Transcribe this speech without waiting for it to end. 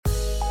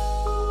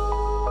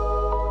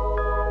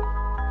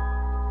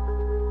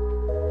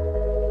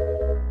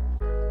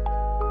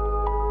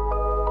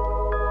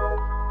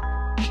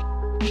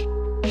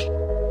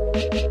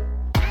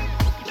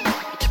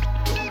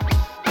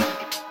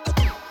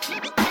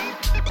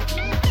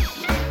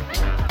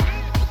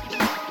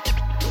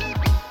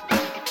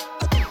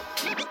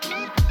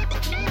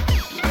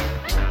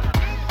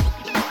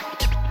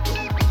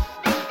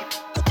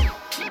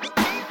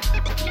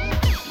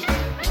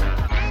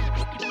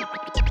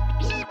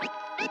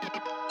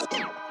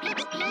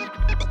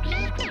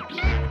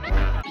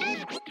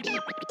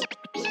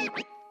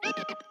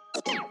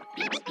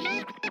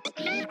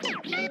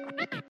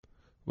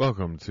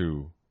Welcome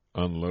to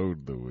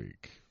Unload the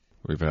Week.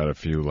 We've had a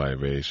few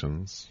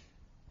libations,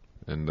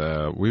 and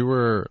we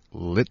were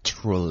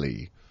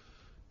literally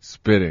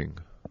spitting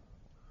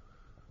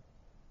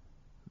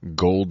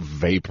gold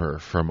vapor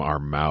from our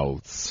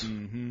mouths.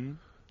 Mm-hmm.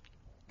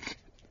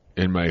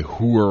 And my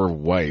whore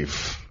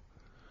wife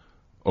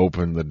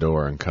opened the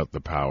door and cut the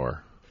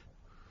power.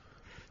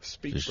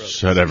 Speak, Just brothers.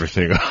 shut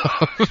everything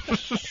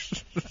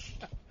off.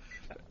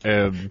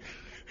 And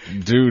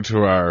due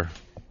to our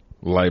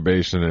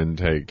libation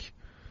intake,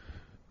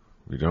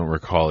 we don't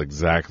recall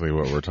exactly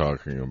what we're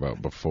talking about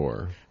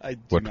before.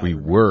 What we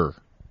were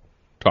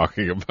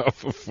talking about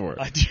before.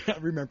 I do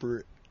not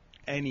remember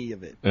any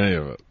of it. Any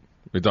of it.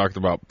 We talked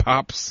about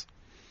pops.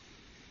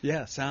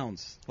 Yeah,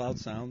 sounds. Loud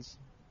sounds.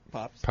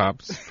 Pops.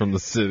 Pops from the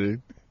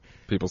city.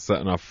 People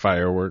setting off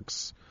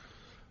fireworks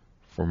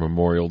for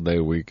Memorial Day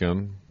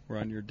weekend. We're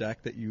on your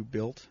deck that you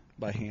built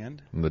by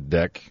hand. On the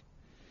deck.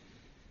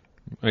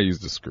 I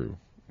used a screw.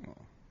 Oh,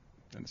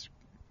 and a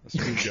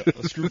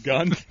screw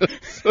gun.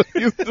 I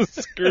used a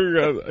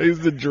screw gun. I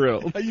used a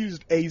drill. I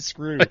used a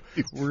screw.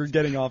 We're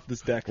getting off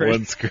this deck right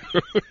One screw.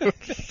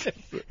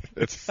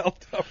 It's held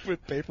up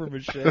with paper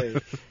mache.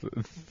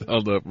 It's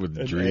held up with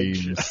An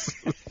dreams.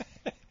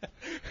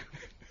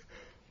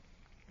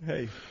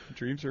 Hey,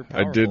 dreams are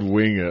powerful. I did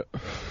wing it.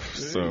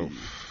 So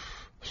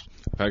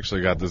I've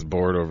actually got this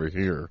board over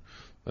here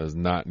that's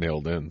not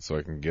nailed in so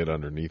I can get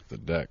underneath the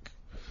deck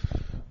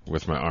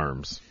with my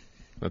arms.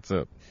 That's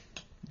it.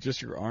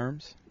 Just your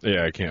arms?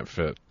 Yeah, I can't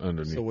fit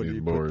underneath So what do these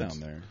you boards. put down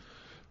there?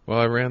 Well,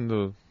 I ran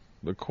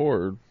the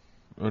cord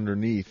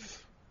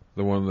underneath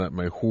the one that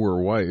my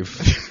whore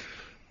wife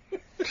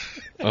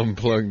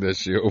unplugged as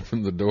she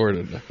opened the door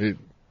tonight.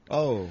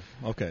 Oh,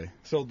 okay.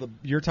 So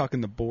you're talking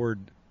the board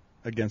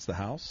against the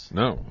house?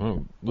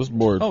 No, this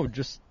board. Oh,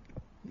 just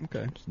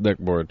okay. Deck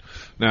board.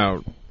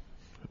 Now,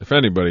 if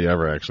anybody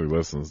ever actually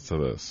listens to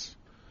this,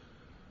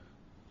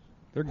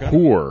 They're gonna.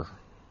 whore,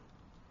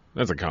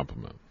 that's a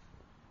compliment.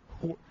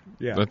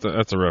 Yeah.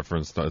 That's a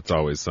reference to It's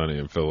Always Sunny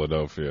in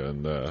Philadelphia,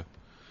 and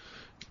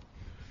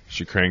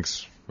she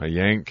cranks my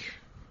yank,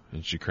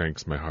 and she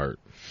cranks my heart.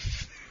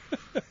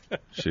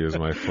 She is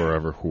my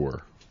forever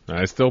whore.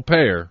 Now, I still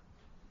pay her,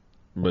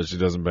 but she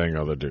doesn't bang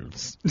other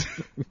dudes.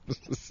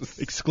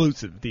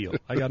 Exclusive deal.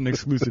 I got an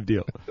exclusive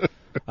deal.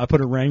 I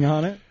put a ring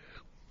on it,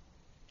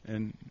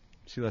 and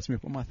she lets me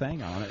put my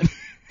thing on it.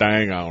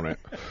 Dang on it.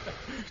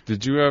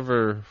 Did you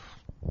ever...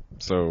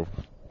 So,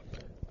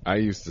 I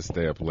used to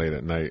stay up late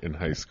at night in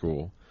high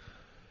school,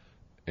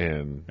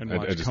 and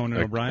watch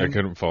Conan O'Brien? I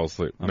couldn't fall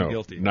asleep. I'm no,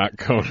 guilty. Not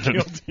Conan.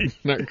 Guilty.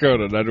 Not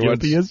Conan. I'd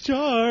Guilty watch as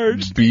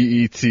charged.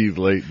 BET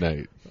late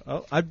night.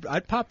 Oh,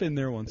 I'd pop in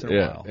there once in a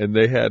while. And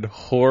they had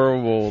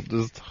horrible,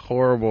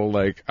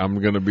 like,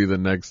 I'm going to be the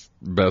next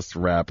best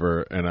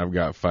rapper, and I've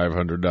got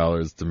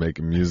 $500 to make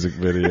a music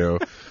video.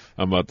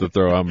 I'm about to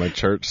throw on my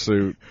church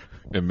suit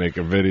and make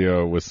a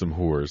video with some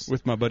whores.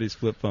 With my buddy's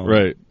flip phone.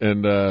 Right.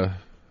 And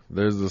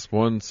there's this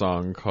one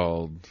song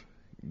called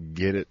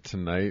Get It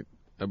Tonight,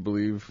 I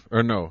believe.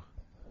 Or no,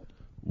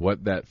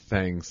 What That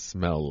Thing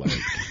Smell Like.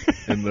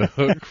 And the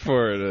hook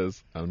for it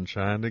is, I'm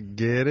trying to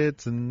get it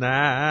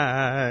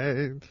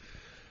tonight.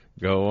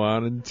 Go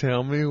on and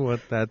tell me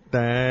what that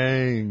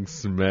thing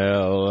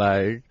smell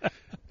like.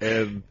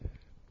 And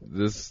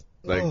this,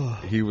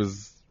 like, he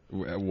was,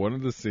 at one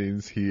of the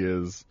scenes, he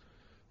is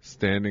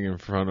standing in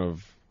front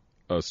of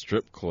a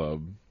strip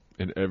club,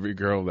 and every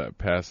girl that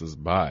passes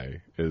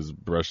by is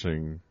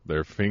brushing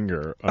their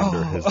finger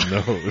under his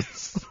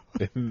nose.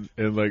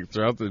 And like,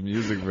 throughout the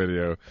music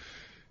video,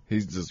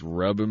 he's just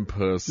rubbing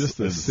puss, Just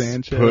the and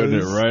Sanchez. putting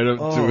it right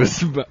up to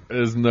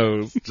his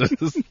nose.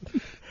 Just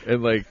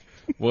and like,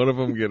 one of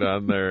them get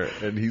on there,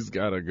 and he's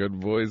got a good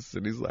voice,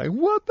 and he's like,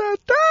 "What that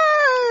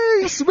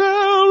thing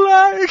smell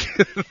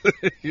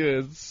like?"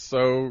 Yeah, it's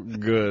so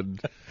good.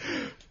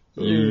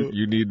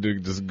 You need to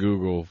just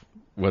Google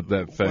what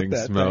that thing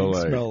smell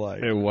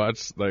like, and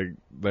watch like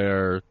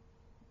their.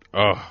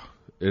 Oh,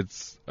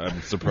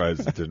 I'm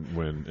surprised it didn't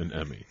win an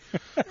Emmy.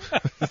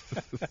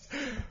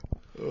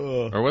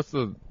 Or what's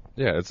the?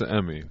 Yeah, it's an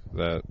Emmy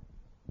that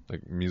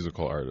like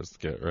musical artists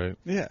get, right?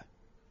 Yeah.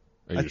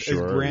 Are you It's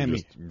sure?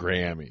 Grammy.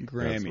 Grammy.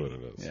 That's what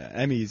it is. Yeah,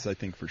 Emmys, I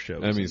think, for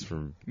shows. Emmys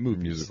for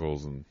movies.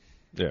 musicals and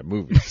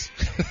movies.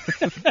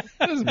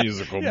 That's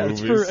musical Yeah,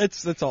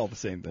 movies. it's all the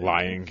same thing.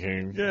 Lion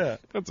King. Yeah.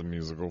 That's a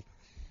musical.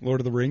 Lord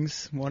of the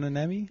Rings won an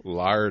Emmy.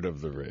 Lard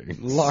of the Rings.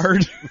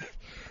 Lard.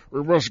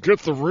 We must get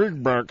the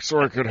ring back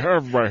so I can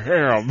have my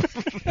ham.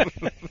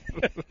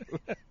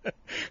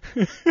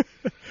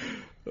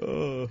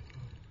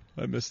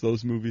 I miss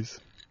those movies.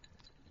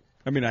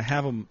 I mean, I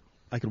have them.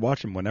 I could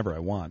watch them whenever I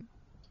want,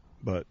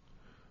 but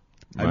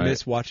I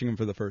miss watching them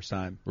for the first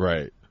time.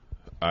 Right.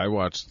 I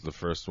watched the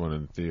first one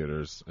in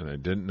theaters, and I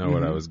didn't know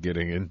what I was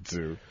getting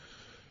into.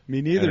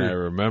 Me neither. And I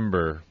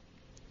remember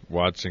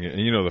watching it,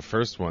 and you know, the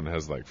first one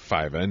has like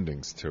 5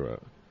 endings to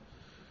it.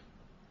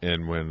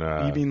 And when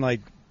you mean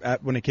like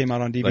when it came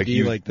out on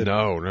DVD,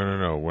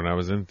 no. When I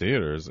was in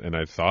theaters, and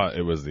I thought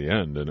it was the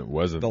end, and it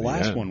wasn't. The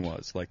last end. one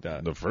was like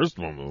that. The first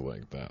one was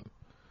like that.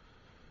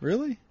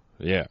 Really?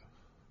 Yeah.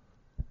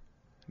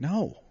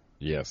 No.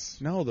 Yes.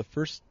 No, the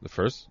first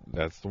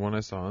That's the one I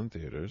saw in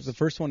theaters. the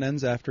first one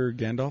ends after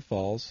Gandalf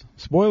falls.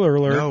 Spoiler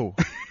alert. No.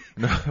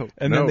 No.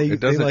 And no, then it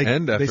doesn't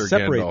end after they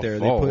separate Gandalf there.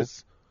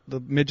 falls. They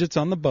put the midgets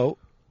on the boat,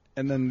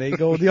 and then they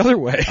go the other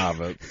way.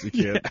 Hobbits. You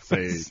can't Yes.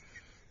 say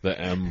the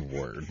M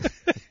word.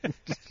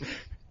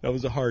 That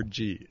was a hard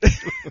G.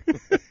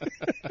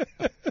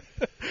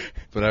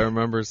 But I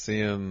remember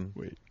seeing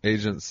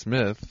Agent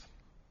Smith.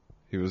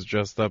 He was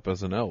dressed up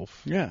as an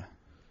elf. Yeah.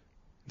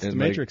 It's And, the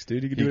Matrix,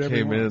 dude. You can do whatever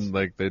you He want. came in,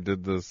 like, they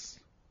did this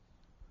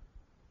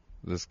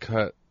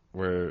cut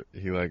where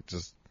he, like,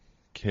 just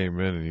came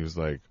in and he was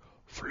like,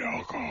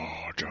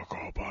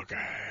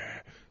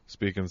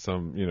 speaking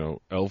some,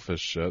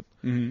 elfish shit.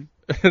 Mm-hmm.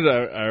 And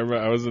I remember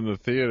I was in the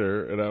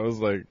theater and I was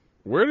like,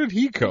 where did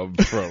he come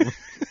from?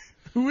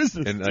 Who is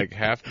this? And, like,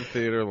 half the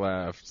theater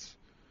laughed.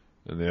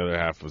 And the other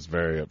half was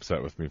very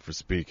upset with me for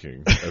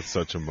speaking at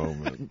such a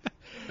moment.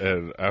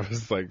 And I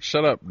was like,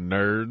 shut up,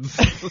 nerds.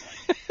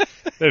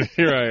 And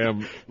here I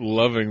am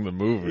loving the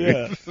movie.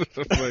 Yeah.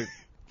 Like,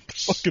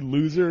 fucking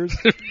losers.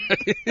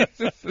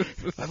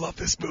 I love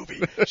this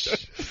movie.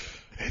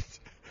 it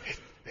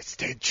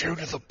stayed true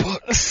to the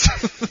books.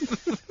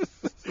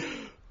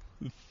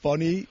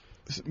 Funny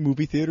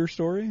movie theater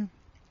story.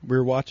 We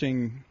were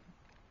watching,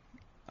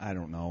 I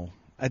don't know.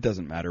 It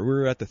doesn't matter. We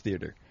were at the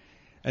theater.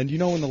 And you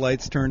know when the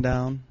lights turn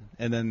down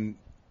and then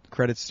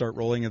credits start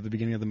rolling at the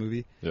beginning of the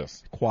movie?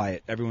 Yes.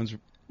 Quiet. Everyone's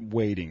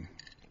waiting.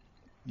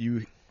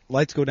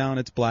 Lights go down.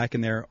 It's black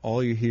in there.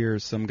 All you hear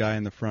is some guy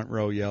in the front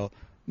row yell,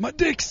 "My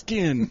dick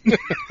skin!"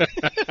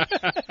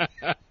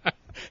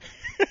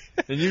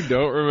 And you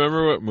don't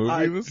remember what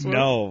movie this was?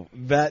 No,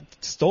 that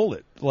stole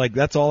it. Like,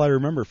 that's all I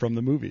remember from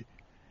the movie.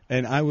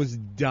 And I was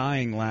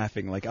dying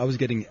laughing. Like, I was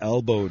getting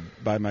elbowed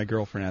by my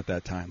girlfriend at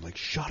that time. Like,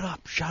 shut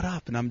up.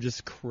 And I'm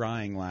just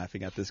crying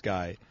laughing at this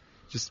guy.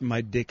 Just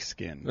my dick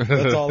skin.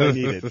 That's all I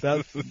needed.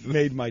 That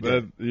made my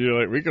day. You're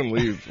like, we can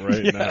leave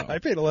right Yeah, now. I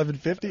paid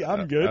 $11.50.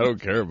 I'm good. I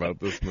don't care about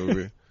this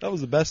movie. That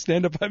was the best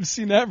stand-up I've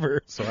seen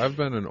ever. So I've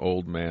been an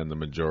old man the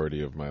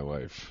majority of my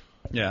life.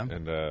 Yeah.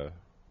 And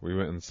we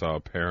went and saw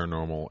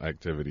Paranormal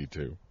Activity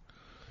 2.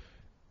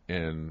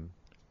 And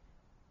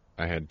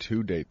I had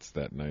 2 dates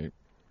that night.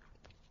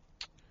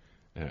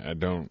 And I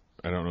don't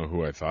know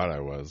who I thought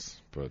I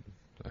was, but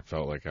I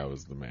felt like I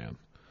was the man.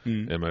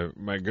 And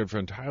my good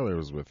friend Tyler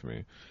was with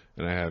me.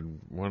 And I had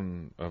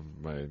one of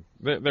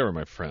they were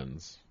my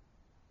friends.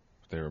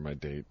 They were my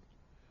date.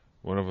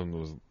 One of them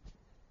was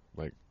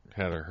like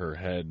had her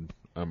head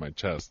on my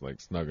chest, like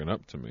snugging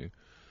up to me.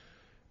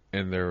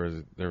 And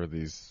there were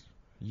these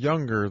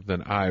younger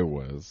than I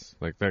was,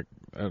 like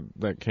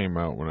that came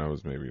out when I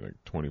was maybe like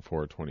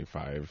 24,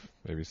 25,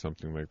 maybe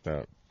something like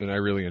that. And I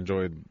really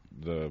enjoyed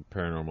the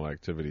Paranormal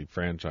Activity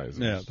franchise.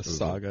 Yeah, the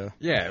saga.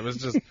 It was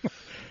just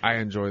I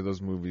enjoy those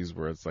movies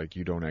where it's like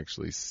you don't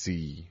actually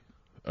see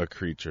a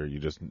creature, you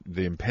just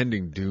the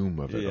impending doom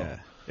of it all.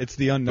 It's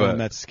the unknown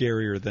that's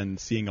scarier than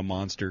seeing a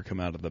monster come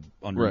out of the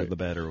under the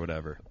bed or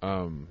whatever.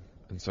 And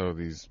so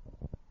these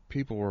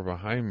people were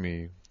behind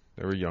me.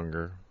 They were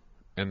younger.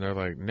 And they're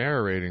like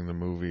narrating the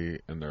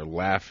movie, and they're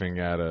laughing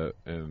at it,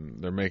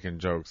 and they're making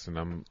jokes, and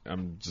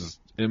I'm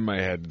just in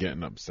my head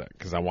getting upset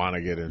because I want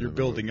to get into. You're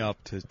building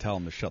up to tell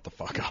them to shut the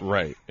fuck up,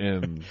 right?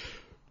 And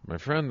my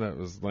friend that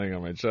was laying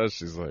on my chest,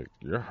 she's like,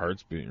 "Your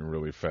heart's beating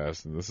really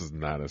fast, and this is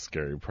not a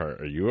scary part.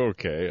 Are you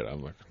okay?" And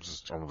I'm like,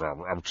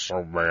 "I'm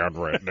so mad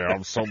right now.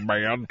 I'm so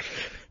mad."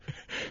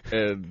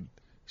 And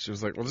she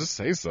was like, "Well, just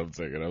say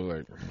something," and I was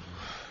like.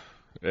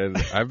 And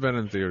I've been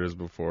in theaters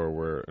before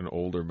where an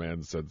older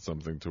man said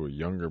something to a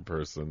younger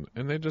person,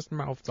 and they just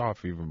mouthed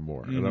off even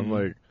more. And I'm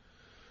like...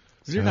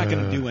 Because you're not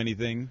going to do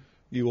anything,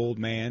 you old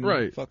man.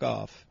 Right. Fuck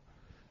off.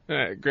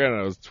 Granted,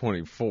 I was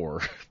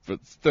 24,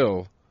 but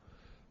still.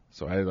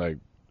 So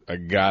I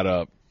got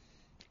up,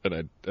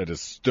 and I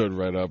just stood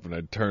right up, and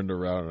I turned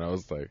around, and I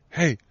was like,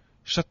 "Hey,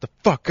 shut the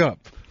fuck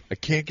up. I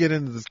can't get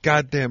into this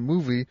goddamn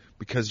movie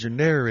because you're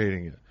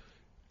narrating it.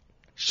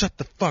 Shut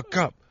the fuck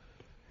up.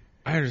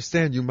 I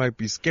understand you might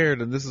be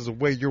scared, and this is a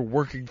way you're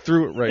working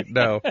through it right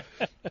now,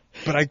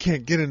 but I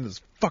can't get in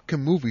this fucking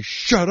movie.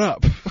 Shut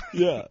up."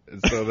 Yeah.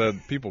 And so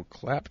then people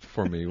clapped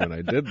for me when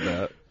I did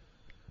that,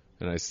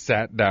 and I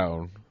sat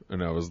down,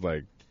 and I was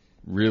like,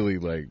 really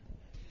like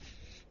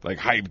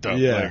hyped up.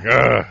 Yeah. Like,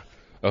 ugh.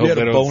 I hope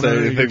they don't say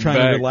anything trying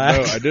back. to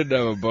relax. No, I didn't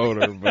have a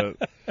boner,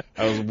 but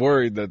I was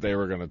worried that they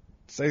were going to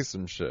say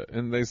some shit.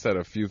 And they said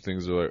a few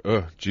things that were like,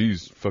 "Oh,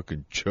 geez,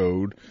 fucking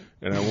chode."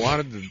 And I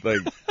wanted to,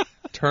 like,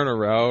 turn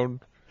around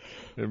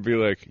and be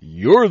like,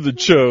 "You're the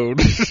chode."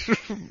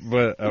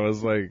 But I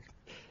was like,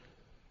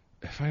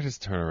 if I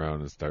just turn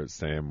around and start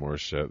saying more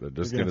shit, they're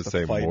just going to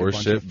say more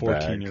shit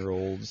back.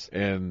 14-year-olds.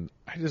 And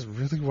I just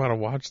really want to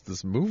watch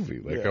this movie.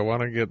 Like, I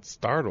want to get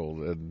startled.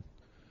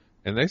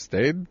 And they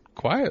stayed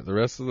quiet the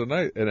rest of the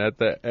night. And at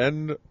the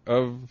end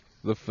of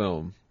the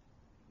film,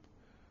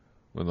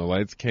 when the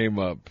lights came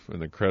up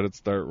and the credits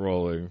start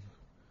rolling,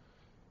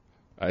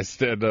 I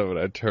stand up and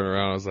I turn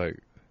around. I was like,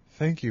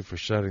 thank you for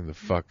shutting the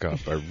fuck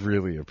up. I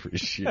really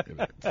appreciate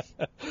it.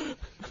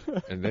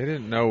 And they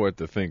didn't know what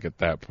to think at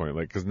that point,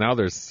 like, because now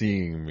they're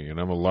seeing me, and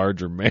I'm a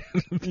larger man.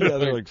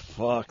 They're like,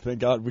 fuck, thank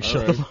God we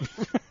shut them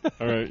up.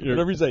 All right,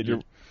 Whatever you say,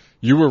 dude.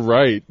 You were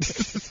right.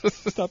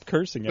 Stop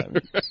cursing at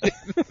me.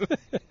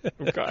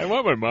 I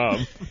want my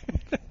mom.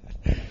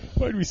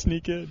 Why'd we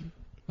sneak in?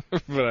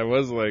 But I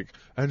was like,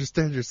 I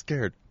understand you're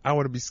scared. I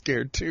want to be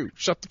scared too.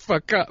 Shut the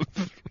fuck up.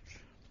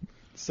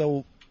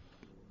 So,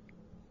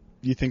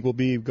 you think we'll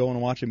be going to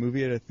watch a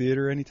movie at a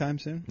theater anytime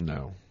soon?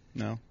 No.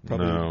 No?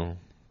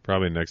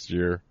 Probably next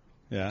year.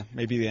 Yeah,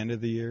 maybe the end of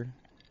the year.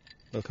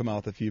 They'll come out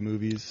with a few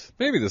movies.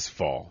 Maybe this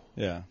fall.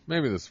 Yeah.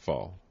 Maybe this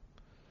fall.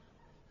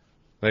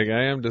 Like,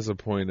 I am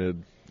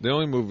disappointed. The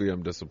only movie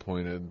I'm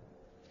disappointed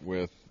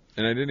with,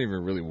 and I didn't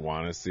even really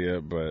want to see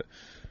it, but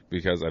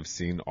because I've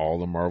seen all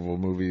the Marvel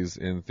movies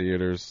in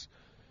theaters,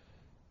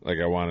 like,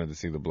 I wanted to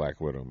see the Black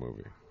Widow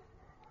movie.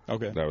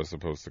 Okay. That was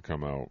supposed to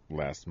come out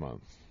last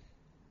month.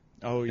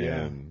 Oh, yeah.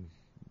 And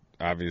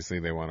obviously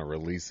they want to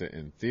release it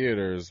in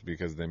theaters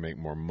because they make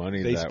more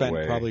money They that spent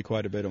way. probably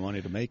quite a bit of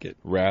money to make it.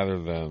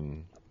 Rather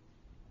than...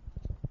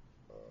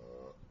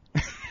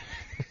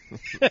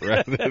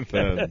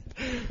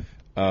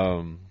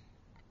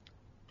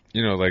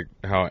 you know, like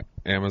how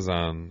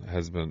Amazon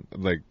has been,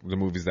 like the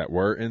movies that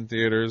were in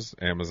theaters,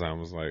 Amazon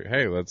was like,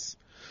 hey, let's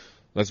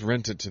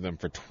rent it to them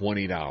for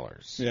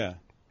 $20. Yeah.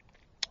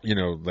 You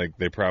know, like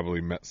they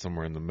probably met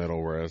somewhere in the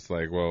middle where it's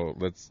like, well,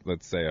 let's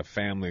say a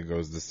family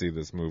goes to see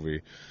this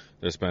movie,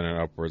 they're spending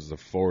upwards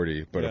of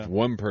 $40, but if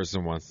one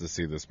person wants to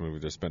see this movie,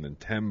 they're spending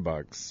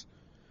 $10.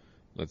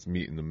 Let's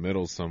meet in the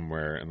middle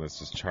somewhere and let's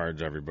just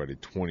charge everybody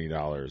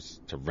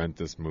 $20 to rent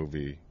this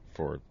movie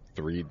for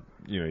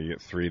you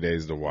get 3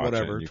 days to watch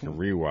it and you can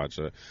rewatch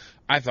it.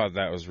 I thought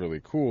that was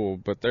really cool,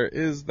 but there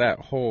is that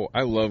whole,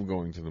 I love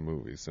going to the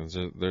movies, and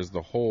there's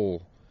the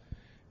whole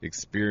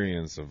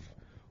experience of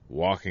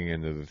walking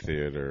into the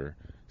theater,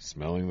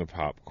 smelling the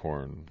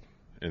popcorn,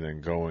 and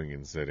then going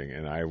and sitting.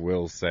 And I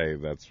will say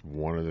that's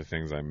one of the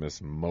things I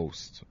miss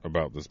most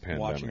about this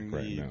pandemic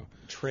right now.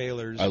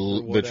 Trailers.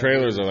 The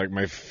trailers are like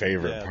my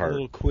favorite part. The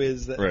little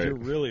quiz that you're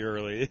really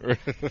early.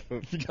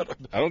 You got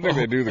I don't think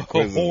they do the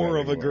quizzes a whore anymore.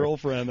 of a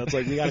girlfriend that's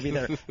like, we got to be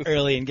there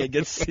early and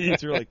get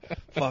seats. You're like,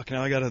 fuck,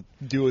 now I got to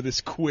do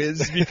this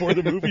quiz before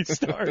the movie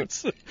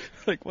starts.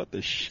 Like, what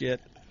the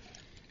shit?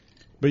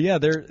 But yeah,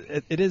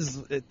 it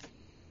is.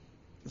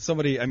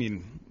 Somebody, I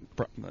mean,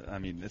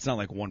 it's not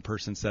like one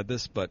person said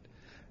this, but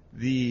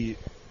the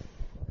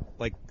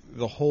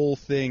whole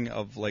thing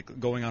of like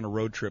going on a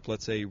road trip.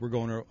 Let's say we're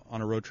going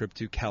on a road trip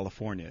to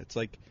California. It's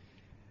like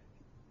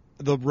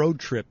the road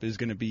trip is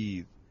going to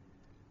be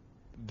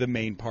the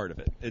main part of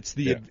it. It's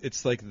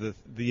it's like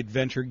the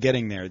adventure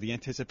getting there, the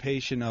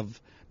anticipation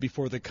of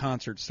before the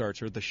concert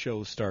starts or the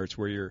show starts,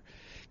 where you're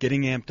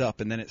getting amped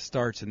up, and then it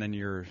starts, and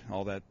then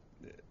all that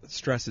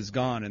stress is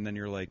gone, and then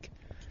you're like,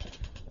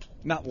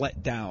 not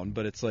let down,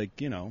 but it's like,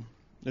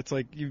 it's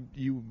like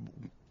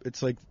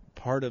it's like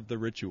part of the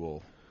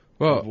ritual.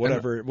 Well,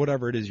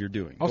 whatever it is you're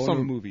doing. Also, going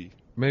to a movie.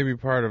 Maybe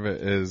part of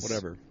it is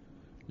whatever.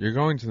 You're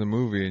going to the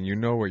movie and you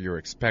know what you're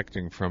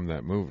expecting from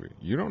that movie.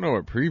 You don't know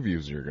what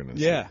previews you're going to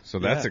see. Yeah. So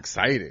that's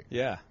exciting.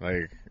 Yeah.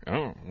 Like, what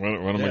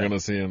am I going to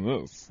see in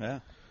this? Yeah.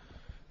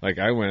 Like,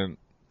 I went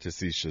to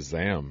see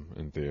Shazam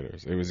in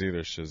theaters. It was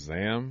either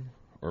Shazam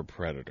or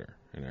Predator.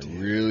 And I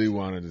really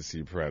wanted to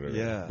see Predator.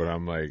 Yeah. But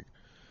I'm like,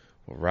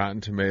 well,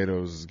 Rotten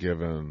Tomatoes is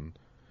giving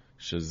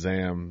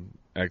Shazam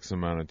X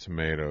amount of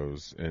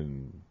tomatoes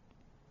and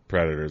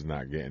Predator's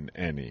not getting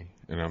any.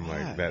 And I'm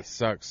like, that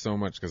sucks so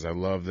much because I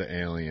love the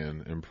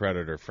Alien and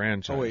Predator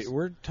franchise. Oh,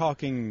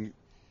 wait,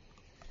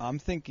 I'm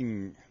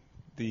thinking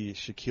the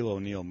Shaquille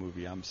O'Neal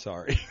movie, I'm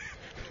sorry.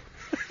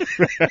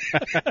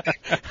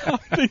 I'm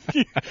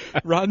thinking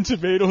Rotten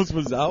Tomatoes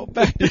was out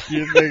back.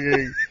 You're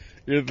thinking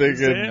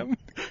Kazam.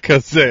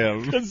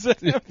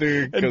 You're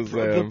thinking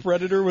Kazam. The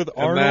Predator with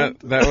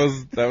Arnold. That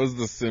was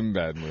the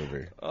Sinbad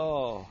movie.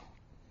 Oh.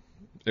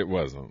 It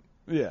wasn't.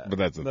 Yeah. But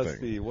that's the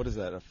thing. What is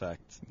that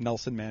effect?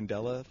 Nelson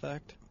Mandela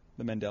effect?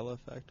 The Mandela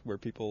effect, where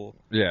people...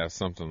 Yeah,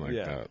 something like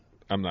that.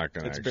 I'm not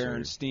going to actually...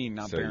 It's Berenstein,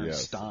 not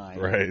Berenstein.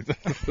 Yes.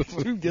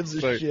 Right. Who gives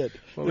a shit?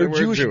 Well, They're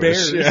Jewish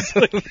bears. Yeah.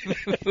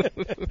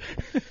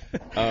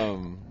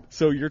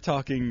 So you're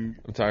talking...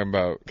 I'm talking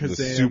about Kazam,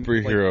 the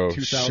superhero like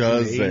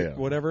Shazam.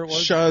 Whatever it was?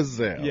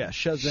 Shazam. Yeah,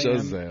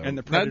 Shazam. And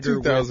the Predator.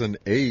 Not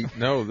 2008.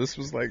 No, this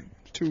was like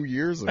 2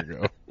 years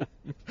ago.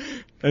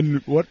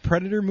 And what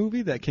Predator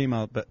movie that came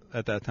out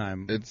at that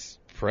time? It's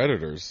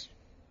Predators.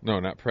 No,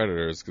 not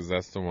Predators, because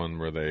that's the one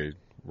where they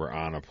were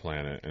on a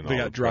planet and they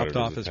got dropped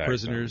off as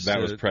prisoners.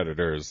 That was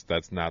Predators.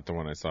 That's not the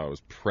one I saw. It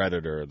was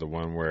Predator, the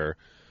one where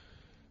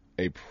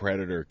a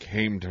predator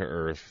came to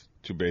Earth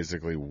to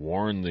basically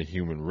warn the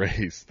human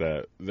race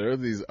that there are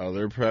these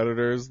other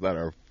predators that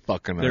are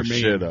fucking our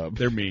shit up.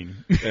 They're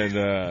mean.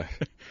 And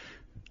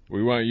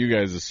we want you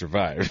guys to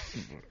survive.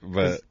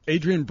 But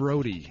Adrian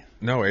Brody.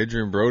 No,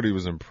 Adrian Brody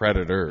was in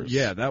Predators.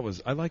 Yeah,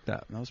 I like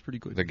that. That was pretty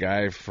good. The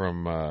guy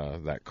from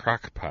that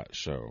Crockpot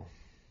show.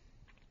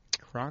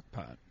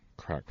 Crockpot?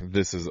 Croc.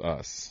 This Is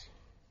Us.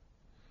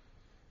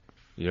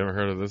 You ever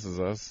heard of This Is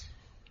Us?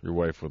 Your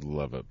wife would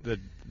love it.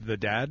 The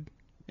dad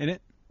in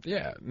it?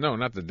 Yeah, no,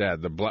 not the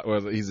dad.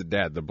 Well, he's a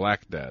dad, the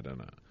black dad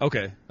in it.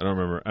 Okay. I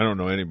don't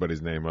know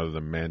anybody's name other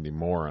than Mandy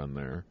Moore on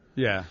there.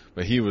 Yeah.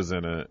 But he was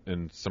in it,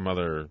 and some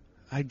other.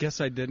 I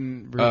guess I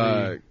didn't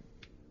really.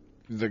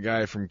 The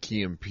guy from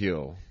Key and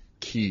Peele,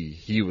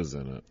 he was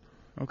in it.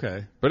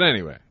 Okay. But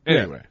anyway.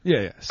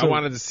 Yeah. So, I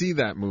wanted to see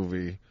that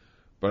movie,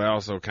 but I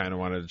also kind of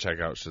wanted to check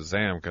out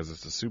Shazam because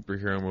it's a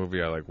superhero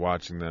movie. I like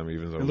watching them,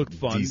 even though It looked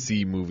fun.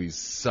 DC movies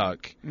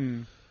suck.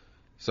 Mm.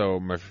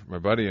 So my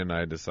buddy and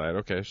I decide,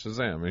 okay,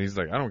 Shazam. And he's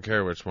like, I don't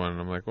care which one. And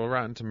I'm like, well,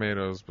 Rotten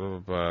Tomatoes, blah,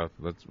 blah,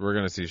 blah. We're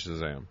going to see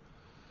Shazam.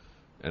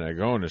 And I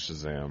go into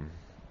Shazam,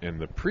 and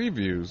the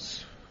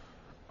previews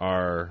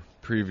are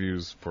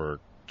previews for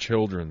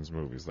children's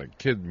movies, like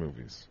kid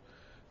movies.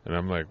 And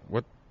I'm like,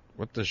 what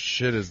the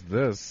shit is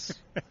this?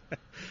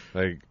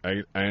 Like,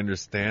 I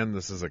understand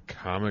this is a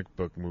comic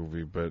book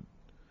movie, but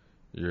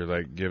you're,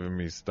 like, giving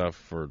me stuff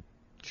for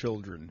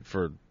children.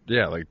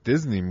 Like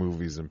Disney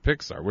movies and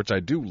Pixar, which I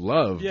do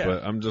love, Yeah.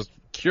 but I'm just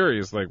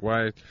curious, like,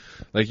 why,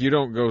 like, you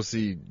don't go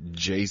see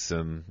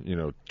Jason,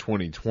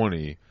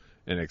 2020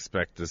 and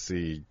expect to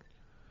see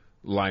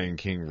Lion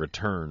King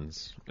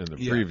Returns in the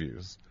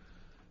previews.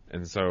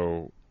 And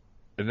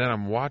then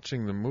I'm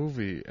watching the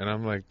movie, and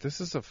I'm like, this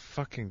is a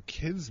fucking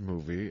kids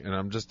movie, and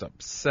I'm just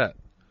upset.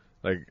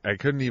 Like, I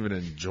couldn't even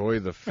enjoy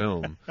the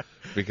film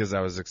because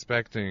I was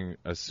expecting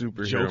a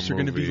superhero Jokes are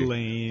movie going to be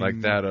lame.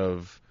 like that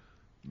of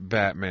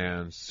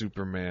Batman,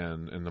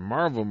 Superman, and the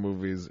Marvel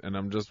movies, and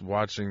I'm just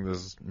watching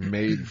this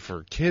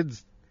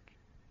made-for-kids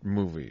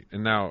movie.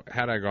 And now,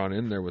 had I gone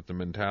in there with the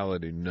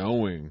mentality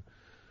knowing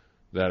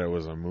that it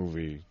was a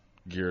movie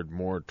geared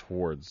more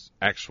towards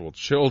actual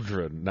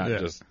children, not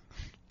just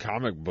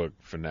comic book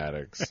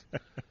fanatics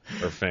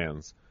or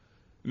fans.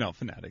 No,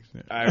 fanatics.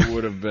 Yeah. I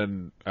would have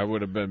been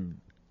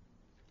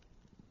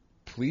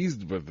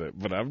pleased with it,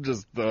 but I'm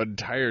just the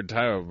entire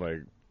time I'm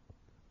like,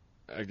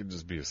 I could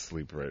just be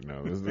asleep right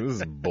now. This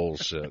is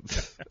bullshit.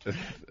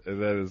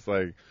 And then it's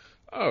like,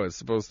 oh, it's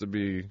supposed to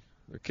be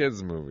a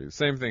kids movie.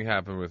 Same thing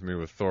happened with me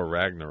with Thor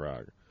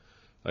Ragnarok.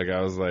 Like,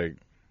 I was like,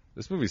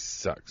 this movie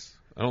sucks.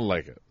 I don't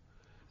like it.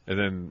 And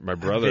then my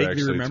brother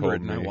actually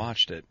told me. I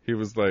watched it. He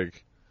was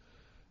like,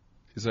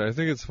 I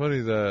think it's funny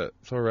that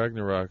Thor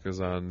Ragnarok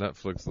is on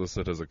Netflix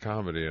listed as a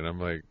comedy. And I'm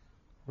like,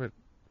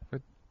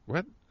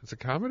 what? It's a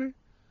comedy?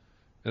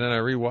 And then I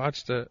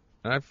rewatched it,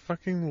 and I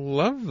fucking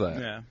love that.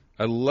 Yeah.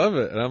 I love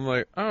it. And I'm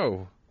like,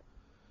 oh,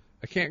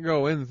 I can't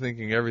go in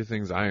thinking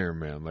everything's Iron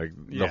Man. Like,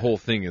 the whole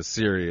thing is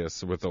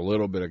serious with a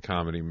little bit of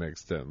comedy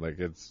mixed in. Like,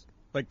 it's...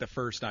 Like the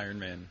first Iron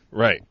Man.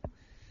 Right.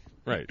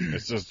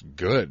 It's just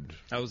good.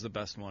 That was the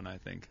best one, I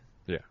think.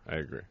 Yeah, I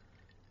agree.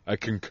 I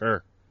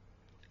concur.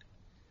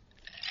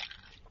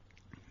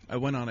 I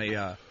went on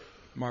a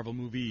Marvel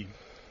movie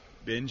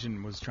binge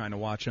and was trying to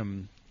watch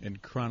them in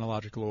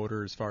chronological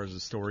order as far as the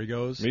story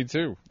goes. Me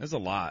too. That's a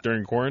lot.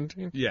 During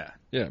quarantine? Yeah.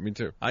 Yeah, me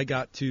too. I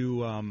got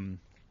to,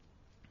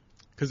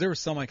 because there were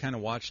some I kind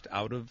of watched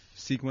out of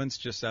sequence,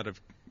 just out of,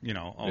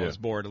 I was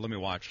bored. Let me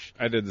watch.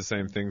 I did the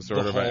same thing,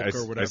 sort of. Hulk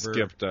or whatever.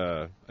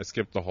 I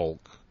skipped the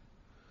Hulk,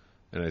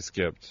 and I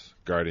skipped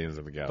Guardians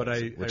of the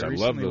Galaxy, But which I I love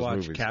recently those watched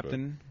movies.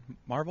 Captain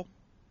Marvel.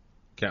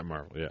 Captain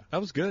Marvel, yeah.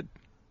 That was good.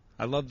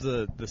 I love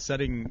the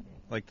setting,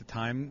 like the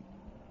time.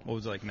 What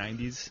was it, like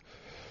 90s?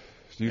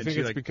 Do you And think she,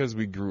 it's like- because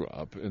we grew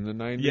up in the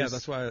 90s? Yeah,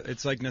 that's why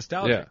it's like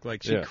nostalgic. Yeah,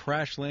 Like she yeah.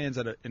 crash lands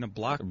in a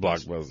blockbuster.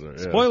 Blockbuster.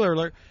 Yeah. Spoiler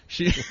alert: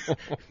 she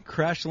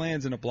crash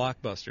lands in a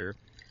blockbuster,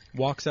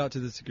 walks out to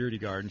the security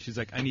guard, and she's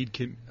like, "I need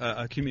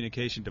a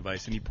communication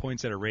device," and he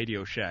points at a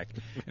Radio Shack,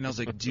 and I was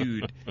like,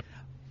 "Dude."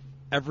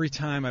 Every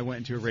time I went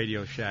into a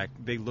Radio Shack,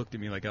 they looked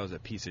at me like I was a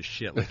piece of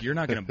shit. Like, you're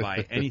not going to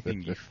buy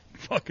anything, you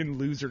fucking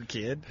loser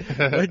kid.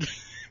 Like,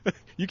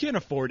 you can't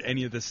afford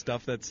any of this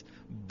stuff that's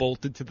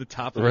bolted to the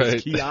top of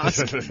this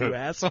kiosk, you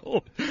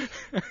asshole.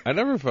 I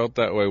never felt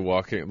that way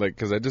walking, like,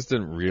 because I just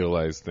didn't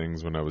realize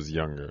things when I was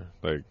younger.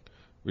 Like,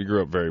 we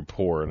grew up very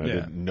poor, and I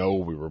didn't know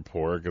we were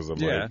poor because I'm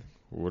like,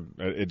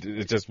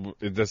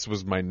 this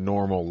was my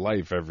normal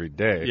life every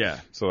day. Yeah.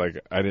 So, like,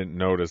 I didn't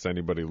notice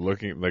anybody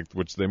looking, like,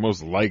 which they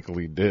most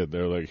likely did.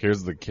 They're like,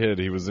 here's the kid.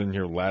 He was in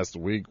here last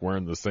week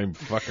wearing the same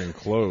fucking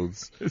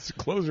clothes. His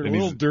clothes are And a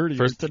little he's-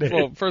 dirtier today.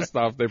 Well, first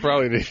off, they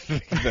probably didn't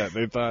think that.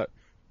 They thought,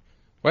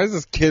 why is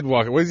this kid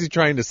walking? What is he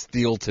trying to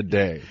steal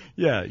today?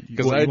 Yeah,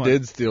 Because I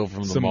did steal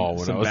from the mall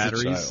when I was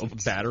batteries, a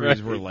child.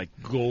 Batteries Right. were like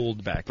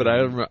gold back But then. I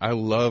remember, I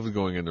loved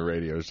going into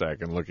Radio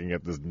Shack and looking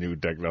at this new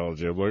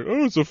technology. I'm like,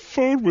 oh, it's a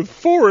phone with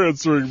 4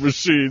 answering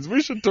machines.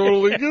 We should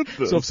totally get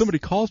this. So if somebody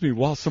calls me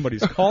while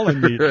somebody's calling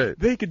me, Right.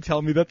 they can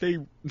tell me that they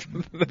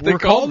they were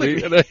called calling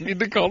me and I need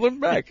to call them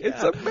back.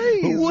 It's Yeah.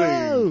 amazing.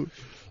 Whoa!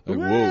 Like,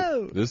 Whoa!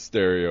 whoa, this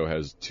stereo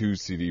has 2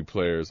 CD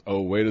players.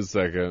 Oh, wait a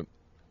second.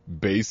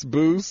 Bass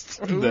boost?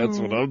 That's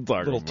what I'm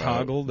talking Little about.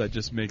 toggle that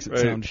just makes it Right.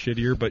 sound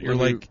shittier, but you're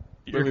Let me- like,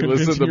 you're Let me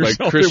listen to convincing my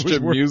yourself it was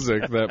Christian worth-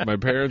 music that my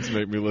parents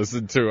make me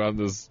listen to on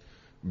this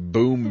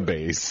boom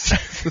bass.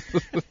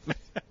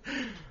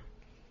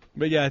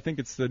 But yeah, I think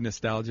it's the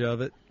nostalgia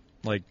of it.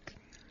 Like,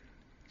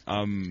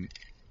 I don't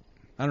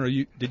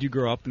know. Did you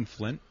grow up in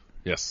Flint?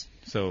 Yes.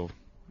 So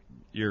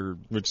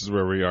which is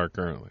where we are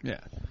currently.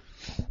 Yeah.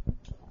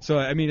 So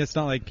I mean, it's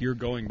not like you're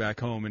going back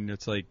home and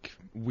it's like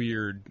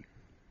weird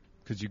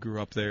because you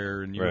grew up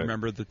there and you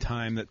remember the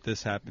time that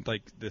this happened.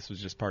 Like this was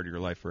just part of your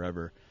life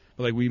forever.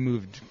 But like we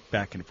moved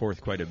back and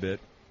forth quite a bit.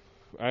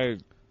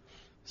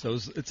 So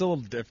it's a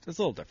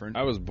little different.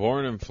 I was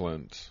born in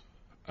Flint.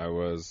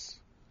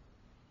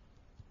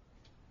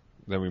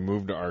 Then we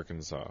moved to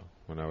Arkansas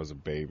when I was a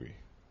baby,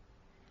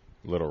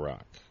 Little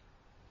Rock.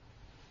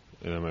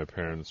 And then my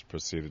parents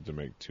proceeded to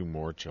make 2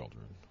 more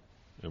children,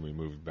 and we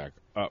moved back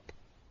up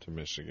to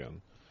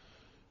Michigan.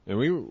 And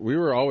we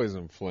were always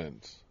in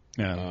Flint.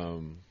 Yeah.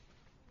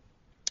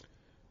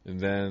 And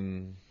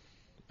then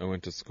I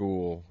went to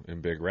school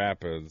in Big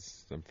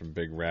Rapids. Then from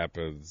Big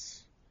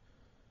Rapids,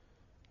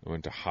 I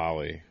went to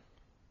Holly.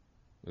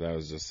 That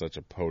was just such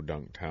a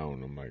podunk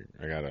town. I'm like,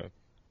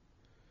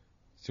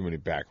 too many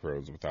back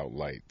roads without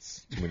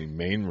lights. Too many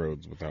main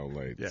roads without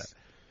lights. Yeah.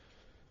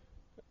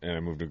 And I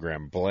moved to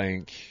Grand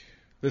Blanc.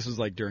 This was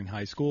like during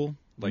high school?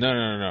 Like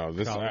No.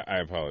 I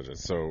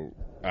apologize. So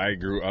I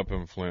grew up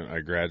in Flint. I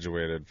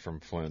graduated from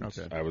Flint.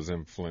 Okay. I was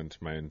in Flint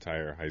my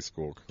entire high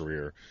school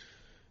career.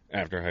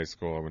 After high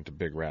school, I went to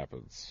Big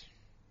Rapids,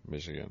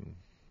 Michigan,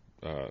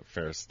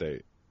 Ferris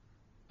State.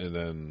 And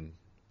then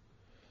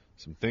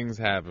some things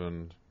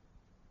happened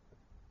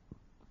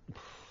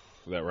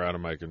that were out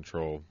of my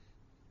control.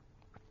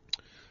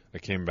 I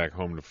came back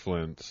home to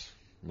Flint,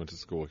 went to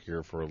school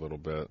here for a little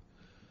bit.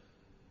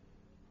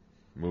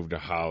 Moved to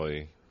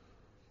Holly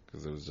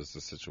because it was just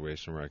a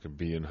situation where I could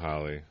be in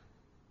Holly,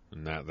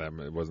 and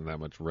it wasn't that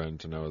much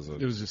rent, and it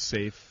was just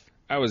safe.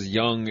 I was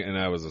young, and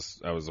I was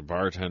a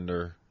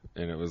bartender,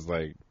 and it was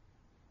like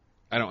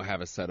I don't have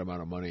a set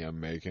amount of money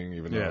I'm making,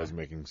 even though I was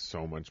making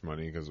so much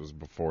money because it was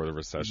before the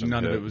recession.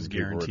 None hit, of it was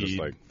people guaranteed. Were just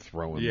like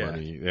throwing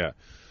money, And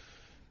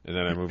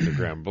then I moved to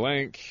Grand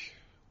Blanc,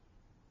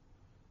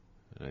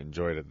 and I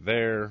enjoyed it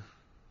there,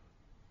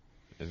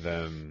 and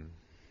then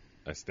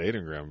I stayed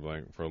in Grand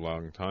Blanc for a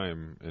long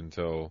time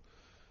until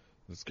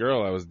this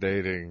girl I was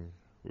dating,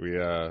 we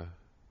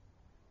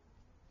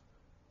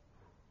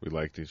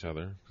liked each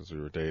other because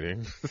we were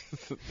dating.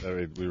 I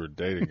mean, we were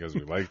dating because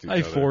we liked each other.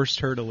 I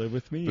forced her to live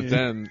with me. But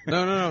then,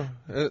 no.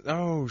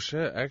 Oh,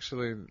 shit.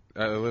 Actually,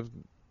 I don't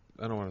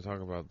want to talk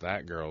about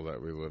that girl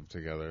that we lived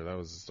together. That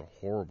was just a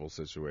horrible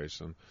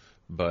situation.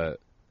 But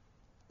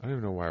I don't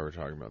even know why we're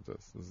talking about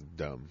this. This is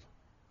dumb.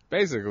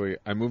 Basically,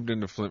 I moved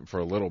into Flint for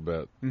a little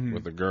bit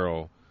with a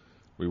girl.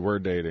 We were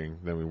dating,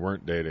 then we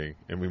weren't dating,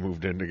 and we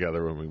moved in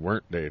together when we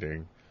weren't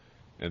dating.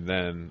 And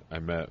then I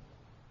met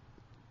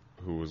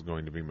who was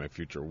going to be my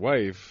future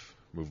wife,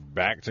 moved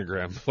back to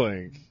Grand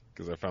Blanc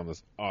because I found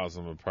this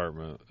awesome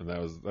apartment, and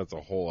that's a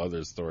whole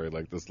other story.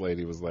 Like, this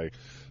lady was like,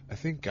 I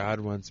think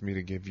God wants me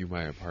to give you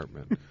my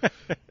apartment.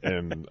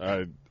 And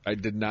I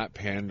did not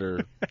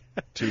pander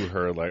to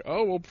her like,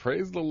 oh, well,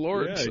 praise the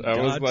Lord. Yeah, I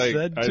was God like,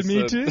 said to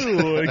me too,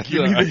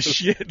 give me the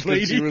shit,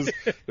 lady.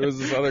 There was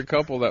this other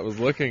couple that was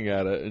looking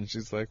at it, and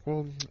she's like,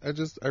 well, I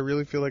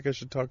really feel like I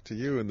should talk to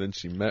you. And then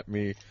she met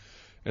me,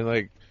 and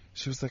like,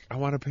 she was like, I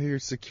want to pay your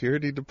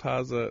security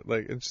deposit.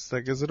 Like, and she's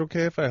like, is it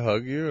okay if I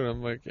hug you? And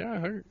I'm like,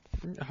 yeah,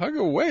 hug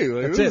away.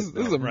 Like, this is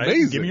amazing.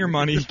 Right? Give me your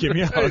money, give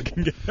me a hug,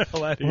 and get the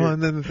hell out of here. Well,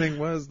 and then the thing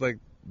was, like,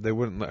 they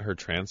wouldn't let her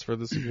transfer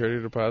the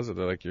security deposit.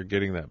 They're like, you're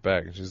getting that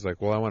back. And she's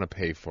like, well, I want to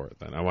pay for it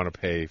then. I want to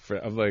pay for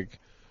it. I'm like,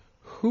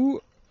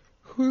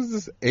 who's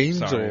this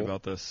angel? Sorry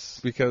about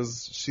this.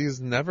 Because she's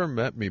never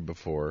met me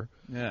before.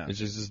 Yeah. And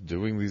she's just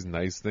doing these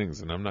nice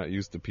things. And I'm not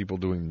used to people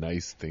doing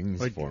nice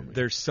things like, for me.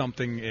 There's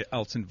something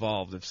else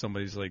involved if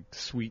somebody's like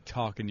sweet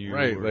talking you.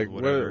 Right. Or like,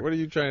 whatever. What are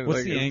you trying to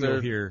What's like, the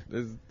angle here?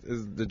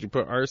 Did you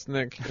put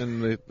arsenic in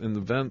the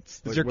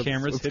vents? Is there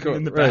cameras hidden going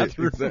in the right,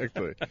 bathroom?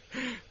 Exactly.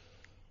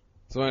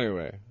 So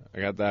anyway, I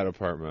got that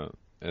apartment,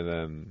 and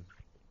then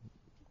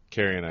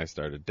Carrie and I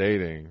started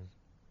dating.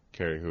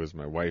 Carrie, who is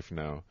my wife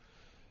now.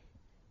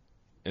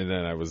 And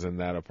then I was in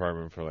that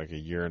apartment for like a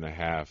year and a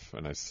half,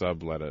 and I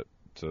sublet it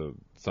to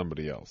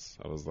somebody else.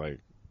 I was like,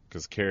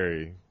 because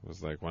Carrie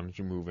was like, why don't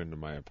you move into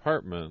my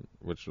apartment,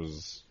 which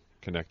was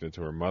connected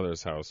to her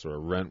mother's house, so her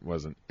rent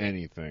wasn't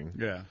anything.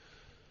 Yeah.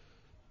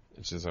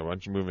 And she's like, why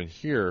don't you move in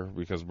here,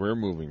 because we're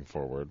moving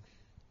forward.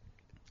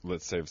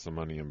 Let's save some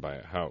money and buy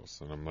a house.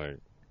 And I'm like,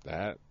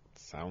 that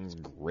sounds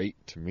great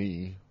to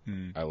me.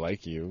 I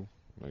like you.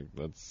 Like,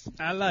 we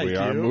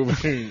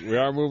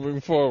are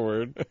moving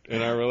forward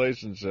in our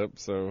relationship.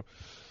 So,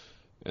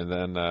 and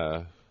then,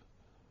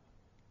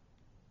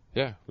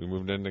 we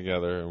moved in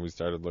together and we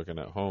started looking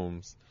at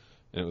homes.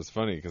 And it was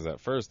funny because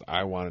at first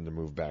I wanted to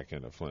move back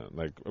into Flint.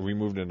 Like, we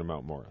moved into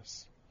Mount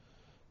Morris,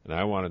 and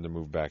I wanted to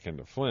move back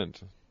into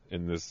Flint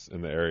in the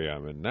area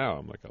I'm in now.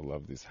 I'm like, I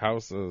love these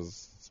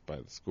houses. It's by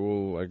the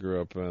school I grew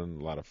up in.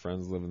 A lot of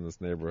friends live in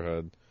this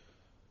neighborhood.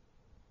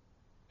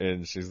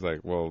 And she's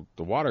like, well,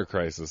 the water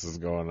crisis is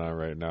going on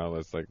right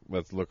now.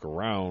 Let's look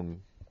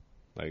around,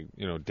 like,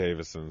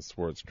 Davison,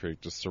 Swartz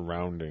Creek, just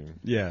surrounding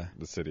the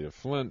city of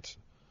Flint.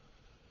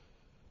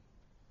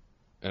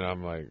 And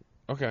I'm like,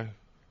 okay,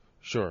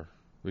 sure,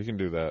 we can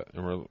do that.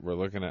 And we're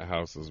looking at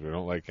houses. We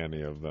don't like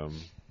any of them.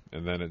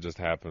 And then it just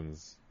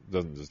happens.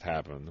 Doesn't just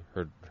happen.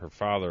 Her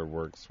father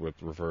works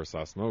with reverse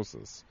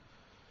osmosis.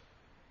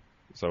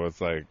 So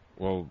it's like,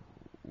 well,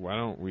 why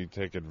don't we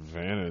take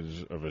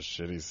advantage of a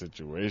shitty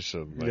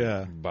situation?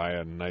 Like, buy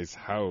a nice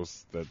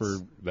house that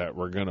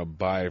we're gonna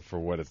buy for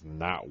what it's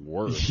not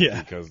worth.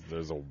 Yeah. Because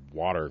there's a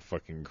water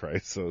fucking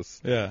crisis.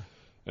 Yeah.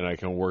 And I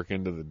can work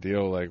into the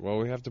deal like, well,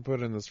 we have to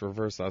put in this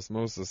reverse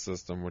osmosis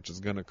system, which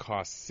is gonna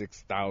cost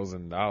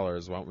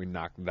 $6,000. Why don't we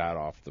knock that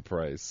off the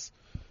price?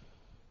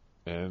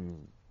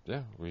 And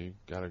yeah, we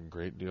got a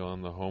great deal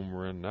on the home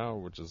we're in now,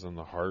 which is in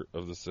the heart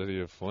of the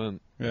city of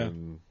Flint. Yeah.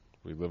 And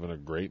we live in a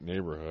great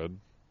neighborhood.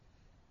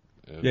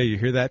 And Yeah, you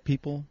hear that,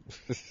 people?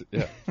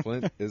 yeah,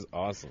 Flint is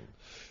awesome.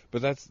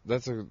 But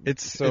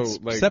it's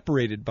like,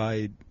 separated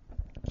by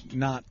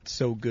not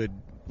so good,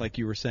 like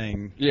you were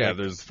saying. Yeah, like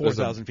there's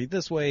 4,000 feet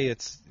this way.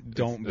 It's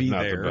not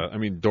there. I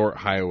mean, Dort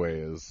Highway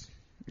is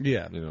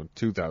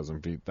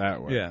 2,000 feet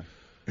that way. Yeah,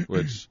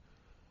 which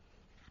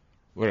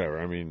whatever.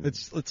 I mean,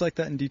 it's like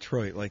that in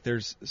Detroit. Like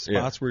there's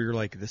spots where you're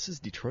like, this is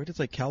Detroit. It's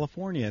like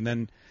California, and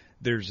then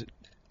there's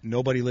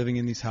nobody living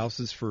in these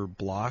houses for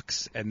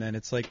blocks, and then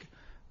it's like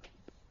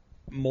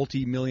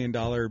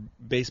multi-million-dollar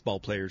baseball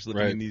players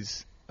living in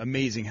these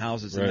amazing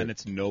houses, and then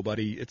it's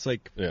nobody. It's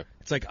like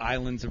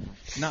islands of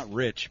not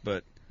rich,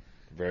 but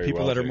very people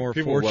wealthy. that are more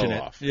people fortunate.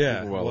 Well off.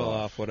 Yeah, people well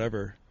off.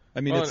 whatever.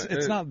 I mean,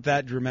 it's not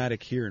that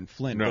dramatic here in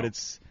Flint, no. but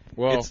it's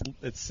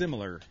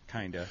similar,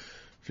 kind of.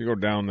 If you go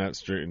down that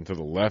street and to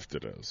the left,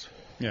 it is.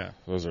 Yeah.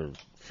 Those are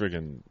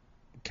friggin'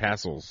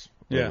 castles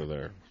Yeah. over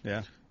there.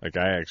 Yeah. Like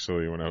I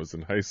actually, when I was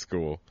in high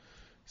school,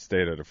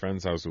 stayed at a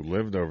friend's house who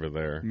lived over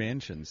there.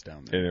 Mansions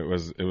down there. And it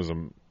was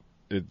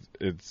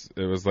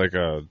like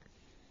I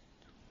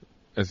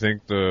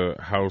think the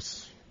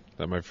house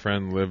that my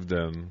friend lived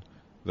in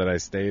that I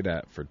stayed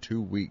at for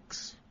 2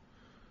 weeks.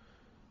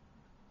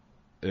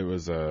 It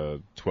was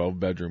a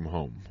 12-bedroom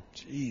home.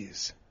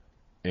 Jeez.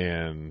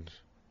 And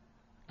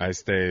I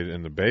stayed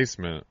in the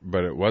basement,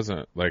 but it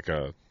wasn't like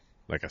a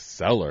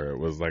cellar. It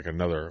was like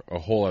a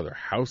whole other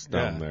house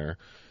down there.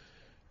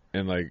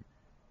 And like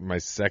my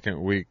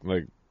second week,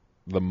 like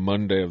the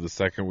Monday of the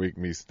second week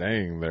me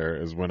staying there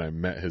is when I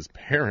met his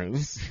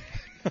parents.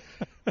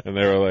 And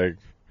they were like,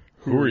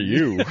 "Who are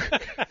you?"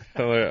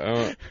 I'm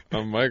like,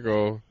 "I'm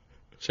Michael.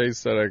 Chase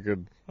said I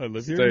could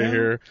stay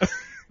here."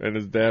 And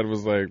his dad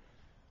was like,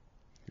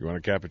 "You want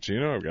a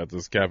cappuccino? I've got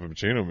this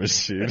cappuccino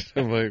machine."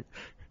 I'm like,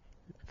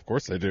 "Of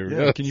course I do."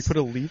 Yeah, yes. Can you put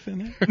a leaf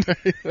in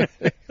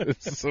it?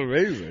 It's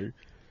amazing.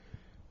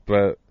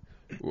 But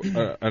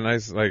a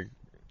nice, like,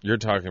 we were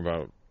talking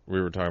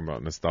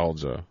about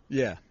nostalgia.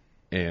 Yeah.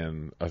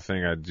 And a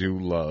thing I do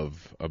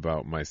love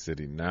about my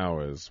city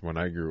now is when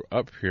I grew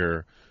up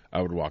here,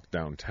 I would walk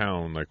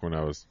downtown, like when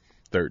I was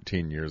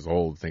 13 years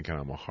old, thinking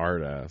I'm a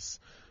hard ass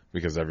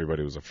because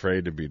everybody was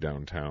afraid to be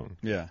downtown.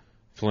 Yeah.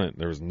 Flint,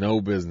 there was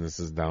no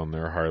businesses down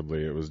there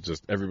hardly. It was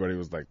just, everybody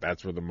was like,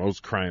 that's where the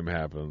most crime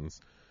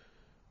happens.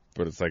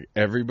 But it's like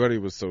everybody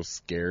was so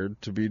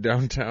scared to be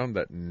downtown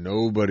that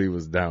nobody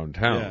was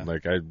downtown. Yeah.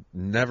 Like I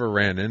never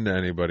ran into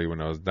anybody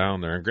when I was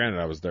down there. And granted,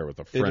 I was there with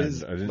a friend. It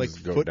is, I didn't like,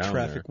 just go foot down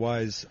traffic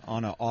wise,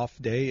 on an off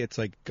day, it's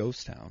like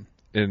ghost town.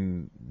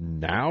 And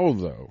now,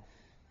 though,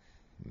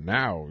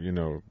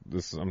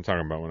 I'm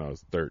talking about when I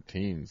was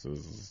 13, so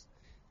this is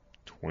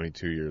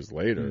 22 years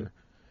later.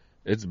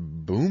 It's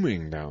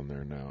booming down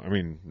there now. I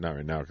mean, not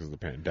right now because of the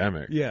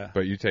pandemic. Yeah.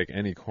 But you take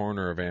any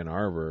corner of Ann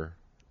Arbor,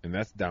 and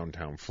that's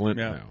downtown Flint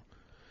now.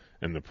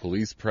 And the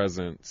police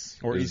presence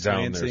or is East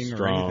down Lansing there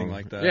strong. or anything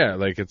like that. Yeah,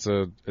 like it's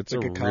a like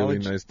really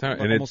college, nice town,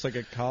 like and almost like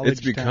a college.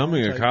 It's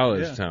becoming town a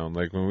college town.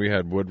 Like when we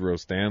had Woodrow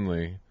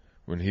Stanley,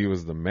 when he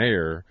was the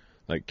mayor,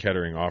 like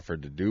Kettering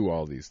offered to do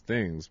all these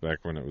things back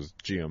when it was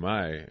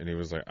GMI, and he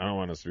was like, "I don't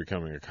want us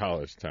becoming a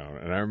college town."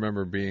 And I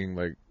remember being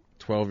like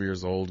 12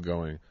 years old,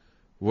 going,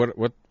 "What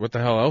the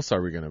hell else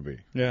are we gonna be?"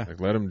 Yeah, like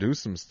let them do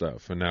some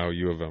stuff. And now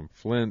U of M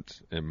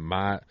Flint and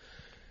Mott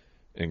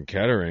and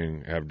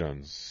Kettering have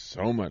done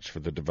so much for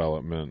the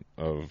development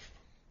of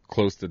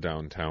close to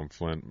downtown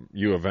Flint.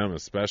 U of M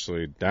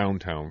especially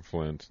downtown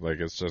Flint. Like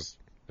it's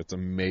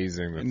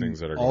amazing the things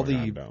that are going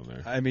on down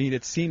there. I mean,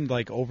 it seemed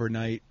like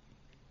overnight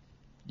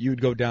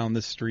you'd go down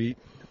the street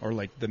or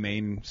like the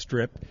main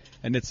strip,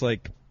 and it's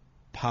like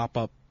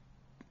pop-up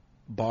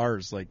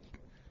bars like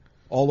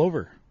all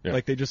over. Yeah.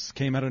 Like they just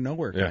came out of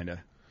nowhere, kind of.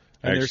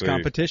 And Actually, there's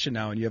competition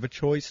now, and you have a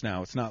choice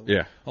now. It's not,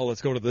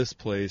 let's go to this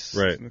place,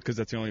 right? Because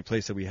that's the only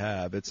place that we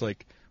have. It's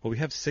like, well, we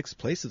have 6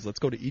 places. Let's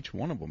go to each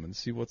one of them and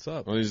see what's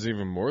up. Well, there's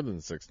even more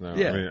than 6 now.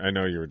 Yeah. I mean, I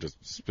know you were just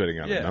spitting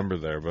out a number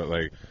there, but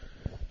like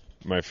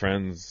my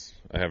friends,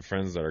 I have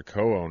friends that are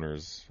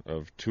co-owners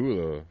of 2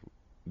 of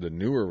the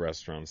newer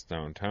restaurants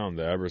downtown.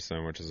 The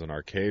Eberson, which is an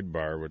arcade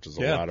bar, which is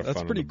a lot of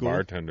fun. And the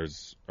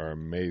bartenders are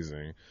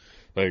amazing.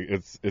 Like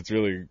it's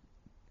really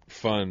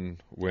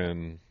fun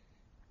when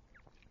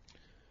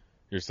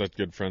you're such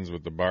good friends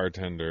with the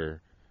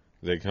bartender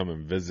they come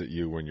and visit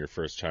you when your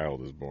first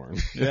child is born.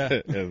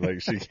 Yeah. And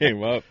like she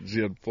came up,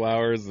 she had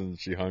flowers, and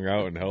she hung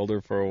out and held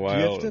her for a while.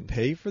 Do you have to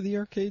pay for the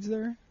arcades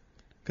there?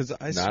 Because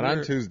I Not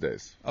on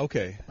Tuesdays.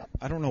 Okay,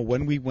 I don't know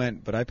when we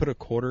went, but I put a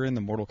quarter in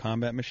the Mortal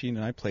Kombat machine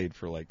and I played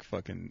for like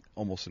fucking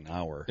almost an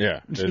hour.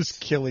 Yeah,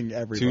 just killing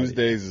everybody.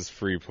 Tuesdays is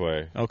free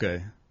play.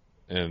 Okay.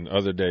 And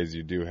other days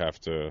you do have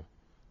to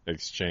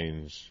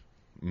exchange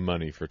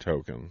money for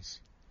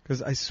tokens.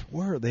 Because I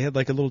swear they had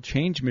like a little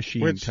change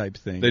machine type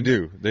thing. They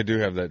do. They do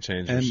have that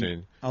change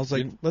machine. I was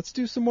like, let's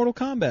do some Mortal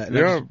Kombat. And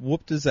I just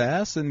whooped his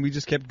ass, and we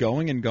just kept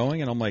going and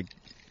going. And I'm like,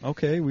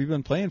 okay, we've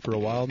been playing for a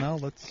while now.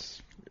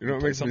 Let's. You know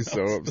what makes me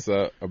so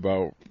upset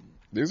about...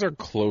 These are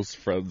close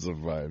friends of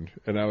mine.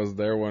 And I was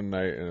there one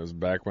night, and it was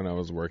back when I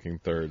was working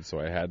third, so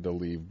I had to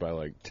leave by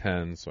like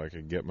 10 so I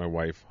could get my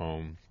wife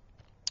home,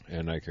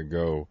 and I could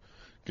go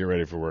get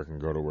ready for work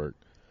and go to work.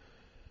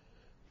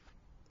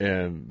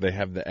 And they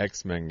have the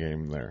X-Men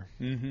game there.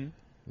 Mm-hmm.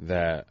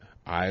 That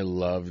I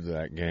loved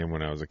that game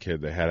when I was a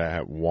kid. They had it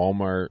at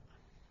Walmart,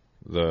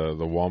 the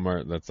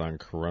Walmart that's on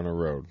Corona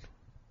Road.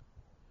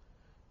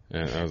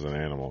 And I was an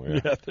animal,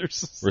 yeah. Yeah,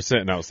 We're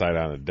sitting outside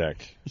on a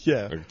deck.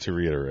 Yeah. To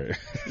reiterate.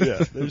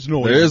 Yeah, there's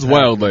no. There is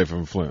wildlife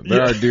in Flint.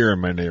 There are deer in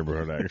my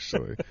neighborhood,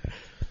 actually.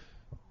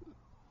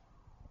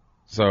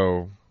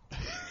 So...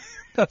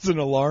 That's an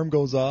alarm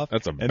goes off.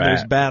 That's a and bat.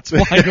 There's bats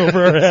flying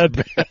over our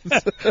head.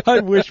 I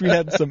wish we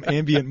had some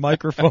ambient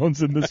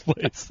microphones in this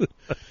place.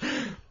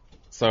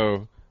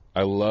 So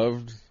I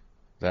loved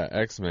that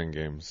X-Men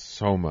game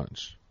so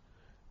much.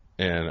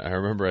 And I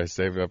remember I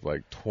saved up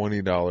like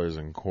 $20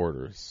 in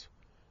quarters.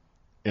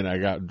 And I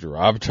got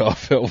dropped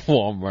off at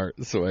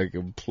Walmart so I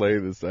could play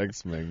this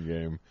X-Men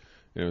game.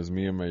 And it was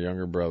me and my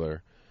younger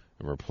brother.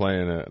 And we're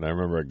playing it. And I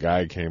remember a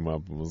guy came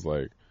up and was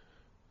like,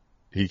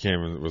 he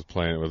came and was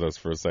playing it with us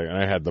for a second.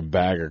 I had the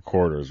bag of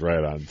quarters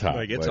right on top.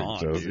 Like, it's on,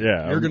 dude.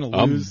 Yeah, You're going to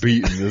lose. I'm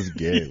beating this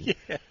game.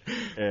 Yeah.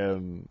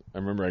 And I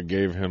remember I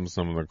gave him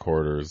some of the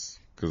quarters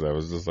because I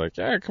was just like,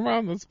 yeah, come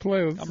on, let's play.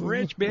 I'm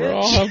rich, bitch. We'll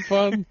all have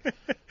fun.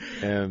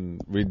 And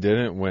we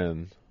didn't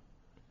win.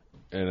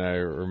 And I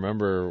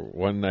remember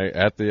one night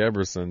at the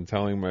Eberson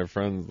telling my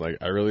friends, like,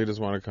 I really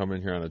just want to come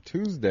in here on a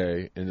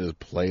Tuesday and just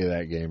play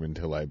that game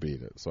until I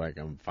beat it so I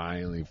can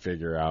finally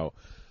figure out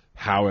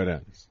how it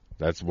ends.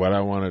 That's what I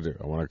want to do.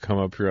 I want to come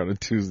up here on a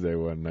Tuesday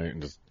one night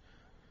and just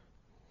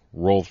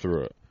roll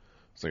through it.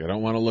 It's like I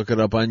don't want to look it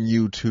up on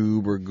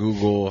YouTube or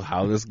Google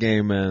how this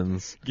game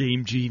ends.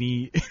 Game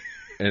Genie.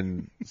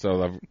 And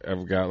so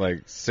I've got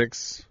like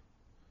six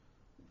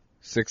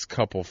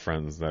couple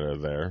friends that are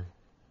there,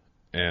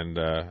 and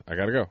I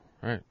gotta go.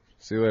 All right,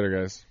 see you later,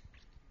 guys.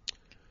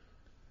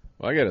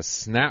 Well, I get a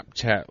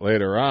Snapchat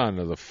later on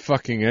of the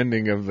fucking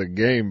ending of the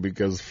game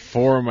because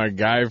 4 of my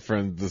guy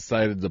friends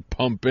decided to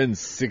pump in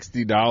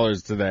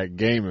 $60 to that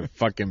game and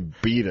fucking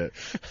beat it.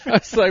 I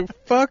was like,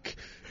 fuck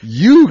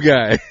you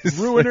guys.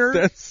 Ruiner.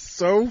 Like, that's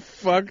so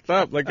fucked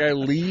up. Like, I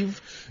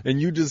leave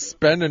and you just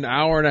spend an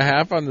hour and a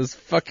half on this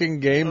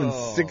fucking game and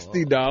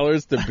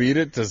 $60 to beat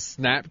it to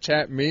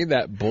Snapchat me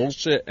that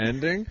bullshit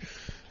ending.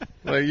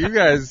 Like, you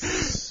guys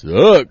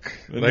suck.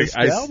 Like,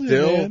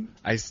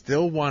 I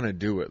still want to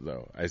do it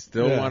though. I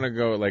still want to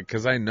go, like,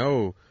 because I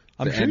know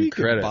the I'm sure end you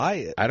credit. Could buy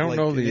it. I don't like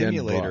know the end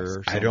emulator boss. or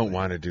something. I don't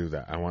want to do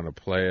that. I want to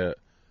play it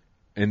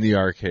in the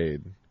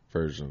arcade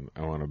version.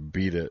 I want to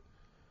beat it.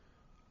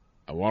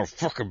 I want to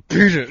fucking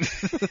beat it.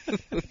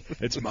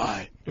 It's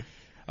mine.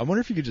 I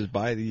wonder if you could just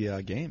buy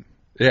the game.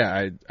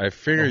 Yeah, I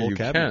figure you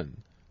cabinet.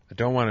 can. I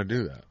don't want to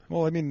do that.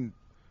 Well, I mean,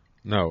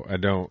 no, I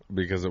don't,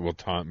 because it will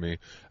taunt me.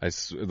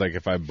 Like,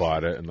 if I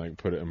bought it and, like,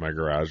 put it in my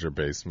garage or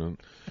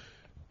basement,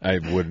 I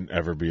wouldn't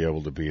ever be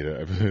able to beat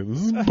it. I'd be like,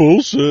 this is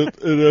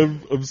bullshit,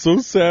 and I'm so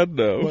sad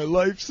now. My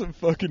life's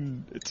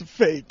it's a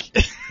fake.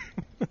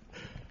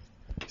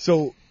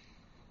 So,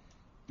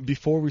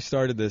 before we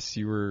started this,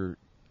 you were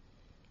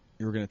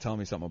going to tell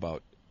me something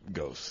about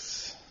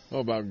ghosts. Oh,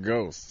 about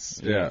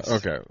ghosts. Yes. Yeah,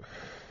 okay.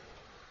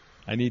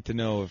 I need to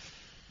know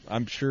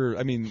I'm sure,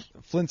 I mean,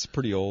 Flint's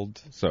pretty old,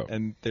 So,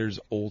 and there's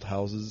old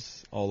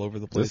houses all over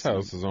the place. this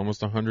house is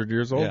almost 100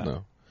 years old Yeah.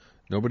 now.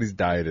 Nobody's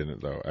died in it,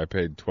 though. I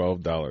paid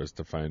 $12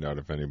 to find out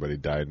if anybody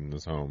died in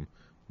this home.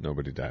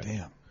 Nobody died.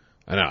 Damn.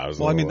 I know, I was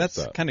a Well, I little mean, that's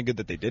upset. kind of good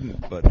that they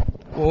didn't, but...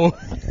 Well.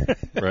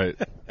 Right.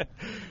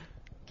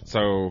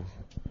 So,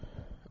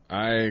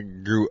 I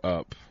grew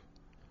up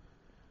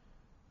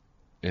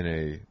in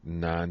a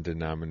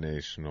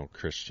non-denominational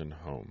Christian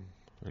home.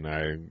 And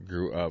I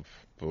grew up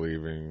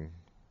believing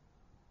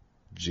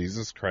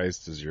Jesus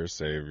Christ is your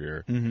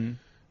Savior. Mm-hmm.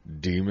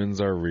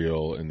 Demons are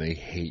real and they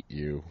hate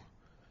you.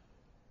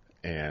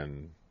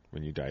 And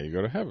when you die, you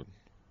go to heaven.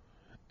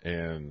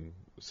 And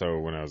so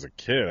when I was a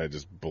kid, I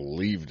just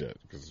believed it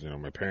because,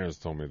 my parents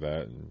told me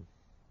that. And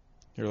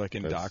You're like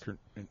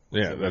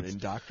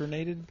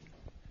indoctrinated?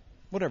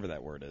 Whatever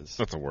that word is.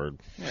 that's a word.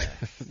 Yeah.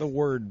 The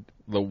word.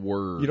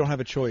 You don't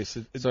have a choice.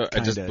 So I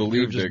just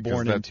believed You're it.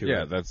 born into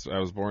it. Yeah, I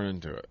was born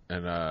into it.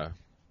 And I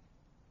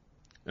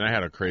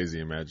had a crazy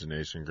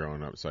imagination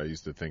growing up, so I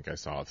used to think I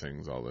saw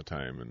things all the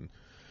time, and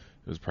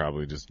it was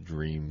probably just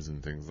dreams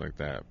and things like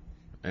that.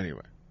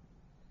 Anyway,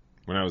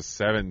 when I was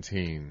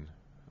 17,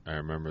 I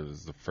remember this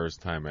is the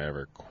first time I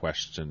ever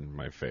questioned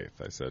my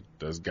faith. I said,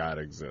 does God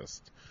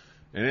exist?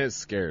 And it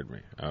scared me.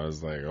 I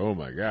was like, oh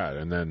my God.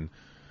 And then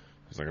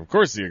I was like, of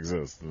course he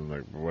exists. And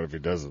like, what if he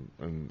doesn't?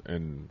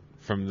 And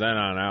from then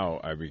on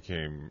out, I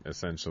became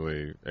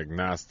essentially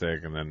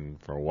agnostic. And then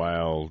for a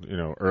while,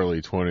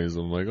 early 20s,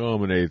 I'm like, oh,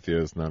 I'm an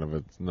atheist. None of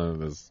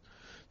this.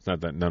 It's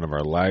not that none of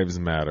our lives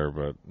matter,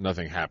 but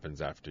nothing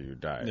happens after you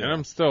die. Yeah. And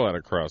I'm still at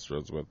a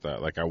crossroads with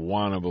that. Like, I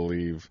want to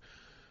believe,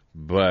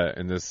 but,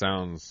 and this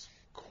sounds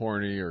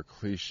corny or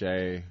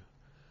cliche,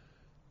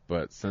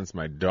 but since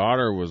my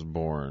daughter was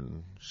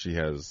born, she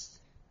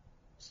has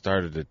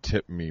started to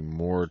tip me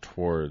more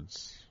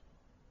towards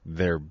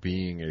there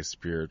being a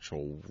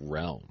spiritual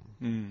realm.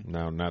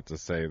 Now, not to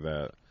say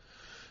that,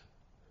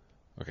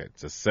 okay,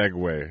 to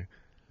segue,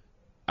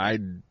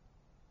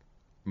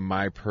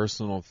 my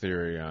personal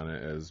theory on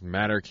it is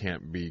matter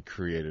can't be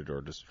created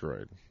or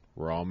destroyed.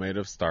 We're all made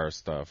of star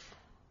stuff.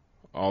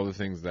 All the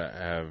things that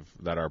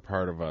are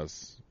part of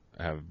us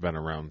have been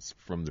around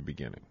from the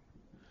beginning.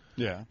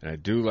 Yeah. And I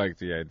do like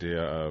the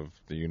idea of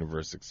the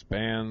universe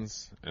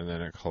expands and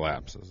then it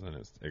collapses, and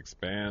it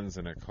expands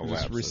and it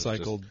collapses. Just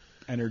recycled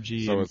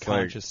energy so and it's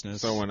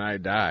consciousness. So when I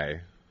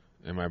die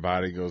and my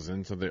body goes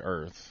into the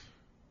earth,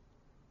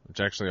 which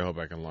actually I hope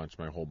I can launch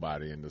my whole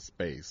body into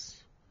space,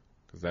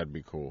 because that'd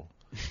be cool.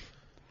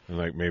 And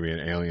like maybe an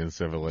alien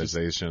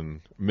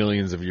civilization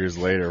millions of years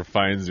later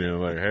finds you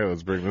and like, hey,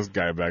 let's bring this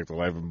guy back to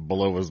life and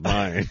blow his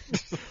mind.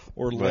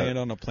 Or land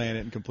on a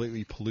planet and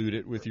completely pollute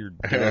it with your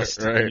dust.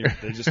 Right. And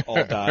they just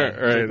all die.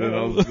 Right.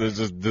 There's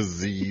just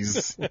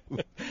disease.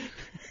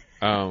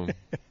 Fuck,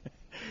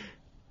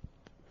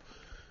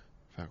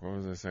 what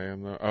was I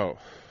saying though? Oh,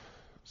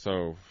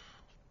 so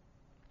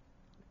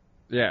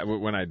yeah,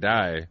 when I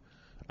die,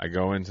 I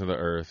go into the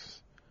earth.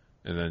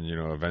 And then,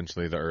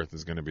 eventually the Earth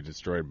is going to be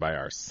destroyed by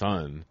our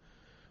sun,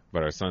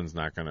 but our sun's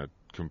not going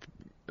to.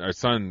 Our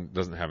sun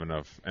doesn't have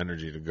enough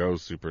energy to go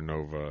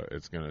supernova.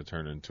 It's going to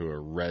turn into a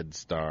red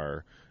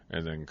star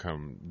and then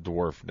come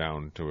dwarf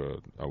down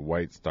to a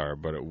white star,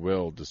 but it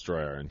will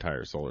destroy our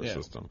entire solar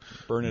system.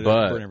 Burn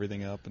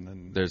everything up, and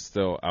then there's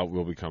still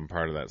we'll become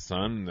part of that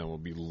sun, and then we'll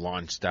be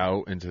launched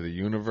out into the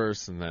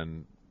universe, and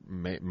then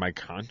my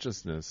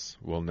consciousness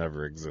will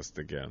never exist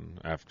again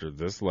after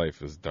this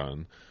life is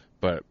done,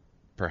 but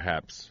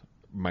perhaps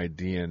my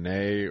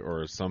DNA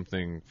or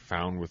something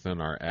found within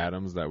our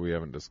atoms that we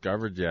haven't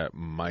discovered yet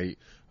might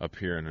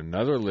appear in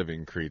another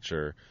living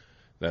creature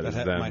that is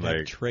then might like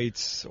have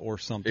traits or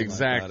something.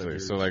 Exactly. Like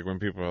that so like when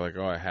people are like,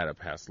 "Oh, I had a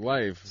past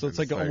life," so it's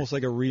like almost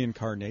like a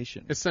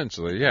reincarnation.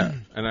 Essentially, yeah.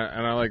 and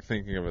I like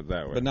thinking of it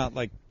that way. But not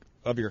like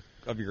of your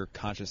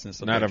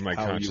consciousness. Not like of my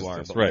how consciousness, you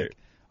are, but right? Like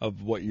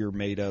of what you're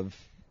made of,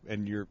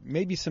 and your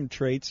maybe some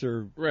traits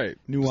or right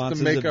nuances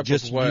just the makeup of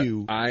just of what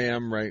you. I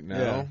am right now.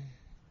 Yeah.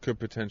 Could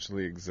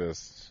potentially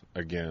exist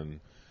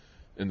again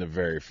in the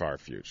very far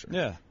future.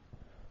 Yeah.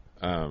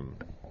 But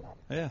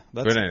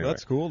anyway,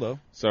 that's cool though.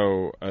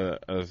 So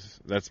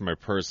that's my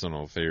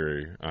personal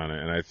theory on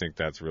it, and I think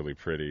that's really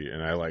pretty,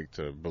 and I like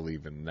to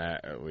believe in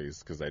that at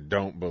least, because I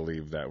don't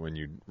believe that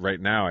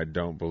I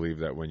don't believe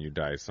that when you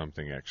die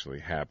something actually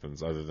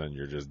happens other than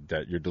you're just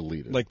dead, you're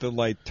deleted. Like the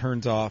light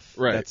turns off.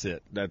 Right. That's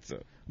it.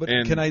 But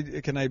and,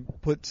 can I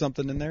put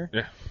something in there?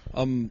 Yeah.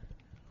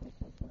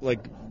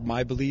 Like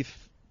my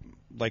belief.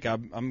 Like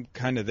I'm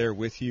kind of there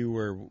with you,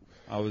 where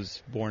I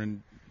was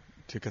born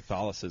to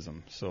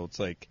Catholicism, so it's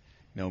like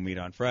meat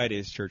on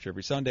Fridays, church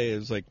every Sunday. It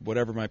was like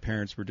whatever my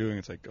parents were doing.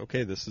 It's like,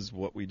 okay, this is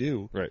what we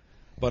do. Right.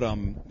 But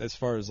as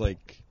far as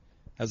like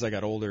as I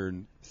got older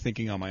and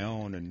thinking on my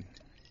own and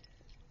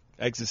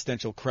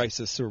existential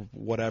crisis or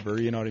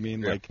whatever, you know what I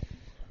mean? Yeah. Like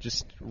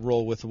just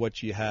roll with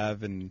what you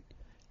have and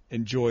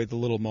enjoy the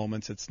little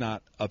moments. It's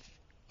not a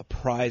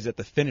prize at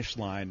the finish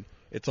line.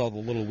 It's all the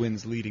little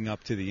wins leading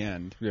up to the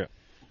end. Yeah.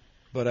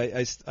 But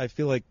I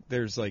feel like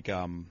there's like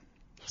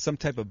some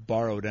type of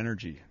borrowed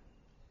energy,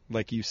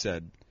 like you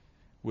said,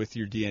 with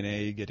your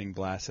DNA getting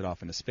blasted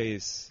off into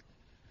space.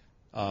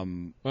 Well,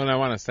 and I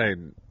want to say,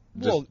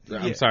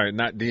 I'm sorry,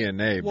 not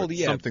DNA, but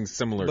something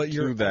similar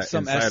to that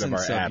some inside of our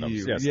essence atoms.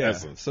 You. Yes, yeah,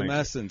 essence. Some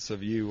essence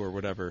of you or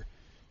whatever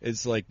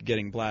is like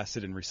getting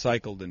blasted and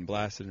recycled and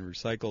blasted and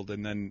recycled,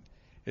 and then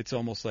it's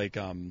almost like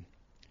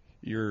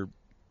you're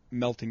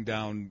melting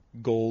down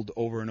gold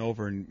over and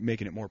over and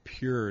making it more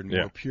pure and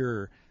more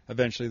pure.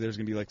 Eventually, there's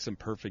going to be like some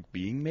perfect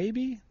being.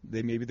 Maybe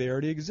they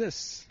already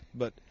exist,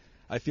 but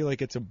I feel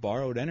like it's a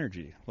borrowed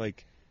energy.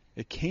 Like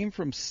it came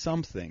from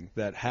something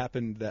that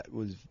happened that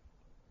was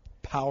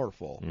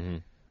powerful,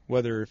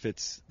 whether if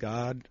it's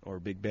God or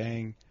Big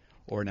Bang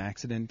or an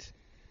accident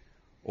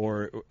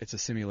or it's a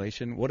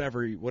simulation,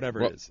 whatever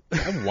it is.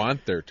 I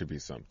want there to be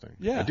something.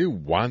 Yeah, I do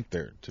want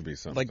there to be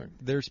something. Like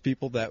there's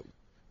people that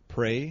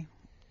pray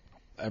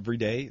every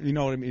day. You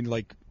know what I mean?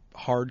 Like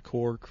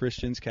hardcore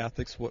Christians,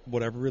 Catholics,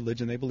 whatever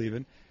religion they believe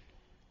in.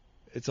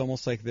 It's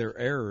almost like they're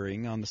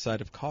erring on the side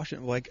of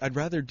caution. Like, I'd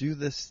rather do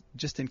this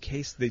just in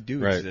case they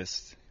do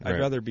exist. I'd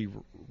rather be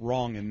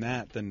wrong in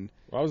that than...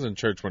 Well, I was in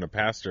church when a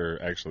pastor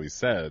actually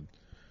said,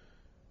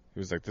 He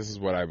was like, this is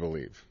what I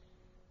believe.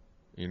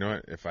 You know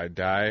what? If I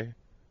die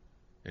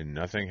and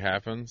nothing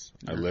happens,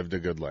 I lived a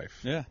good life.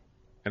 Yeah.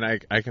 And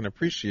I can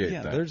appreciate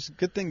that. There's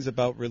good things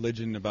about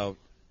religion, about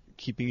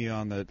keeping you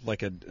on the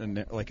like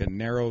a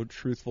narrow,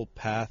 truthful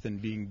path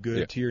and being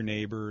good to your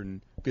neighbor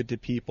and good to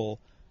people.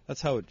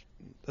 That's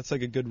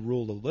like a good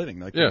rule of living,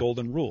 like the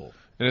golden rule.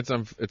 And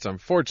it's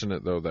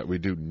unfortunate though that we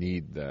do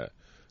need that.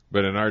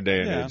 But in our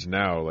day and age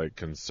now, like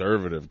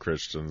conservative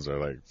Christians are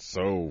like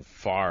so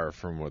far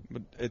from what.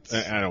 But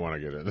I don't want to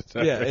get into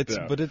that.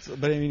 Yeah,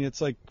 but I mean, it's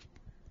like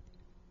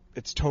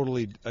it's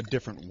totally a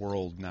different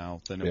world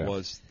now than it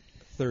was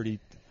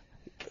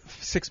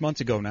 36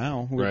 months ago.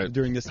 Now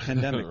during this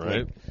pandemic,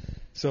 right?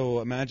 So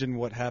imagine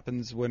what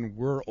happens when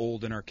we're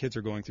old and our kids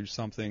are going through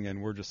something,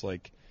 and we're just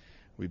like,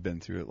 we've been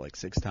through it like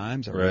 6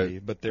 times already.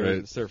 Right. But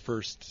it's their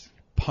first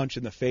punch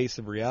in the face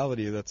of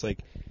reality. That's like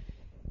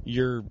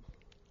you're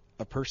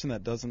a person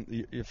that doesn't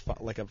you're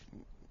like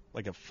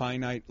a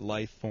finite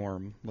life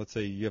form. Let's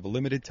say you have a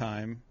limited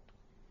time,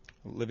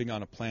 living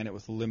on a planet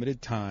with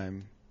limited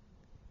time,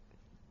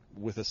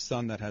 with a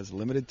sun that has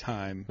limited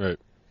time, right?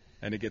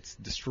 And it gets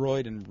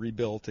destroyed and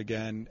rebuilt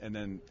again, and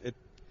then it.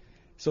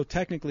 So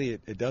technically,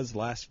 it does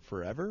last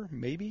forever,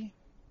 maybe,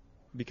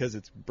 because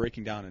it's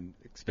breaking down and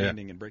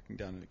expanding and breaking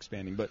down and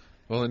expanding. But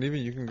and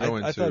even you can go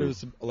into. I thought it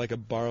was like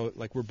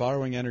like we're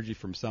borrowing energy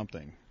from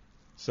something.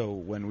 So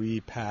when we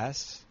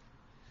pass,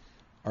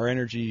 our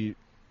energy,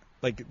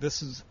 like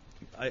this is,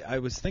 I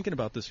was thinking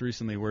about this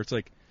recently, where it's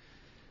like,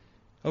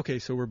 okay,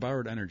 so we're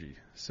borrowed energy.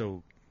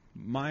 So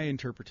my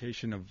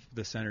interpretation of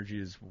this energy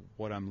is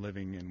what I'm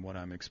living and what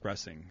I'm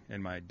expressing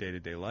in my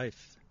day-to-day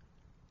life.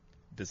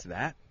 Does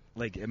that,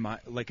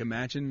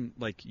 imagine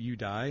like you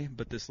die,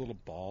 but this little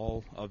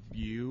ball of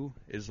you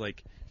is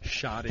like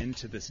shot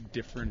into this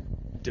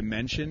different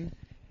dimension,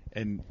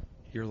 and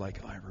you're like,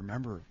 oh, I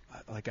remember,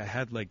 like I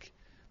had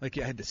I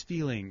had this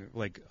feeling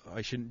like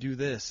I shouldn't do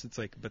this. It's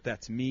like, but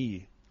that's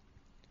me,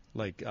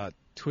 like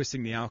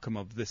twisting the outcome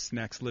of this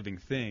next living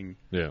thing,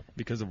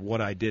 because of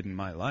what I did in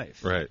my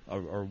life, right,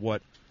 or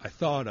what I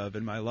thought of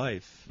in my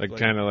life, like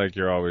kind of like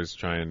you're always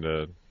trying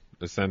to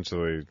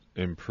essentially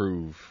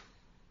improve,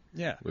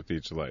 with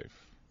each life.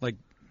 Like,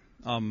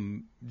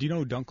 do you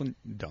know Duncan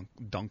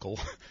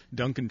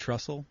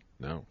Trussell?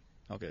 No.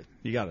 Okay,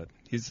 you got it.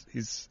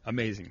 He's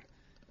amazing.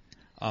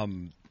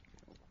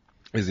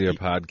 Is he a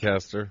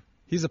podcaster?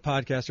 He's a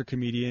podcaster,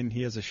 comedian.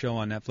 He has a show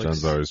on Netflix.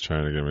 John's always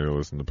trying to get me to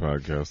listen to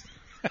podcasts.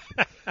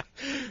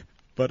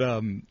 But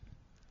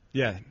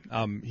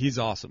he's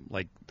awesome.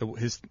 Like the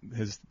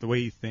way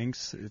he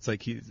thinks, it's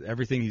like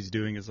everything he's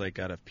doing is like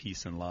out of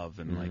peace and love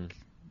and like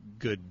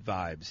good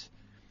vibes.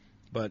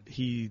 But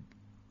he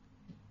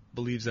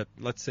believes that,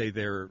 let's say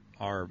there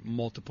are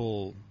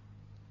multiple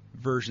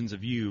versions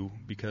of you,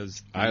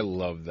 because I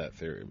love that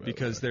theory.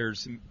 Because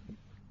there's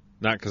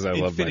not because I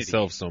love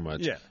myself so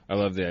much. Yeah. I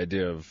love the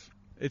idea of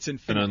it's an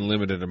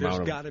unlimited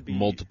amount of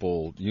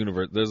multiple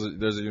universe.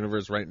 There's a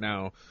universe right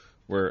now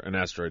where an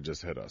asteroid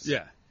just hit us.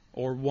 Yeah.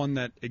 Or one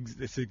that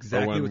it's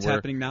exactly what's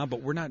happening now,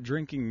 but we're not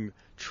drinking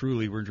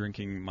truly. We're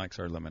drinking Mike's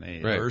Hard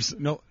Lemonade. Right.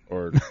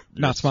 Or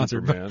not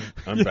sponsored. Superman.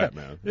 I'm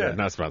Batman. Yeah,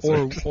 not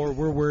sponsored. Or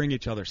we're wearing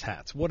each other's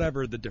hats.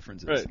 Whatever the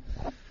difference is. Right.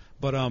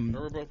 But or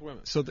we're both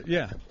women. So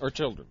or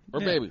children. Or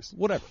babies.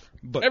 Whatever.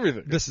 But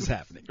everything. This is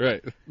happening.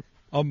 Right.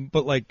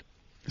 But like,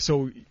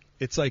 so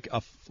it's like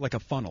a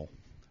funnel,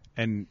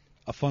 and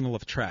a funnel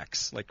of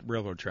tracks, like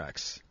railroad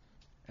tracks,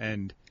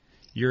 and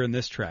you're in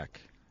this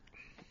track,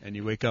 and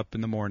you wake up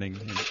in the morning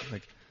and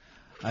like,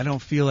 I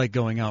don't feel like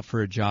going out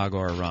for a jog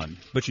or a run,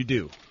 but you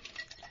do.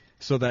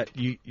 So that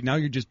now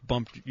you're just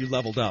you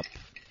leveled up.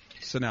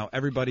 So now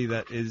everybody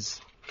that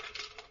is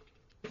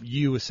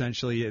you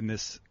essentially in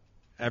this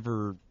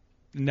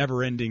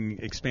never-ending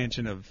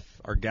expansion of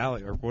our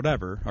galaxy or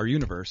whatever, our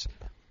universe,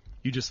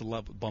 you just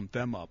bump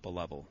them up a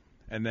level.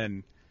 And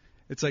then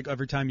it's like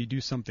every time you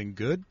do something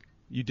good,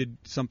 you did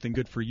something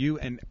good for you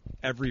and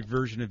every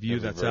version of you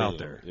that's out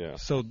there. Yeah.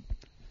 So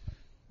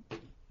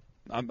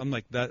I'm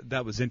like,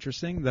 that was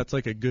interesting. That's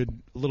like a good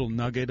little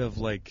nugget of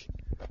like,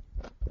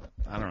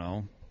 I don't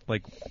know,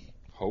 like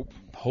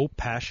hope,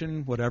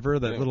 passion, whatever,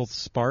 that little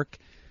spark,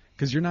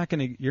 because you're not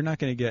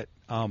gonna get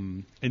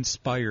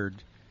inspired,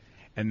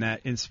 and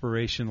that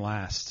inspiration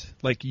lasts.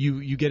 Like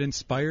you get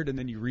inspired and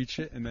then you reach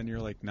it, and then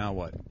you're like, now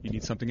what? You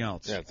need something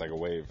else. Yeah, it's like a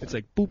wave. It's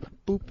like boop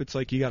boop. It's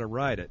like you got to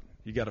ride it.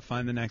 You got to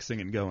find the next thing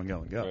and go and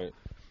go and go. Right.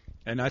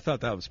 And I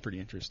thought that was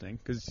pretty interesting,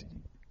 because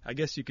I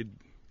guess you could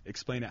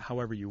explain it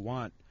however you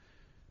want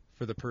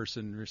for the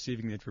person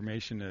receiving the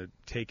information to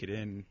take it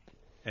in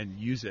and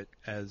use it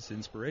as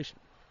inspiration.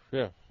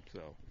 Yeah.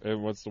 So.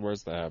 And what's the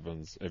worst that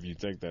happens if you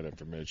take that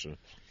information?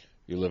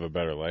 You live a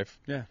better life.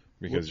 Yeah.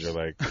 Because you're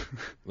like,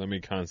 let me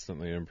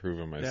constantly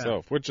improve in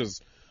myself, which is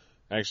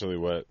actually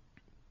what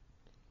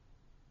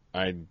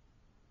I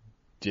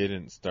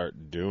didn't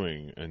start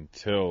doing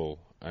until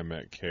I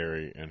met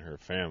Carrie and her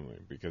family,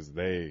 because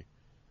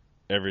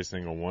every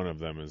single one of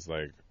them is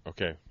like,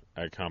 okay,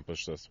 I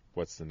accomplished this.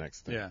 What's the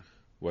next thing? Yeah.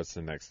 What's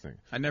the next thing?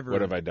 What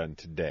have I done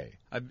today?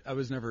 I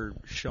was never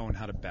shown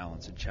how to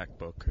balance a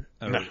checkbook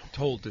or No.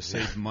 told to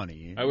save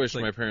money. I wish It's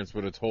like, my parents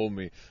would have told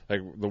me.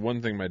 Like, the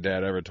one thing my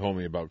dad ever told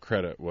me about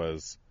credit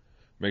was,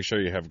 make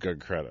sure you have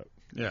good credit.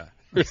 yeah.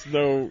 There's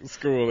no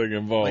schooling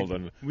involved Like,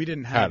 in we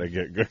didn't how have to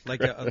get good like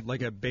credit.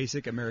 like a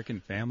basic American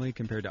family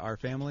compared to our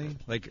family.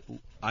 Like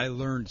I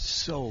learned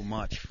so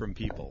much from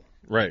people.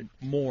 Right.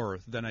 More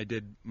than I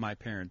did my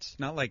parents.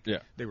 Not like Yeah.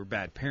 they were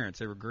bad parents.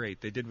 They were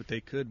great. They did what they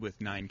could with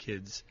 9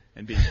 kids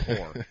and being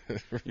poor.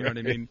 You know what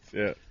I mean?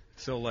 Yeah.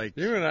 So like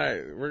You and I,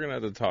 we're gonna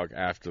have to talk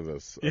after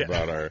this Yeah.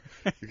 about our,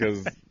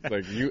 because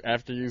like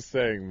after you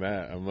saying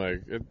that, I'm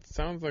like, it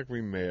sounds like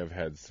we may have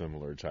had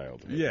similar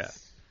childhoods. Yeah.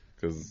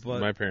 Because But-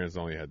 my parents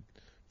only had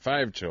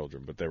 5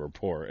 children, but they were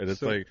poor, and it's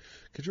So- like,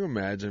 could you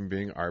imagine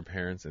being our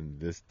parents in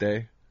this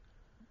day?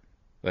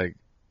 Like,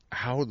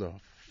 how the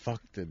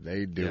fuck did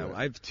they do yeah, it?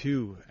 I have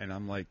 2 and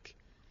I'm like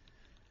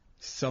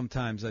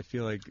sometimes I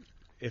feel like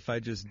if I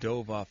just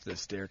dove off the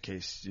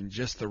staircase in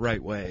just the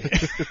right way,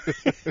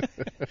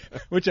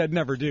 which I'd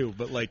never do,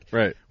 but like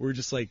Right. we're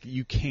just like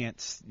you can't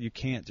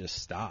just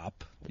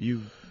stop.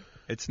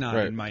 It's not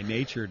Right. in my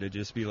nature to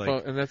just be like,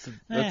 Well, and that's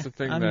the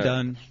thing I'm that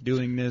done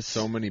doing this.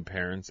 so many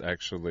parents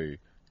actually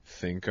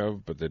think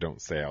of, but they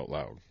don't say out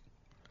loud.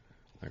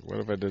 Like, what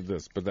if I did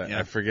this? But that Yeah.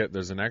 I forget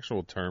there's an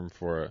actual term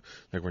for it.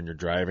 Like when you're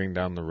driving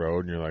down the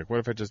road and you're like, what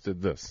if I just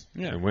did this?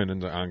 Yeah. And went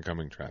into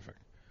oncoming traffic.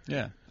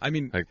 Yeah, I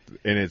mean, Like,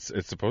 and it's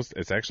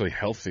actually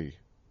healthy,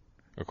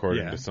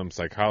 according Yeah. to some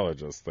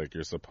psychologists. Like,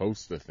 you're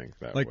supposed to think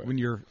that like way. when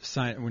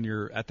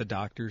you're at the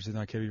doctor's and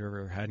like, have you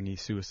ever had any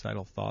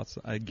suicidal thoughts?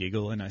 I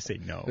giggle and I say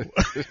no.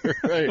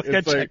 Right. I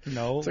It's like, check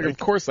no. it's like, of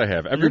course I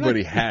have.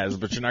 Everybody has,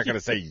 but you're not going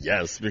to say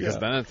yes because Yeah.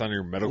 then it's on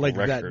your medical Like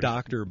record. that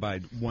doctor by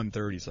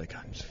 1:30 is like,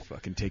 I'm just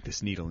fucking take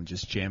this needle and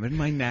just jam it in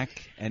my neck,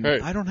 and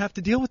Right. I don't have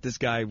to deal with this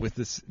guy with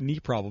this knee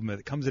problem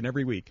that comes in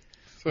every week.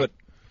 But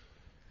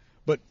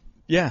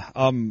yeah,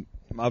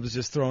 I was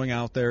just throwing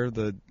out there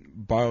the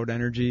borrowed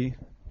energy.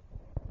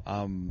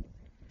 Who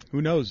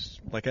knows?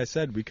 Like I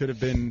said, we could have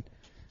been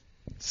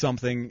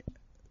something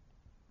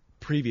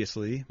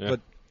previously, Yeah.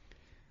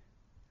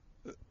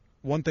 but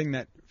one thing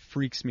that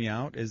freaks me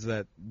out is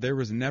that there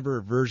was never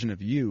a version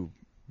of you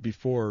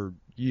before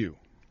you.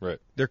 Right.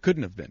 There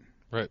couldn't have been.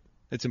 Right.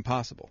 It's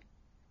impossible.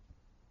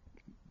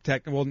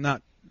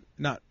 Not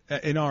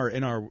in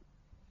our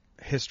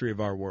history of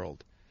our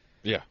world,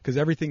 Yeah. because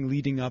everything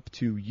leading up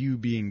to you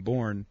being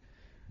born,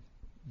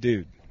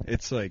 dude,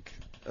 it's like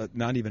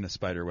not even a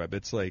spider web.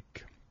 It's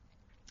like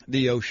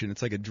the ocean.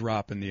 It's like a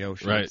drop in the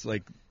ocean. Right. It's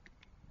like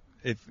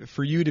if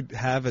for you to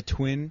have a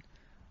twin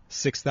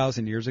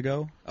 6,000 years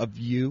ago of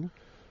you,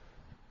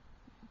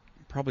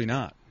 probably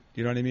not.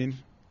 You know what I mean?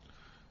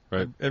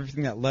 Right.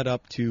 Everything that led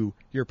up to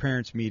your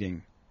parents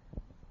meeting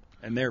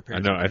and their I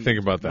parents. know. I think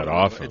about that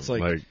often. It's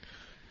like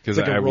because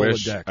it's like a I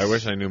wish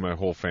Rolodex. I knew my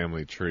whole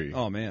family tree,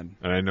 oh man,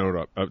 and I know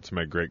it up to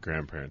my great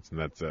grandparents, and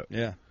that's it.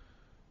 yeah,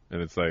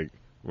 And it's like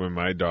when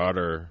my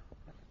daughter,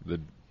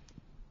 the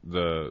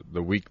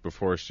week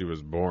before she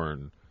was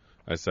born,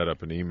 I set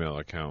up an email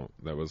account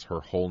that was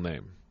her whole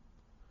name,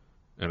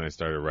 and I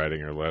started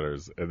writing her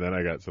letters. And then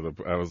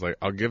I was like,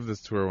 I'll give this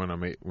to her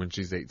when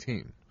she's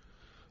 18.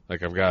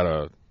 Like I've got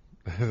a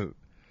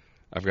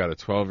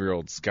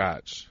 12-year-old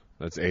Scotch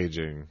that's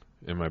aging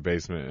in my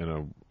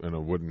basement in a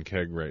wooden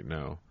keg right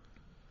now,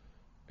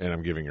 and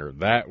I'm giving her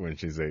that when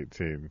she's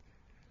 18.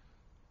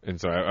 And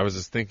so I was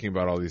just thinking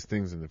about all these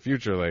things in the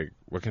future, like,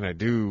 what can I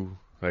do?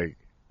 Like,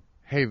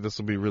 hey, this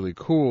will be really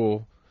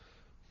cool.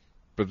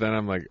 But then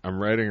I'm like, I'm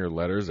writing her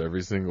letters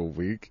every single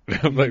week. And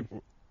I'm like,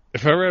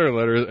 if I write her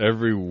letters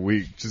every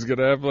week, she's going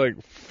to have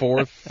like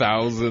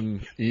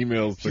 4,000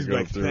 emails to she's go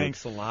like, through.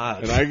 thanks a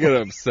lot. And I get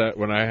upset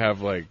when I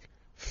have like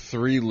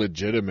 3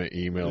 legitimate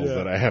emails Yeah.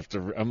 that I have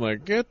to. I'm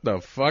like, get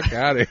the fuck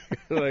out of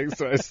here! Like,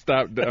 so I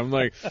stopped. I'm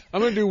like,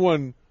 I'm gonna do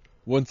one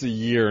once a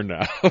year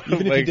now.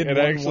 Even like, if you did and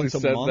I one actually once a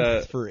said month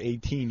that. for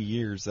 18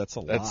 years, that's a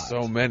lot. That's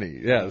so many.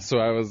 Yeah. So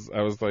I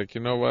was like,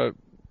 you know what?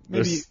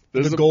 Maybe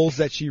There's the goals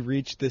that she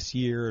reached this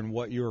year and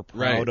what you were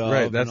proud of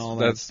right. and all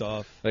that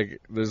stuff.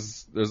 Like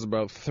there's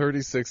about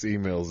 36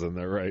 emails in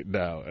there right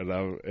now,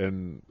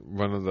 and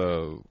one of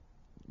the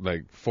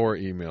like 4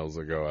 emails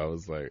ago, I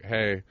was like,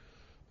 hey,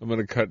 I'm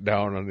gonna cut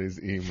down on these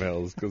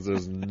emails because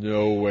there's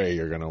no way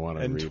you're gonna want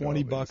to And read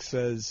 $20 all these.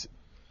 says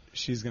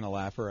she's gonna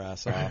laugh her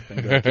ass off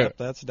and be like, yep,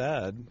 that's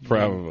Dad.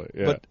 Probably,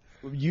 yeah.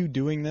 But you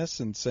doing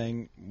this and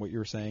saying what you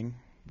were saying,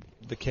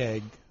 the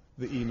keg,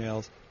 the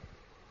emails,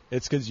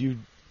 it's because you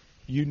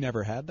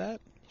never had that?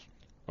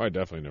 Oh, I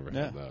definitely never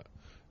had that.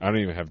 I don't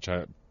even have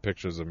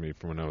pictures of me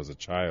from when I was a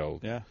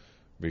child. Yeah.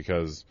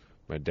 Because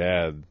my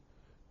dad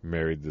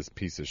married this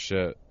piece of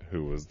shit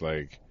who was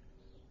like,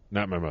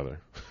 not my mother.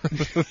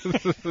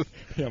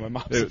 Yeah, my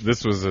mom.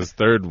 This was his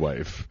 3rd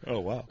wife. Oh,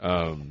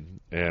 wow.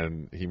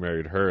 And he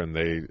married her, and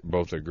they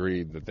both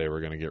agreed that they were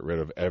going to get rid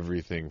of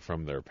everything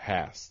from their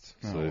past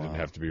so they didn't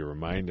have to be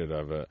reminded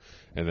of it,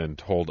 and then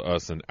told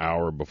us an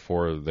hour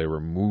before they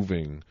were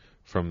moving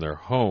from their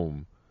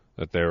home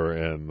that they were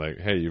in, like,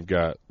 hey, you've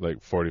got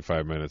like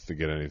 45 minutes to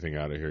get anything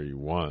out of here you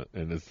want,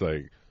 and it's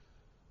like,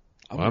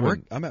 I'm at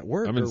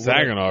work. I'm in or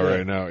Saginaw whatever.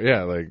 right now.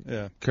 Yeah, like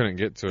Yeah. couldn't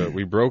get to it.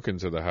 We broke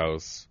into the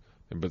house,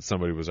 but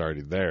somebody was already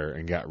there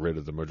and got rid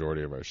of the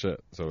majority of our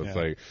shit. So it's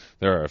Yeah. like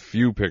there are a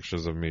few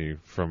pictures of me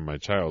from my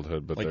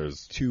childhood, but Like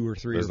there's 2 or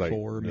 3 or there's like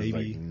 4 there's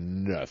maybe. like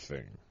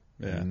nothing.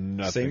 Yeah.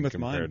 Nothing Same with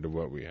compared mine. to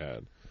what we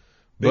had.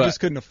 They But- just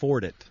couldn't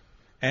afford it.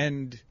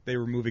 And they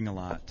were moving a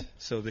lot,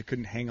 so they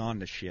couldn't hang on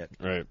to shit.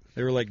 Right.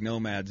 They were like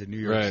nomads in New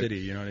York Right. City,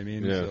 you know what I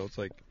mean? Yeah. So it's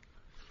like,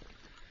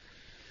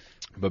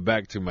 But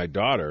back to my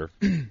daughter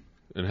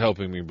and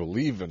helping me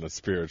believe in a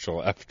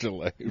spiritual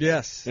afterlife.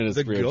 yes, In a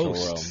the spiritual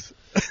ghosts.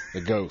 The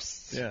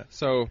ghosts. Yeah.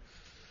 So,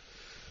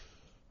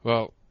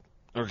 well,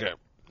 okay.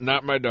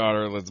 Not my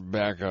daughter. Let's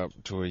back up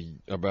to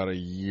about a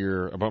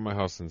year. I bought my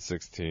house in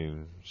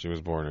 16. She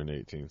was born in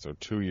 18. So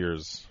 2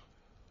 years,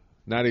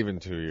 not even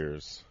 2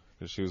 years.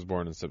 Because she was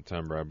born in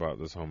September. I bought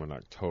this home in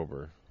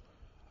October.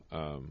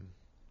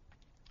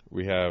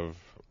 We have,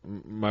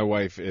 my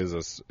wife is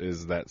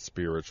that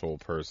spiritual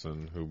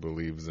person who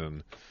believes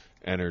in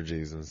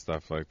energies and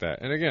stuff like that.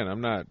 And again, I'm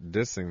not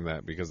dissing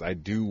that because I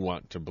do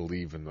want to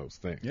believe in those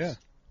things. Yeah.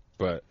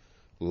 But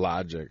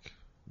logic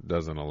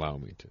doesn't allow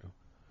me to.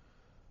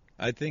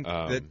 I think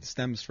that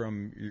stems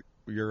from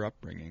your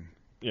upbringing.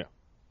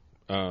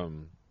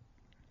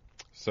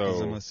 So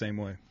 'Cause I'm the same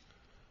way.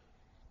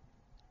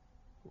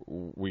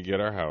 we get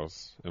our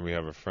house, and we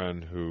have a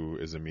friend who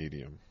is a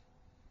medium.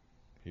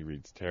 He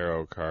reads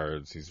tarot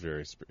cards. He's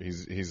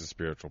he's a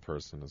spiritual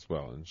person as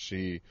well, and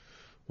she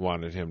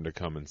wanted him to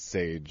come and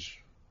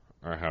sage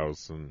our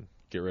house and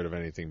get rid of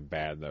anything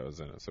bad that was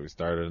in it. So we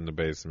started in the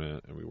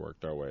basement and we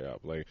worked our way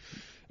up. Like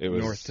it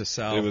was North to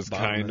south, It was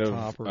bottom kind to of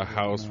top or a whatnot.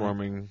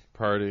 housewarming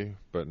party,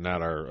 but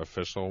not our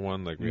official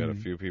one. Like we had a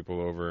Mhm. few people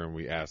over and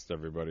we asked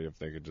everybody if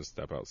they could just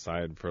step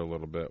outside for a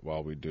little bit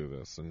while we do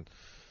this. And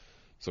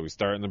so we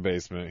start in the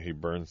basement. He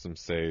burned some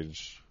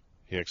sage.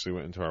 He actually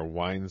went into our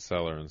wine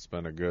cellar and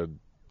spent a good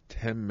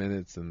 10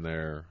 minutes in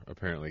there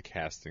apparently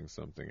casting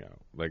something out.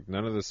 Like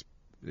none of this.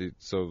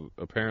 So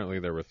apparently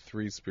there were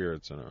 3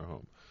 spirits in our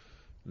home.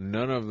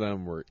 None of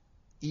them were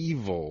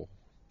evil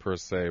per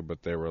se,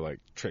 but they were like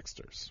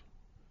tricksters.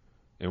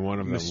 And one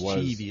of them was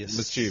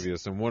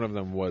mischievous, and one of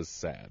them was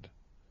sad.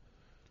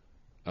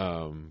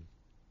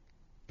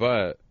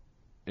 But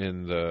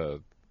in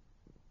the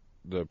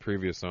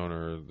previous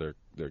owner,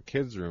 their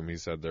kids' room, he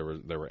said there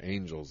were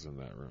angels in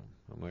that room.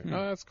 I'm like,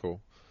 oh, that's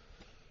cool.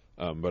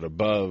 But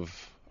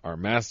above our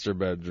master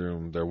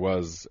bedroom, there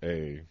was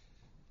a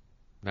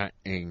not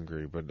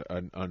angry, but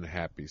an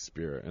unhappy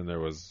spirit, and there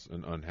was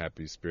an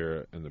unhappy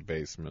spirit in the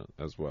basement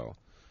as well,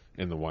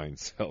 in the wine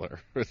cellar.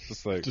 It's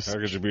just like, how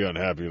could you be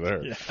unhappy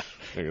there? Yeah.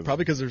 Like,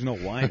 Probably because there's no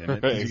wine in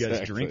it. 'Cause you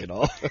guys drink it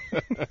all.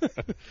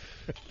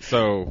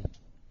 So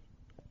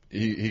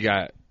he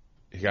got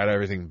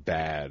everything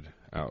bad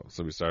out.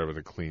 So we started with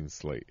a clean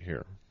slate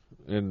here,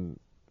 and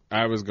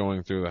I was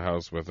going through the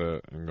house with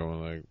it and going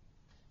like,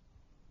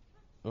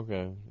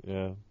 okay,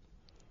 yeah,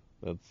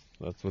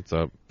 that's what's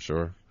up,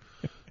 sure.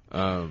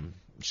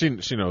 She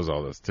knows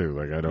all this too.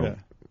 Like I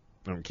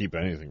don't keep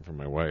anything from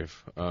my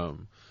wife.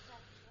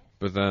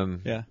 But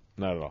then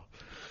not at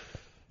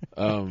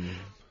all.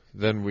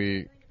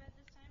 Then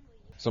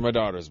so my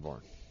daughter's born.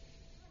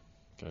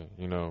 Okay,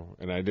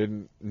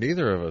 and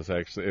neither of us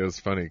actually. It was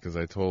funny because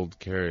I told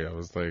Carrie, I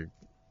was like,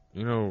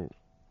 when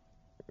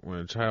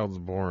a child's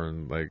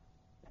born, like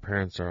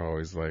parents are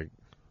always like,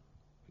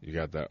 you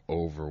got that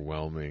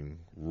overwhelming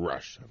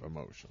rush of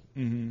emotion.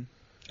 Mm-hmm.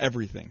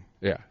 Everything.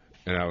 Yeah.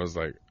 And I was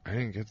like, I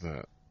didn't get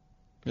that.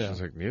 Yeah. She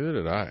was like, neither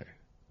did I.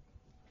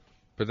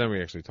 But then we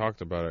actually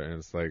talked about it, and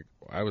it's like,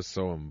 I was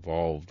so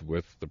involved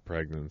with the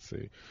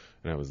pregnancy,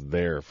 and I was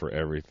there for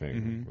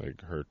everything,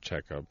 like her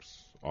checkups,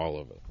 all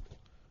of it.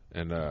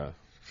 And,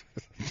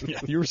 yeah,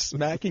 you were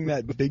smacking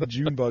that big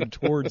June bug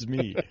towards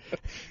me.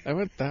 I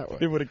went that way.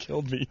 It would have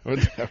killed me. I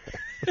went that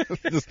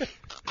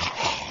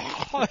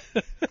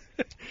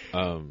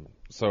way.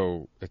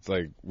 So it's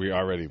like we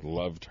already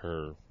loved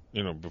her,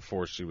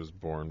 before she was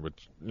born,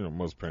 which,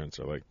 most parents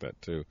are like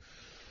that too.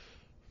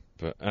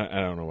 But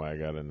I don't know why I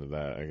got into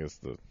that. I guess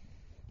the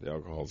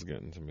alcohol's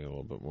getting to me a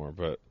little bit more.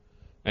 But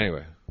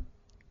anyway,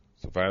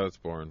 so Violet's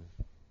born,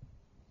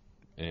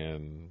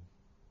 and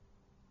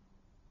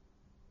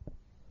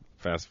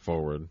fast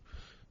forward,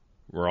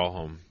 we're all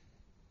home,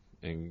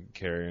 and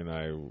Carrie and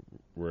I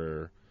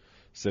were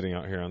sitting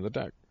out here on the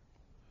deck,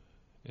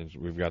 and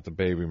we've got the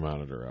baby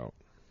monitor out,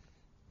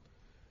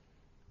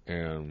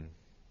 and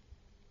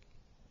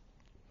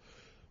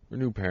we're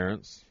new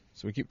parents,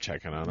 so we keep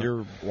checking on it.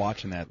 You're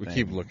watching that We thing.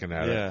 keep looking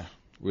at it.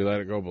 We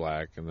let it go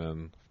black, and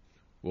then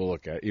we'll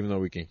look at it. Even though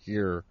we can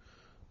hear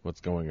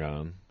what's going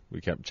on,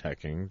 we kept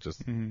checking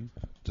just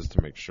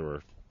to make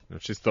sure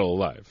she's still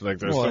alive. Like,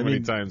 there's many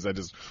times I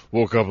just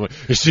woke up like,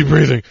 is she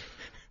breathing?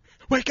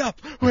 Wake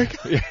up! Wake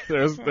up! Yeah,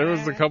 there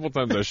was a couple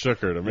times I shook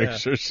her to make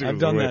sure she was I've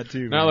done awake. that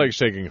too. Not man. like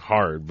shaking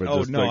hard, but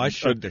just like I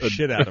shook the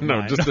shit out of no,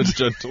 mine. just a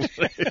gentle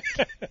shake.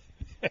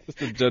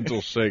 just a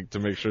gentle shake to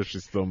make sure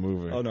she's still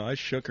moving. Oh no, I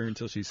shook her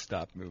until she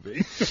stopped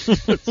moving.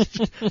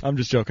 I'm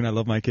just joking. I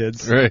love my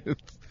kids. Right.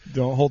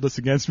 Don't hold this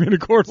against me in a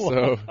court of law.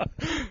 So,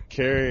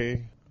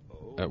 Carrie,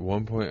 at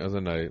one point of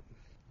the night,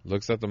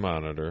 looks at the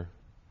monitor,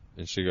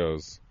 and she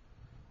goes,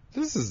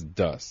 "This is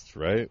dust,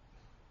 right?"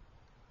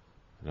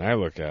 And I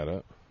look at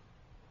it,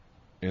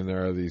 and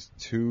there are these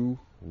two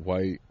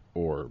white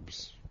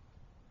orbs.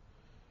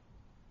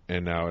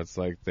 And now it's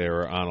like they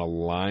were on a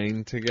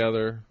line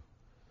together.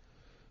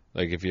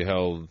 Like if you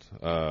held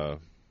a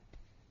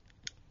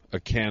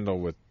candle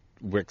with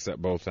wicks at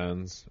both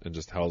ends and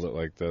just held it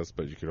like this,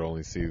 but you could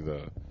only see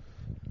the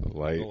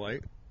light. The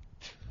light?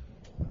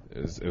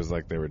 It was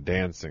like they were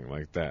dancing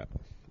like that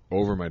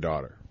over my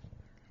daughter.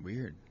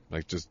 Weird.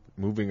 Like just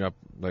moving up,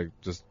 like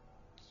just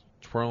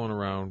twirling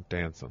around,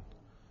 dancing.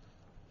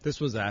 This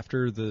was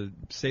after the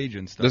Sage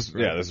and stuff. This,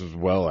 right? yeah, this was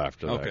well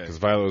after that. Okay. Because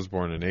Violet was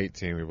born in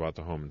 18, we bought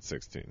the home in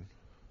 16.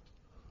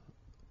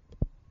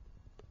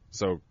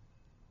 So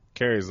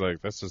Carrie's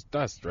like, "That's just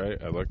dust,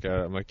 right?" I look at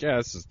it, I'm like, "Yeah,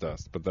 it's just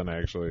dust." But then I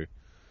actually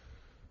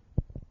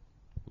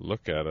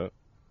look at it,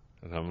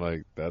 and I'm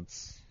like, I don't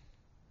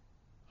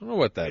know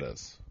what that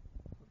is.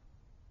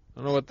 I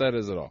don't know what that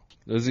is at all.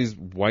 There's these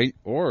white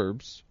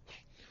orbs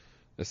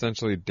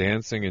essentially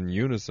dancing in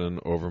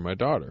unison over my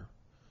daughter.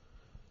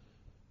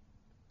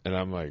 And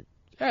I'm like,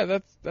 yeah,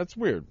 that's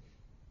weird.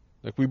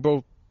 Like we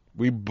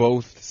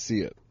both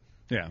see it.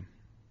 Yeah.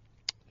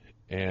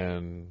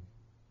 And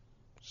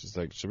she's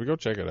like, "Should we go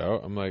check it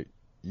out?" I'm like,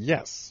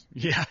 "Yes."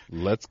 Yeah.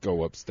 Let's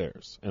go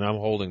upstairs. And I'm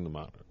holding the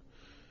monitor.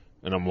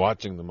 And I'm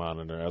watching the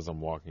monitor as I'm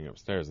walking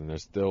upstairs, and they're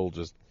still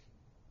just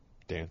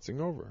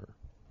dancing over her.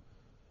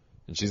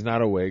 And she's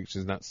not awake,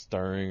 she's not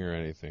stirring or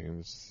anything. And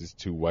these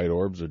two white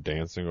orbs are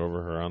dancing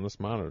over her on this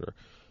monitor.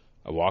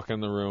 I walk in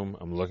the room,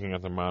 I'm looking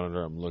at the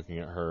monitor, I'm looking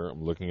at her,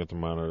 I'm looking at the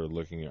monitor,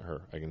 looking at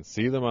her. I can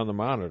see them on the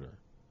monitor.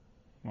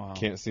 Wow.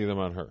 Can't see them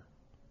on her.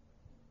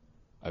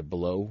 I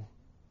blow,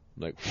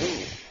 like,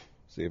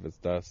 see if it's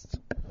dust.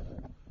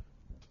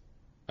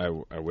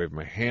 I wave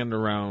my hand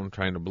around,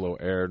 trying to blow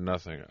air,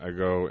 nothing. I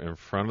go in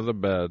front of the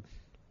bed,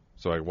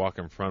 so I walk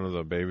in front of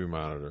the baby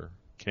monitor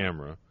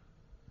camera.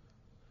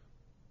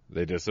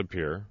 They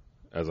disappear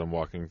as I'm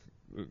walking,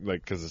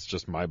 like, because it's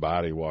just my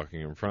body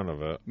walking in front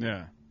of it.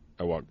 Yeah.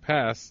 I walk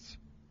past,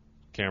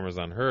 camera's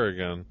on her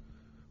again,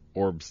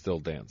 orb still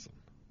dancing.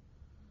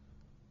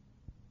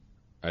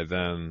 I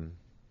then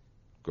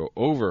go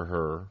over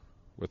her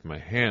with my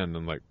hand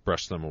and, like,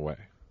 brush them away.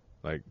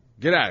 Like,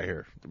 get out of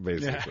here,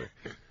 basically.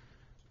 Yeah.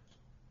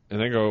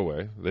 And they go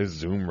away. They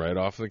zoom right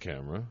off the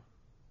camera.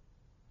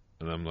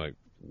 And I'm like,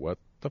 what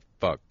the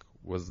fuck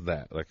was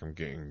that? Like, I'm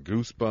getting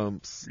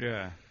goosebumps.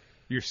 Yeah.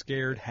 You're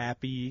scared,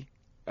 happy,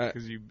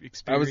 because you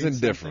experienced I was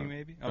indifferent. Something,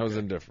 maybe? Okay. I was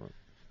indifferent.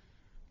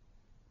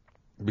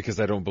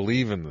 Because I don't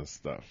believe in this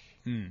stuff.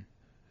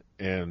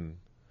 And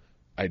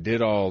I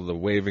did all the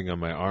waving on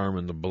my arm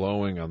and the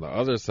blowing on the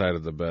other side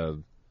of the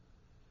bed,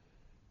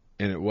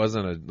 and it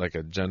wasn't like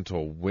a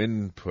gentle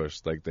wind push.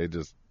 Like, they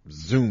just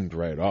zoomed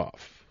right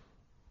off.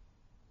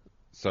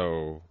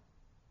 So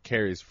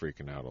Carrie's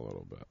freaking out a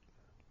little bit.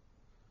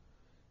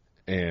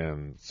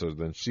 And so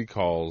then she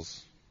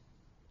calls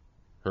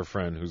her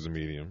friend who's a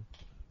medium,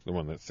 the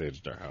one that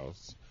saged our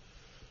house.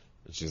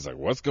 And she's like,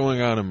 "What's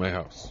going on in my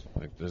house?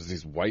 Like, there's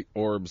these white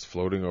orbs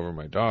floating over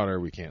my daughter.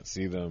 We can't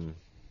see them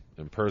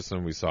in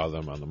person. We saw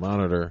them on the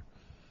monitor."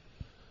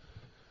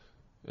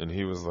 And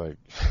he was like,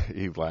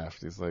 he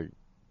laughed. He's like,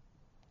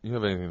 "You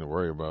have anything to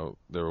worry about?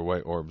 There were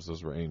white orbs.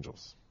 Those were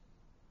angels."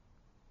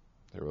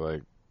 They were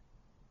like,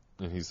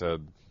 and he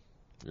said,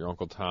 "Your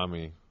Uncle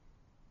Tommy,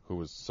 who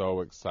was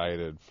so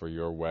excited for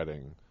your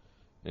wedding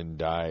and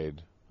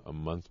died a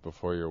month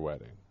before your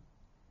wedding,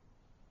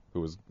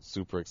 who was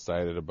super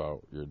excited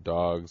about your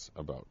dogs,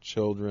 about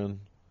children,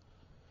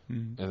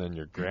 and then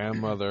your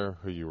grandmother,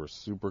 who you were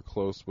super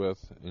close with,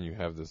 and you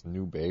have this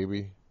new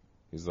baby."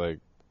 He's like,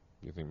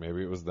 "You think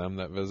maybe it was them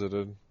that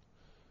visited?"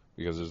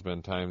 Because there's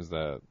been times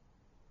that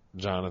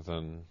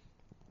Jonathan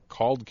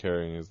called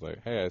Carrie and he's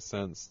like, "Hey, I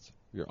sensed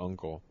your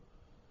uncle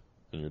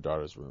in your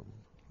daughter's room."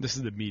 This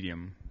is the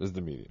medium. This is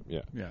the medium,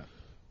 yeah. Yeah.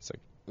 It's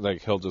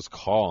like he'll just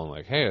call and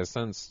like, "Hey, I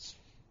sensed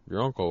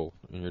your uncle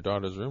in your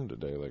daughter's room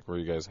today. Like, were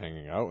you guys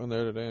hanging out in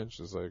there today?" And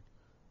she's like,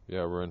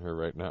 "Yeah, we're in here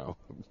right now."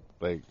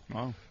 Like,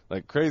 wow.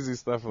 Like crazy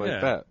stuff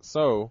like that.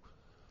 So,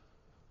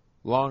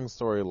 long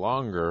story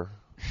longer,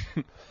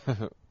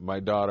 my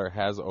daughter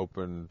has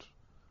opened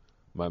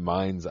my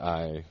mind's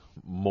eye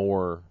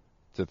more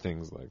to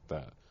things like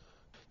that.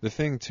 The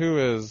thing too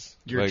is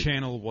your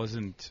channel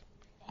wasn't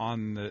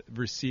on the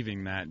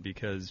receiving that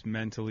because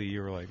mentally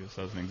you were like, "This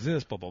doesn't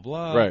exist," blah blah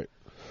blah. Right.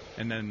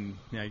 And then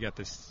you got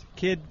this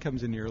kid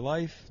comes into your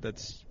life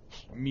that's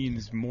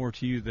means more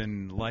to you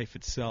than life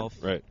itself.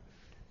 Right.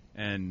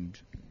 And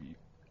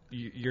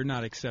you're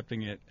not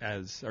accepting it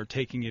as or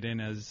taking it in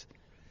as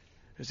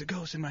there's a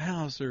ghost in my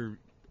house or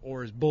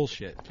as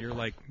bullshit. You're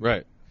like,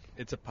 right.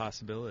 It's a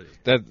possibility.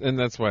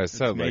 That's why I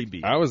said, like,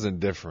 maybe. I was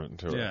indifferent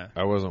to it. Yeah.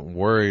 I wasn't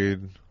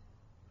worried.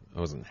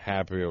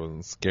 happy. I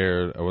wasn't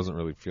scared. I wasn't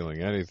really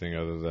feeling anything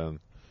other than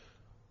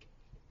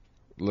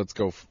let's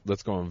go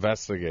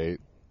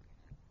investigate.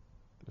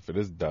 If it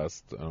is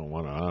dust, I don't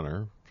want to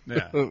honor.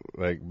 Yeah.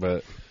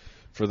 But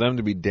for them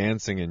to be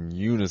dancing in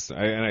unison,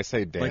 and I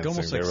say dancing, Like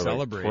almost like they were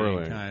celebrating,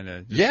 like kind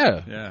of.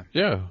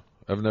 Yeah.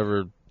 I've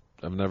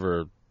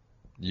never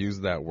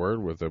used that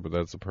word with it, but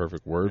that's a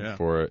perfect word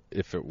for it.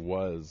 If it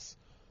was,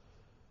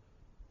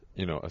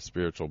 a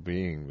spiritual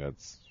being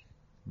that's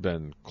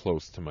been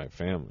close to my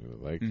family,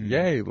 like,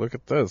 yay, look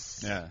at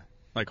this. Yeah.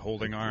 Like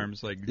holding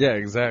arms, like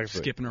exactly,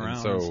 skipping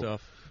around and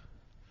stuff.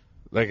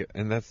 Like,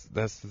 and that's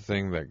the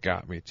thing that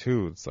got me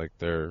too. It's like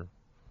they're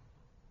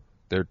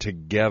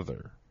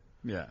together.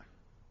 Yeah.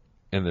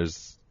 And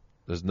there's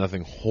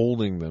nothing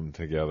holding them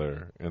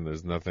together, and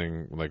there's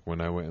nothing, like when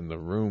I went in the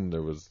room,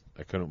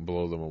 I couldn't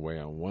blow them away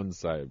on one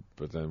side,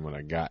 but then when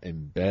I got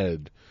in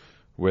bed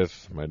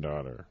with my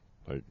daughter,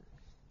 like,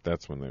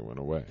 that's when they went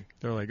away.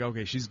 They're like,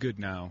 okay, she's good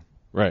now.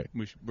 Right.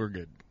 We're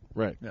good.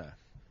 Right. Yeah.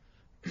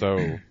 So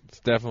it's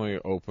definitely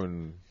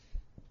opened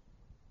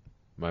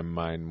my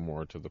mind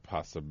more to the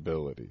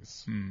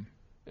possibilities.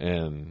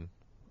 And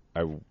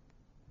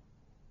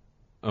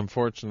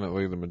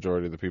unfortunately, the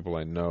majority of the people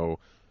I know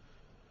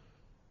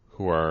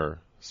who are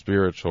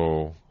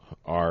spiritual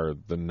are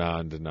the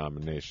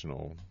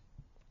non-denominational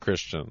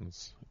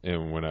Christians.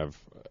 And when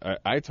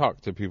I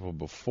talked to people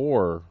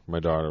before my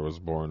daughter was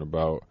born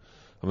about,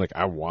 I'm like,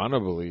 I want to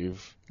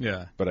believe,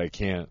 but I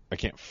can't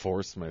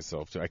force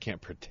myself to. I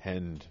can't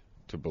pretend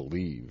to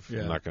believe.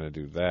 I'm not going to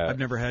do that. I've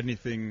never had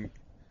anything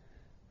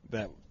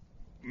that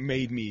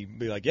made me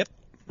be like, yep,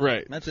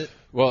 right, that's it.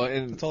 Well,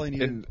 and that's all I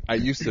needed. And I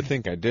used to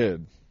think I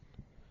did.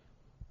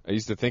 I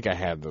used to think I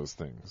had those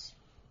things.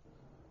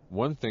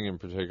 One thing in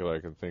particular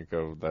I can think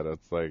of that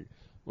it's like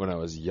when I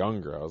was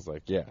younger, I was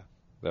like, yeah,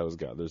 that was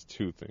God. There's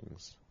two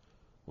things.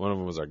 One of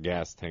them was our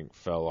gas tank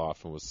fell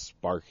off and was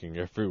sparking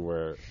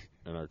everywhere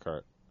in our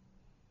car.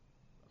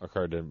 Our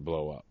car didn't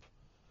blow up.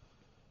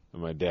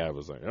 And my dad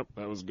was like, yep,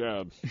 that was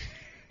God.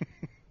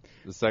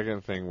 The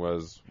second thing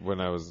was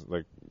when I was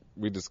like,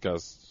 we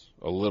discussed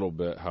a little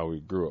bit how we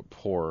grew up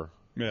poor.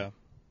 Yeah.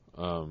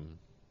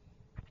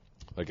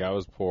 Like I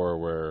was poor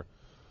where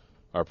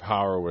our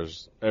power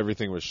was,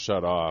 everything was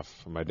shut off.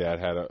 My dad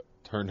had it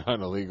turned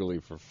on illegally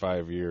for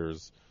 5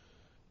 years.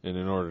 And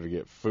in order to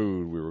get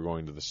food, we were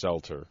going to the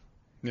shelter.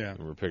 Yeah. And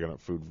we were picking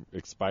up food,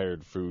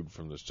 expired food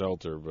from the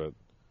shelter, but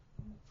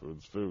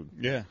food's food.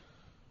 Yeah.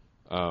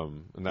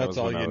 And that's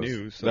all you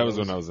knew. So that was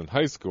when I was in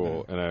high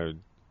school, and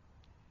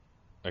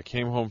I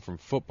came home from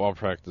football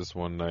practice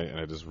one night, and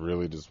I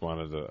really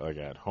wanted to, like,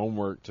 I had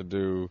homework to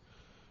do.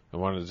 It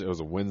was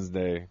a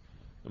Wednesday,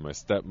 and my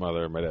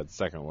stepmother, my dad's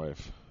second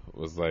wife,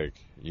 was like,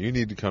 you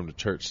need to come to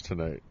church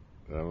tonight.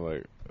 And I'm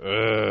like,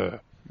 ugh.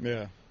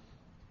 Yeah.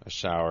 I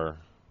shower,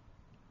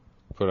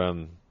 put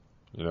on,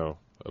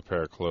 a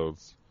pair of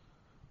clothes,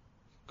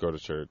 go to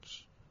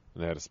church,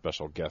 and they had a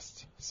special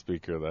guest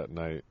speaker that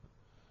night.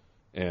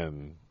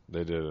 And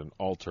they did an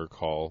altar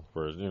call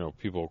where,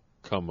 people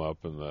come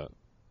up and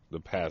the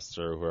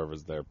pastor,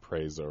 whoever's there,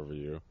 prays over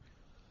you.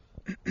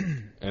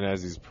 And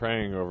as he's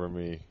praying over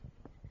me,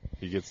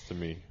 he gets to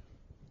me.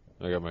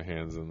 I got my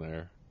hands in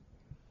there.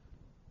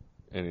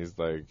 And he's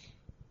like,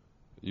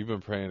 you've been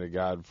praying to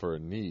God for a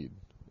need.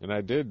 And I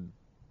did,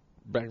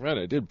 back then,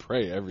 I did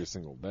pray every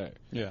single day.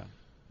 Yeah.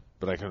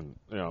 But I couldn't,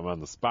 I'm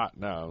on the spot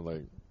now. I'm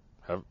like,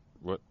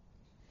 what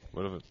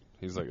if it,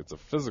 he's like, it's a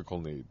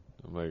physical need.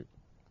 I'm like,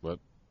 what?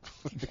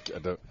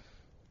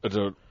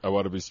 I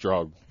want to be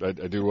strong. I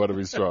do want to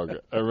be strong.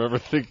 I remember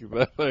thinking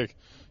that, like,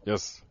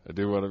 yes, I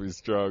do want to be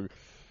strong.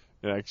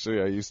 And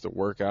actually, I used to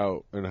work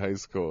out in high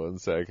school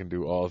and say I can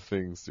do all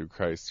things through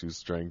Christ who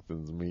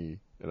strengthens me.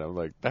 And I'm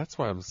like, that's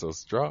why I'm so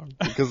strong,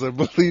 because I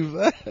believe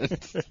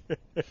that.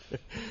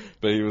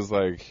 But he was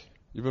like,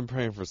 you've been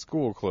praying for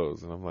school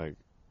clothes. And I'm like,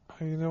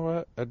 oh, you know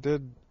what?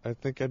 I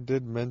think I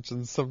did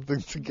mention something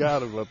to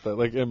God about that,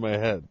 like in my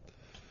head.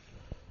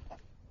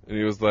 And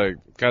he was like,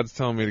 God's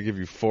telling me to give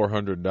you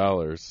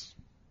 $400.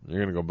 You're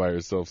going to go buy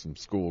yourself some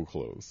school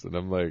clothes. And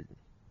I'm like,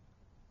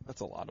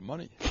 that's a lot of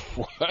money.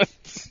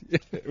 What? Yeah,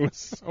 it was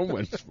so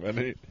much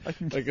money.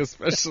 Like,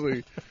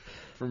 especially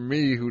for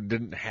me who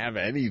didn't have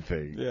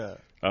anything. Yeah.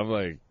 I'm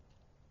like,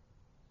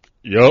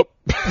 yup.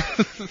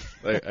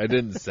 Like, I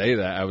didn't say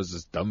that. I was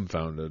just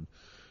dumbfounded.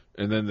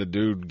 And then the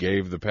dude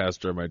gave the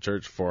pastor of my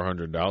church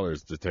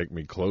 $400 to take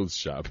me clothes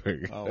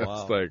shopping. Oh, wow. I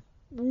was like,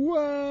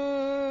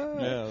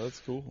 what? Yeah, that's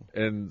cool.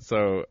 And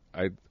so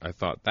I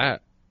thought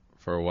that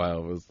for a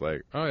while was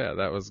like, oh yeah,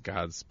 that was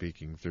God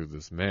speaking through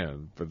this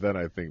man. But then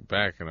I think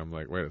back and I'm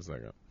like, wait a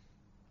second.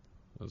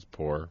 I was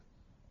poor.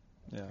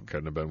 Yeah.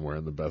 Couldn't have been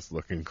wearing the best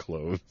looking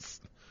clothes.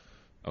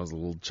 I was a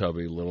little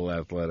chubby, little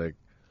athletic.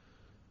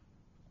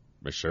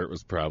 My shirt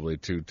was probably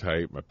too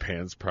tight. My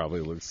pants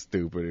probably looked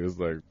stupid. He was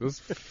like, this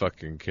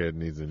fucking kid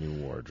needs a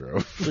new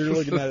wardrobe. So you're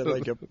looking at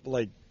it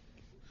like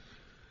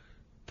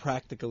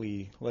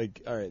practically,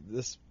 like, all right,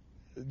 this,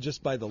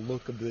 just by the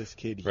look of this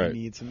kid, he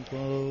needs some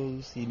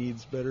clothes, he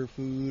needs better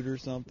food or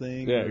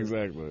something. Yeah,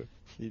 exactly.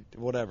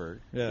 Whatever.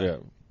 Yeah. Yeah.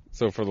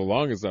 So for the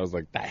longest, I was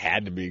like, that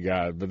had to be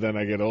God. But then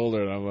I get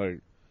older, and I'm like,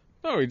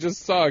 no, he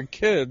just saw a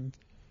kid,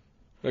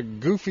 a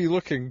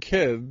goofy-looking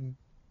kid,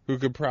 who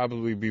could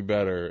probably be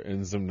better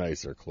in some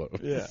nicer clothes.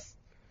 Yeah.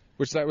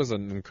 Which that was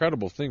an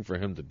incredible thing for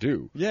him to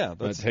do. Yeah, Not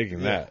that's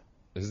taking that.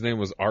 His name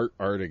was Art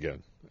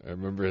Artigan. I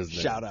remember his name.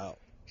 Shout out.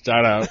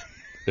 Shout out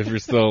if you're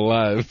still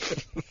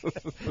alive.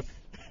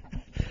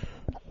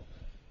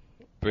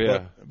 But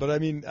yeah. But I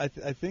mean, I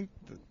think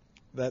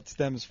that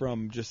stems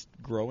from just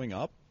growing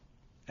up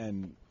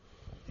and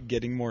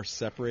getting more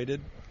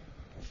separated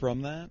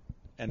from that.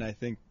 And I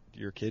think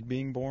your kid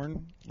being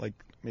born, like,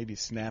 maybe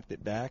snapped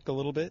it back a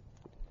little bit.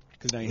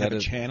 Because now you have a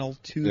channel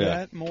to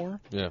that more.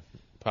 Yeah,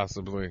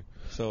 possibly.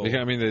 So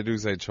I mean, they do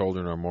say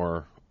children are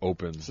more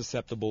open,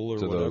 susceptible or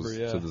to whatever,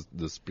 those, to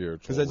the spiritual.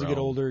 Because as you get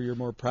realm older, you're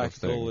more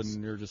practical, things.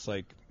 and you're just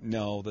like,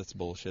 no, that's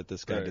bullshit.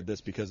 This guy Right. did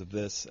this because of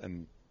this,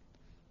 and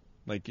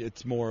like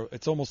it's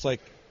almost like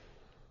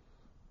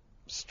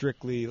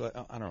strictly, like,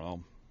 I don't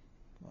know.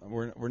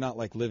 We're not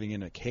like living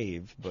in a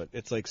cave, but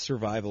it's like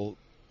survival,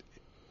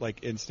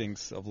 like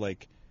instincts of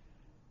like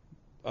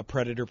a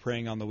predator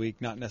preying on the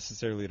weak, not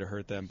necessarily to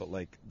hurt them, but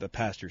like the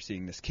pastor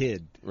seeing this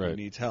kid who Right.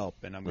 needs help,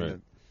 and I'm Right.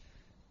 gonna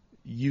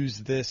use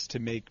this to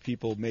make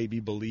people maybe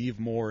believe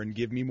more and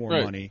give me more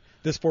Right. money.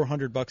 This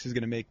 $400 is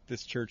going to make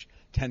this church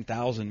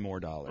 $10,000 more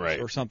dollars,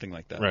 Right. or something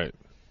like that. Right.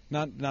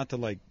 Not to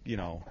like shit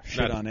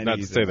on any. Not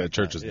to say that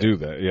churches do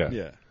that. Yeah.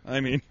 Yeah,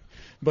 I mean,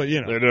 but They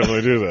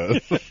definitely do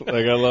that.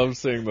 Like, I love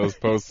seeing those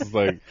posts,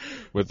 like,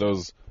 with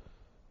those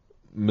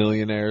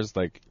millionaires,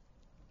 like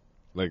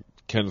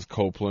Kenneth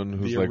Copeland,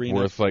 who's, The like, arena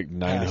worth, like,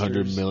 $900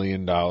 pastors.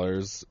 million,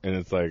 and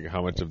it's like,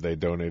 how much have they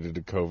donated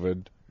to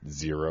COVID?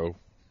 0.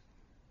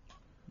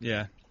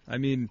 Yeah, I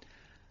mean,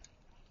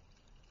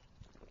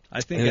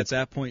 I think And at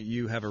that point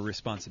you have a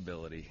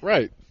responsibility.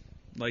 Right.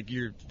 Like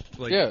you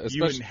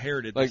especially,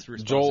 inherited like, this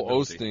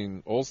responsibility.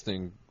 Joel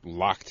Osteen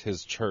locked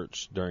his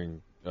church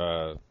during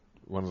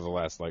one of the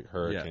last, like,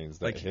 hurricanes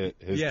that hit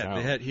his town.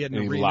 He had an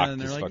and he arena, locked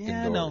and they're his like, fucking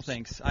yeah, no, doors.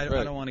 thanks. I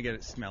Right. don't want to get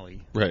it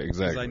smelly. Right, 'Cause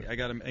exactly. I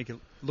got to make it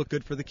look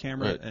good for the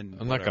camera. Right. And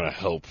I'm not whatever. going to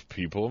help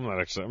people. I'm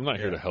not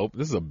here Yeah. to help.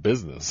 This is a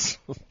business.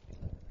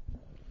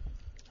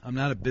 I'm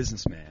not a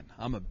businessman.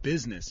 I'm a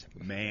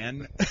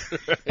businessman.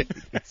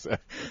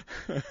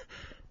 Exactly.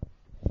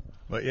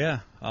 But yeah,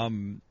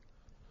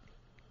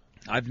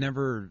 I've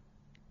never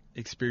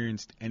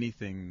experienced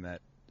anything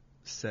that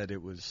said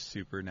it was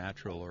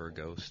supernatural or a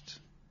ghost.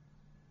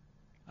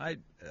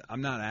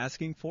 I'm not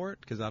asking for it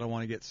because I don't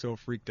want to get so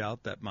freaked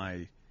out that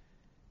my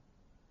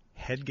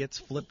head gets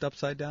flipped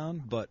upside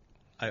down, but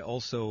I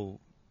also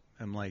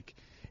am like,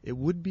 it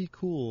would be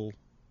cool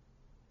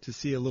to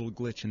see a little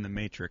glitch in the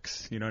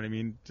Matrix. You know what I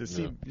mean? To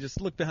see,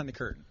 just look behind the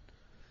curtain.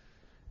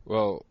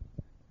 Well,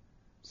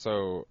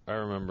 so I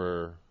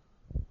remember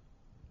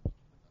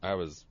I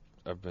was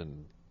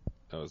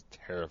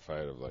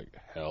terrified of, like,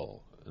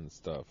 hell and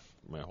stuff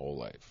my whole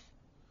life.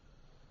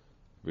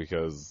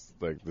 Because,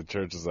 like, the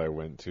churches I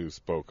went to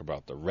spoke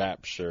about the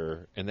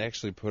rapture, and they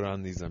actually put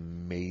on these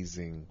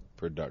amazing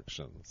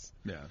productions.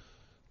 Yeah.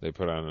 They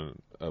put on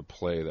a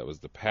play that was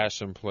the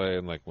Passion Play,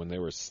 and, like, when they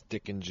were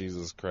sticking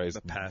Jesus Christ,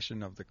 The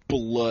Passion of the...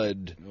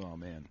 blood Oh,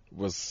 man.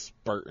 was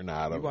spurting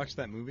out of You him. watched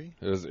that movie?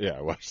 It was, yeah,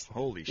 I watched.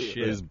 Holy They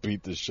shit. just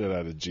beat the shit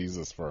out of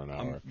Jesus for an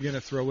hour. I'm going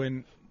to throw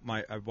in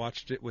I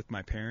watched it with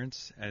my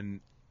parents,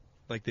 and,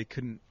 like, they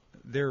couldn't...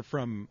 They're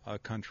from a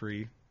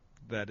country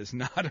that is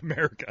not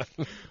America.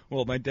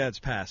 Well, my dad's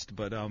passed,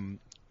 but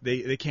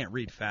they can't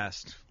read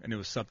fast, and it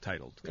was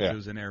subtitled because Yeah. it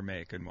was in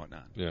Aramaic and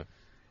whatnot. Yeah.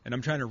 And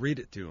I'm trying to read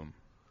it to them.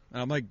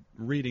 And I'm like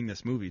reading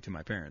this movie to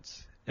my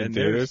parents. In And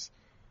theaters?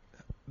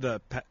 the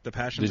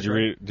Passion. Did you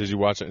read? Did you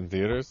watch it in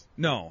theaters?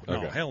 No,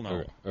 Okay. hell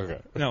no. Okay.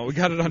 No, we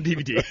got it on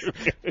DVD.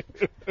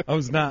 I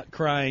was not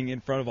crying in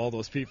front of all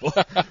those people,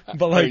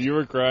 but Oh, like you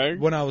were crying?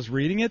 when I was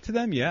reading it to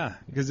them, yeah,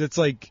 because it's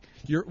like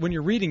when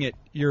you're reading it,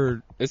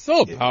 It's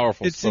still a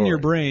powerful it's story. in your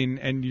brain,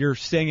 and you're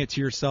saying it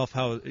to yourself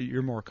how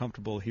you're more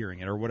comfortable hearing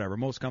it, or whatever,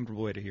 most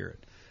comfortable way to hear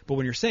it. But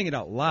when you're saying it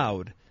out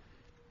loud,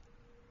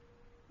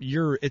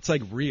 it's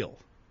like real.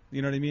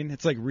 You know what I mean?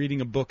 It's like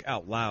reading a book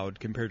out loud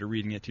compared to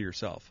reading it to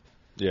yourself.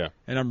 Yeah.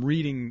 And I'm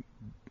reading,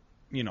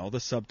 the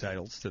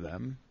subtitles to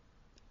them,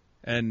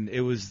 and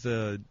it was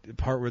the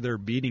part where they're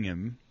beating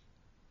him,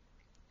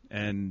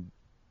 and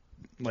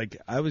like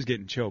I was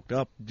getting choked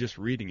up just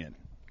reading it,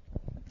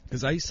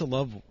 because I used to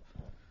love,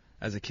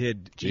 as a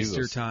kid, Jesus.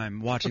 Easter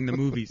time, watching the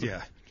movies.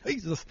 Yeah,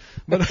 Jesus,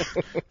 but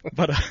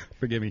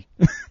forgive me,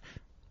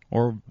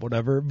 or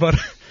whatever. But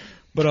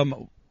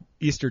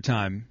Easter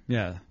time,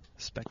 yeah,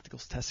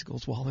 spectacles,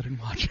 testicles, wallet, and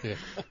watch. Yeah.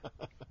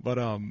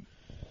 But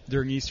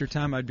during Easter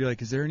time, I'd be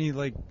like, is there any,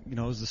 like,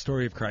 is the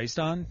story of Christ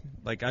on?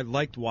 Like, I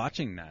liked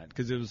watching that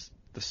because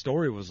the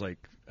story was like,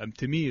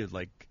 to me,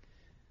 like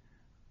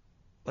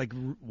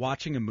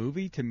watching a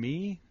movie, to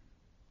me,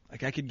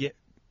 like I could get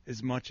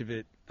as much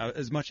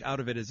out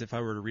of it as if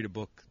I were to read a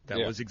book that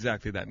Yeah. was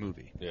exactly that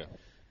movie. Yeah.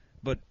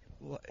 But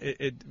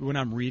when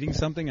I'm reading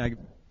something,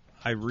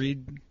 I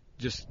read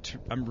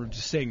I'm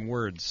just saying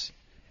words,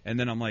 And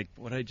then I'm like,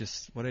 what I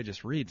just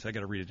read? So I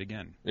got to read it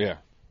again. Yeah.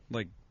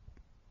 Like,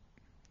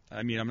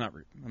 I mean, I'm not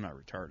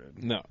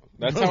retarded. No,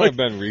 that's But, how like- I've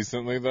been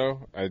recently,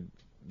 though. I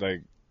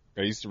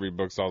used to read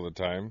books all the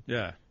time,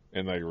 Yeah.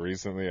 and like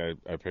recently,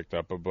 I picked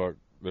up a book.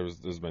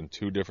 There's been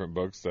 2 different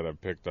books that I've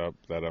picked up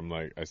that I'm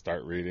like, I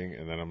start reading,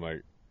 and then I'm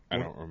like, I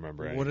don't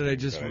remember anything. What did I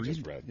just that read? I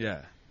just read.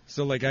 Yeah.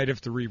 So like I'd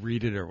have to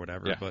reread it or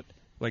whatever. Yeah. But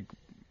like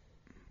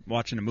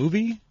watching a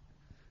movie,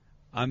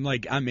 I'm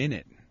in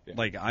it. Yeah.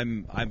 Like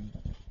I'm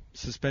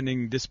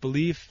suspending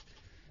disbelief.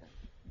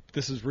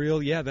 This is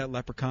real. Yeah, that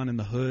leprechaun in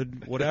the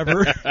hood,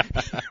 whatever,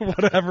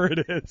 whatever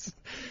it is.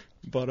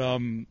 But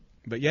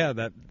yeah,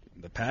 that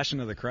the Passion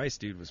of the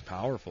Christ, dude, was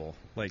powerful.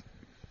 Like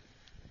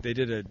they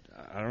did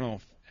I don't know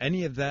if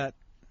any of that.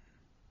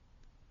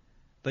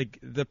 Like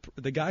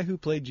the guy who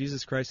played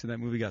Jesus Christ in that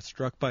movie got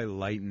struck by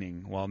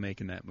lightning while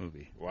making that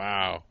movie,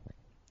 Wow,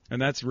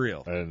 and that's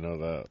real. I didn't know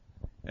that.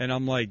 And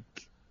I'm like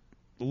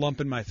lump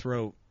in my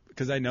throat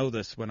because I know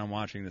this when I'm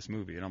watching this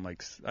movie, and I'm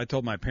like, I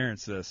told my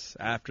parents this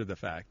after the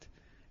fact,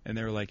 and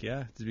they were like,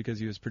 yeah, it's because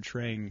he was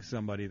portraying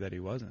somebody that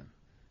he wasn't.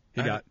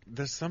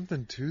 There's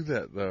something to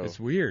that though. It's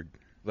weird.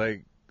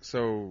 Like,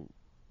 so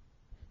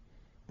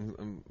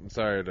I'm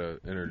sorry to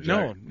interject.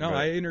 No, but,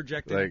 I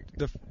interjected. like-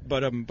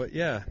 but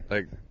yeah,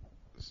 like,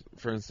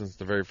 for instance,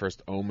 the very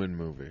first Omen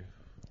movie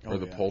or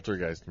the yeah.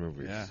 Poltergeist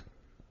movies. Yeah.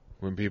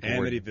 When people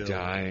Amityville. were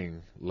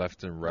dying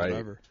left and right.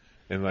 Whatever.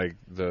 And like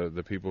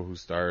the people who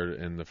starred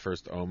in the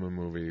first Omen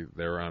movie,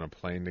 they were on a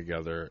plane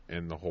together,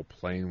 and the whole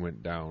plane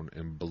went down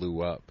and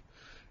blew up.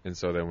 And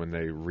so then when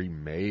they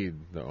remade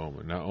the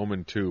Omen, not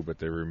Omen 2, but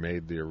they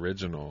remade the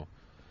original,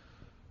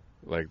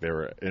 like they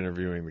were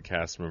interviewing the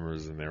cast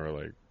members, and they were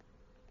like,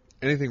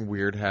 anything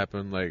weird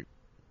happened? Like,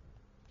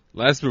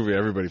 last movie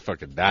everybody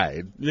fucking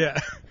died. Yeah.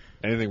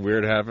 Anything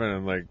weird happened?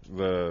 And like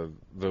the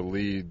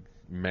lead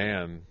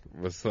man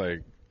was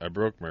like, I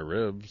broke my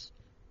ribs.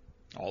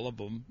 All of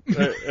them.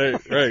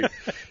 Right.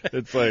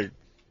 It's like,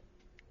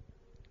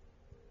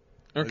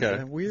 okay. Is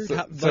that weird? So-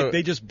 How, so- like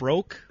they just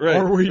broke, right.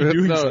 or were you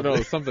doing no, something?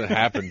 No, something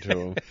happened to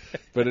him.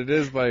 But it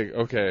is like,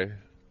 okay,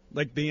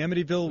 Like the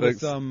Amityville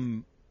Like-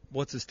 with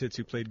what's his tits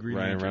who played Green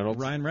Ryan Ranger? Reynolds?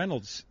 Ryan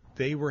Reynolds.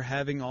 They were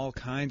having all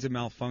kinds of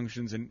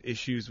malfunctions and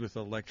issues with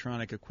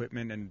electronic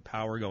equipment and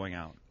power going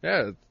out.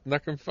 yeah, it's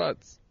knuck and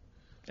futz.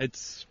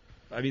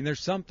 I mean, there's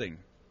something.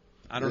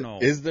 I don't know.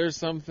 Is there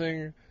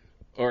something,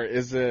 or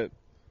is it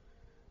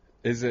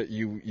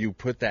you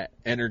put that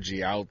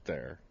energy out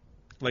there?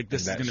 Like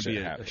this is that going to shit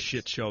be a happens.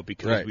 shit show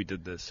because Right. we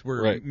did this.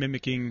 We're Right.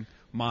 mimicking,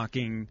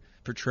 mocking,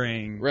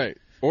 portraying. Right.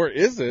 Or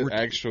is it We're-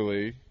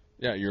 actually,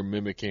 yeah, you're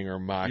mimicking or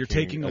mocking You're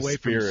taking a away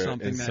from spirit,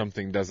 something and that-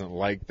 something doesn't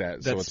like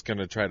that, so that's- it's going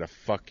to try to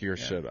fuck your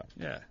Yeah. shit up.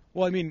 Yeah.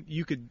 Well, I mean,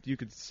 you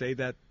could say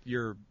that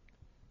you're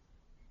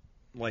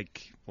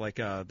like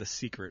The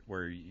Secret,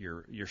 where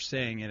you're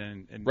saying it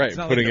and Right, it's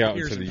not putting like out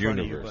appears into the in front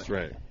of you, universe, but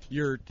right.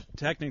 You're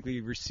technically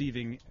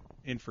receiving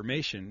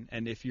information,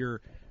 and if you're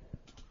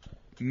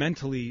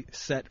mentally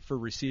set for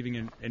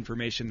receiving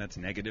information that's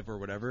negative or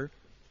whatever,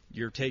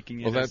 you're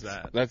taking it Well, as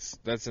that.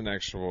 that's an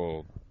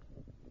actual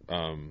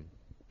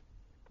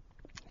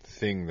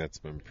thing that's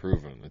been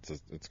proven.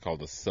 It's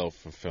called a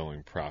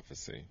self-fulfilling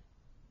prophecy.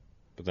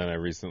 But then I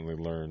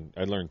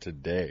learned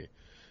today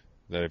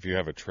that if you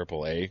have a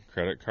AAA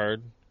credit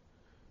card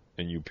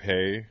and you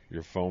pay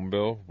your phone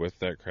bill with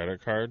that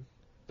credit card,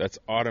 that's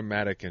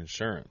automatic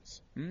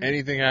insurance.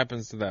 Anything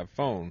happens to that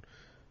phone,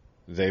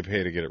 they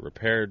pay to get it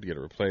repaired, get it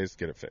replaced,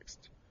 get it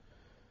fixed.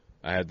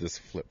 I had this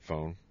flip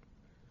phone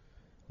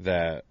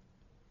that,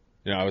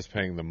 I was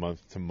paying the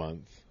month to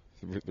month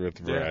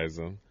with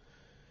Verizon,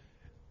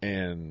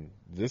 and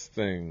this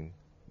thing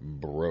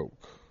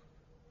broke.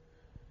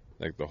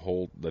 Like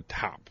the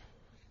top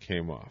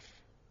came off,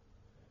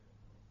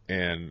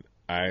 and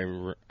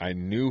I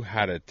knew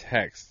how to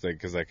text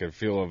because I could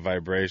feel a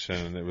vibration,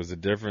 and it was a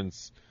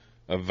difference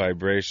of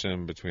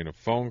vibration between a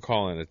phone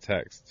call and a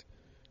text,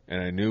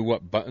 and I knew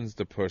what buttons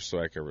to push so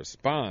I could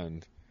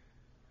respond,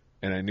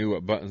 and I knew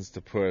what buttons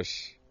to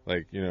push,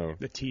 like the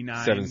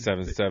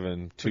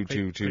T9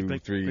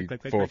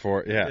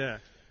 777-222-344, yeah,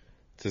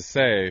 to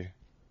say,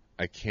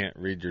 I can't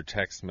read your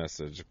text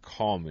message,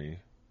 call me.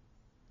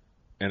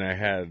 And I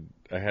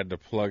had to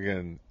plug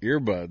in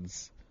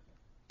earbuds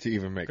to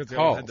even make because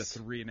calls. they had the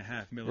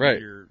 3.5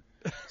 millimeter.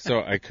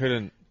 So I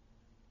couldn't,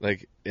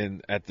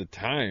 at the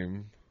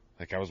time,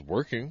 I was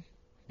working,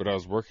 but I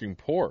was working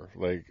poor.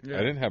 I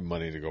didn't have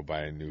money to go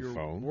buy a new Your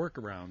phone.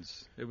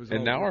 workarounds. It was. And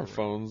all now our workarounds.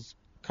 phones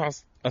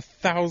cost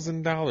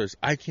 $1,000.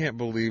 I can't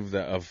believe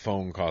that a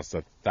phone costs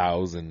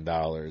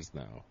 $1,000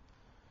 now.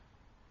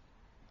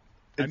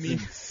 It's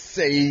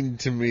insane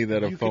to me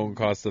that a phone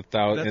costs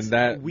 $1,000,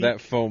 and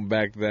that phone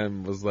back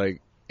then was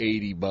like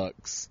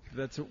 $80.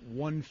 That's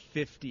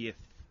 1/50th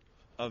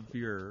of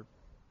your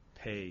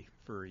pay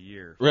for a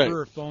year Right.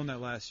 for a phone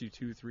that lasts you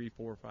 2, 3,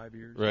 4, 5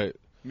 years. Right.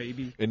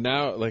 Maybe. And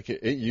now,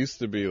 it used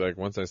to be,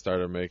 once I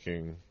started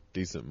making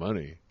decent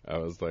money, I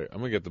was like, I'm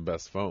gonna get the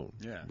best phone.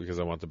 Yeah. Because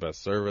I want the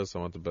best service. I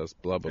want the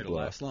best blah blah It'll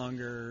blah. last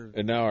longer.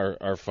 And now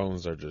our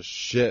phones are just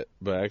shit.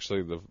 But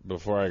actually,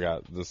 before I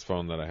got this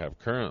phone that I have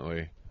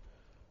currently,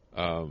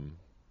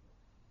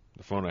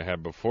 the phone I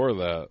had before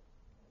that,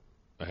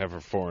 I have for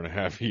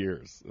 4.5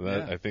 years.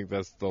 I think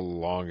that's the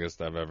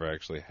longest I've ever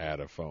actually had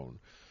a phone.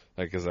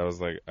 Like, because I was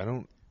like,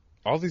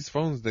 all these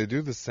phones, they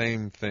do the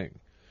same thing.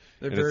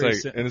 They're And very,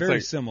 it's like, and it's very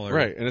like, similar.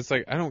 Right. And it's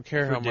like, I don't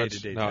care for how much.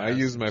 day-to-day No, I tasks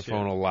use my and shit.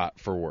 phone a lot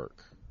for work.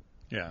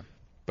 Yeah.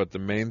 But the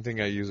main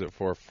thing I use it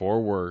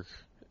for work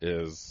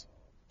is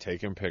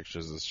taking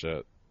pictures of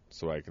shit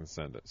so I can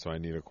send it. So I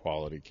need a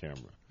quality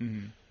camera.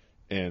 Mm-hmm.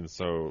 And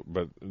so,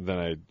 but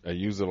then I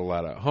use it a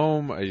lot at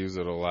home. I use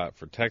it a lot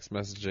for text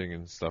messaging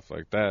and stuff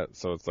like that.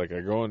 So it's like I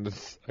go into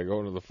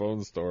the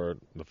phone store.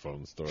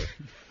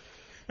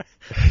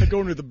 I go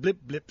into the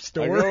blip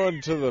store. I go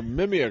into the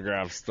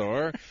mimeograph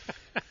store.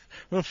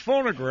 The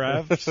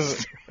phonograph.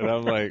 And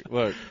I'm like,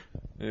 look,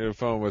 I need a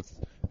phone with,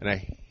 and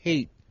I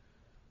hate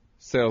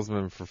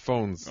salesmen for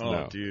phones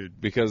now. Dude.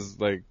 Because,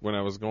 like, when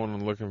I was going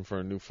and looking for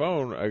a new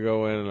phone, I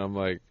go in and I'm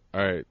like,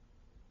 all right,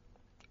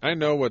 I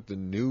know what the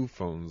new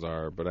phones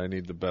are, but I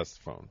need the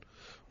best phone.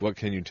 What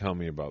can you tell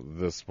me about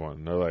this one?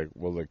 And they're like,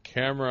 well, the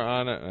camera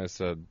on it. And I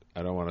said,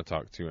 I don't want to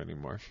talk to you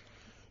anymore.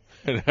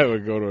 And I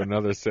would go to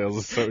another sales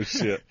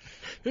associate.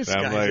 This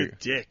and guy's a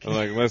dick. I'm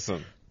like,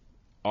 listen,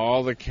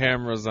 all the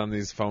cameras on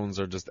these phones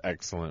are just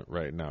excellent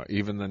right now.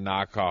 Even the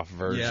knockoff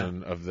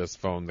version of this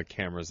phone, the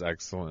camera's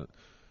excellent.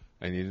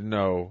 I need to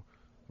know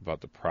about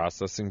the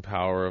processing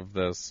power of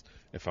this,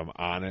 if I'm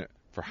on it,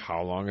 for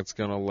how long it's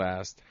going to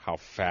last, how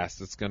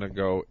fast it's going to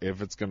go,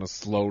 if it's going to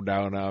slow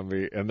down on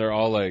me. And they're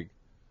all like,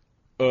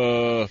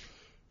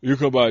 you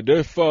can buy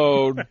this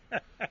phone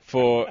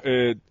for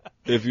it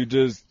if you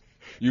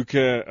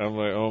can't. I'm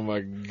like, oh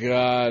my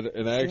God.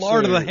 And I actually,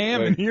 Lard of the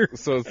ham in here.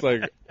 So it's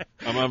like,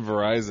 I'm on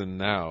Verizon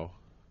now,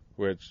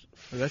 which.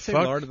 Did I say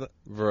fuck lard of the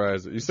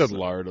Verizon. You said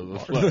lard of the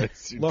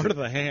flies. Lard of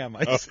the ham?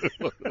 I said.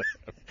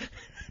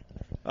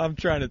 I'm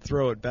trying to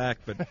throw it back,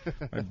 but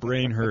my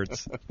brain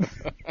hurts.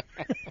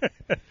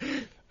 I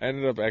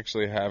ended up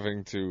actually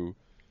having to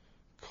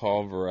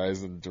call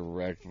Verizon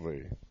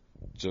directly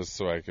just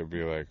so I could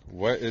be like,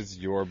 what is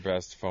your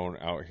best phone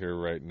out here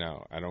right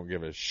now? I don't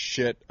give a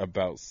shit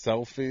about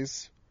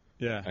selfies.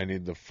 Yeah. I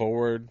need the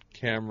forward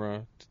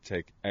camera to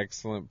take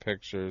excellent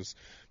pictures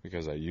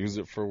because I use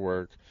it for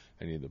work.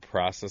 I need the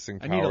processing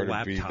I need a power to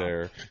laptop. be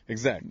there.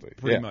 Exactly.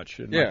 Pretty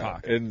much in my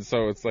pocket. And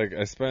so it's like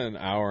I spent an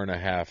hour and a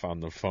half on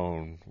the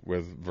phone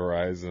with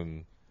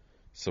Verizon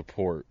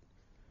support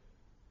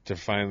to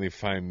finally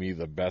find me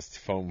the best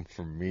phone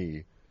for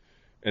me.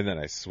 And then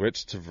I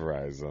switched to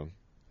Verizon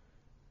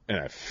and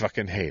I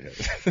fucking hate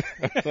it.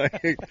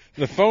 Like,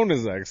 the phone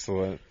is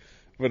excellent,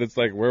 but it's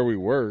like where we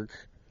work.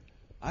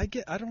 I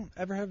don't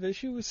ever have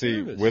issue with See,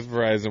 service. with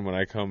Verizon, when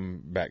I come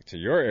back to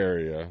your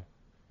area,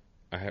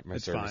 my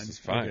it's service fine. is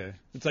fine. Okay.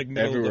 It's like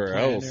middle Everywhere of the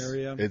plan else,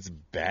 area. it's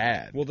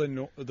bad. Well,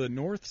 the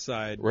north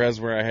side. Whereas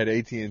where I had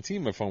AT&T,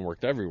 my phone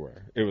worked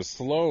everywhere. It was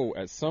slow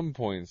at some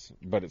points,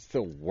 but it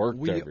still worked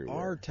We everywhere.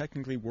 are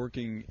technically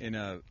working in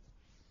a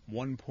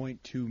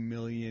 1.2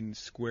 million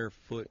square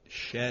foot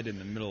shed in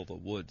the middle of the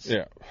woods.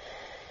 Yeah.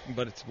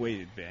 But it's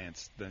way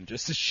advanced than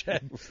just a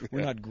shed.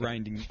 We're not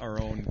grinding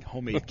our own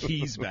homemade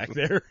keys back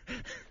there.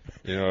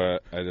 You know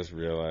what? I just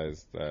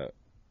realized that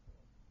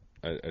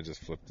I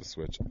just flipped the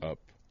switch up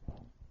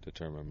to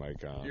turn my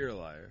mic on. You're a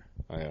liar.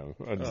 I am.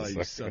 Oh,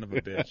 you son of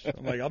a bitch.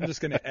 I'm like, I'm just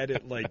going to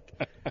edit like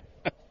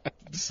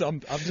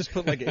I'll just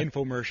put like an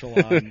infomercial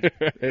on.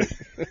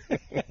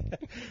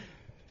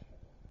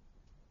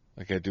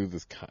 Like I do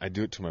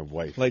it to my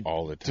wife Like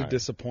all the time. to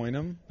disappoint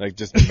him. Like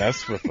just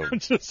mess with them.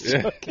 Just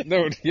yeah. fucking-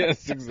 No,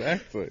 yes,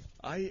 exactly.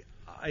 I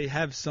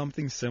have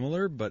something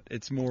similar, but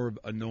it's more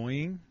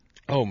annoying.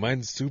 Oh,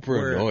 mine's super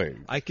Where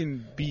annoying. I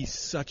can be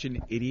such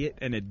an idiot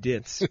and a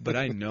ditz, but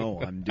I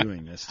know I'm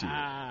doing this to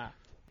you.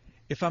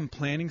 If I'm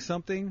planning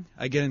something,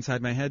 I get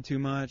inside my head too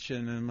much,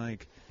 and I'm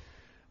like,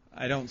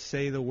 I don't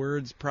say the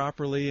words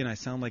properly, and I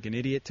sound like an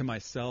idiot to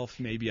myself.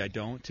 Maybe I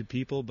don't to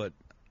people, but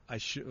I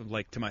should.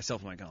 Like to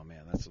myself, I'm like, oh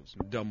man, that's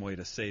a dumb way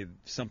to say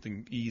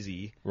something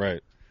easy.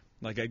 Right.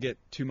 Like I get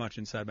too much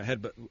inside my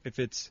head. But if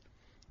it's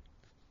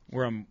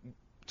where I'm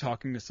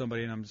talking to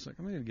somebody and I'm just like,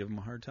 I'm gonna give them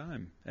a hard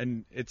time,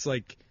 and it's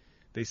like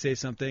they say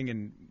something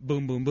and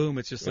boom, boom, boom.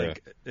 It's just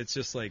like it's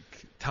just like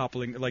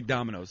toppling like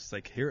dominoes. It's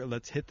like, here,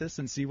 let's hit this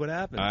and see what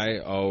happens. I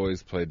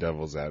always play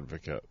devil's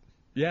advocate.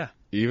 Yeah.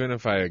 Even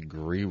if I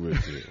agree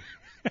with you,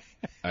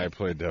 I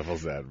play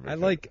devil's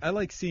advocate. I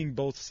like seeing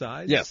both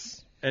sides.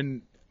 Yes.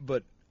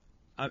 But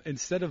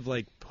instead of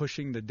like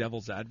pushing the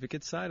devil's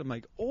advocate side, I'm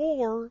like,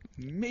 or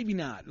maybe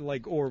not,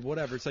 like, or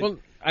whatever. It's like, well,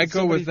 I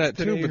go with that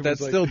too, today but that's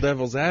was still like,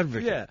 devil's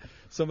advocate. Yeah.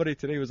 Somebody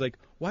today was like,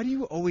 why do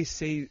you always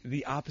say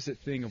the opposite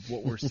thing of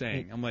what we're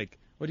saying? I'm like,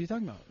 what are you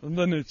talking about? And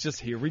then it's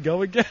just, here we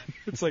go again.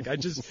 It's like,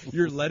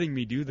 you're letting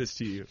me do this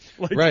to you.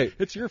 Like, right.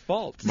 It's your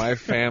fault. My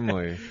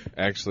family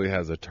actually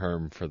has a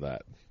term for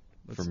that.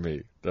 for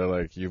me. They're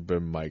like, you've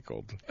been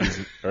Michaeled.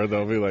 Or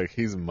they'll be like,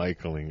 he's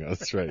Michaeling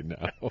us right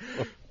now.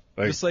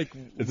 Like, just like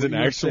it's what an you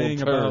were actual saying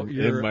term about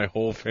in my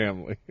whole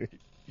family.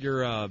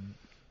 your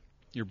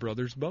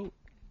brother's boat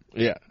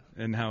Yeah.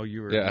 and how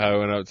you were Yeah, how I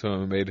went up to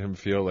him and made him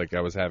feel like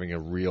I was having a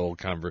real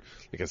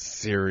like a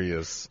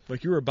serious,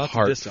 like you were about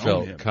to disown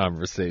heartfelt him.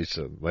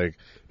 conversation. Like,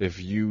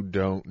 if you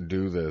don't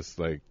do this,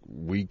 like,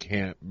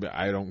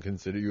 I don't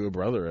consider you a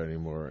brother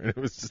anymore. And it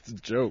was just a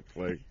joke.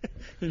 Like,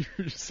 You're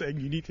just saying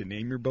you need to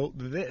name your boat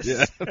this.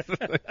 yeah,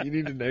 you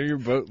need to name your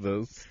boat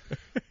this,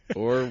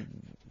 or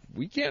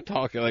we can't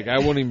talk. Like, I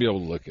won't even be able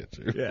to look at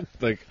you. Yeah.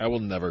 Like, I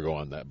will never go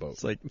on that boat.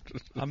 It's like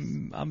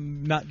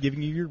I'm not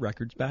giving you your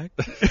records back.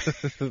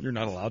 You're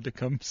not allowed to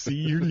come see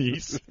your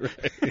niece.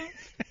 Right.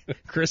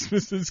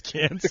 Christmas is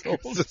canceled.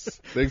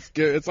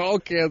 It's all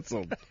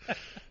canceled.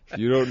 If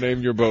you don't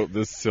name your boat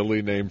this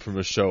silly name from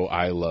a show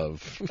I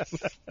love.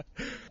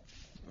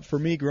 For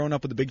me, growing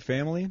up with a big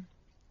family,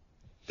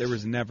 there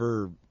was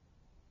never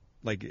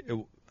like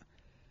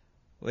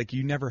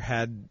you never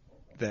had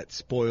that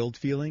spoiled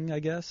feeling, I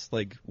guess,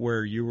 like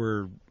where you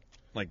were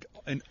like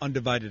an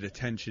undivided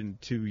attention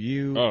to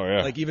you. Oh,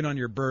 yeah. Like even on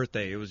your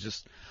birthday, it was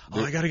just,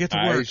 I got to get to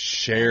I work.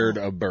 shared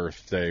a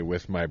birthday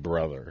with my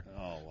brother. Oh,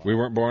 wow. We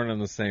weren't born on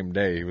the same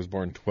day. He was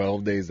born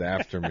 12 days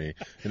after me,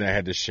 and I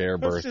had to share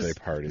birthday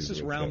parties. Let's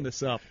just with round him.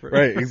 this up.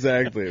 Right,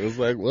 exactly. It was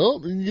like,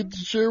 well, you get to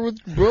share with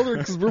your brother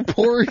because we're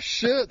poor as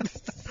shit.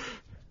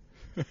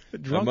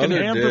 Drunken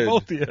mother ham for did.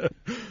 both of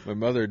you. My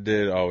mother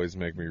did always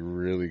make me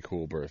really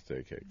cool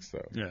birthday cakes,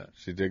 though. Yeah.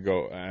 She did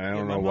go. I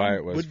don't my know why mom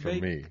it was would for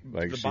bake me.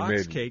 Like the she box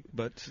made cake,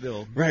 but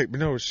still. right, but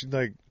no, she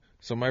like.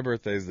 So my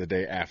birthday is the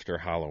day after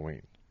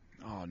Halloween.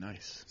 Oh,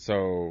 nice.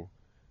 So,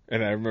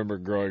 and I remember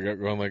growing up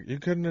going like, you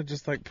couldn't have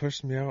just like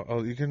pushed me out.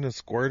 Oh, you couldn't have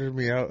squirted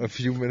me out a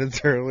few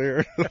minutes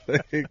earlier.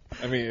 Like,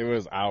 I mean, it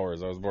was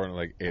hours. I was born at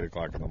like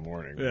 8:00 in the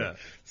morning. but Yeah.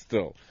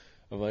 Still,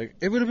 I'm like,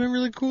 it would have been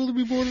really cool to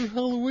be born on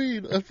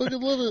Halloween. I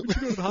fucking love it.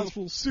 Go to the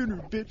hospital sooner,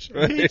 bitch. I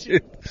Right? hate you.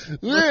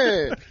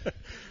 Yeah.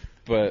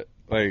 But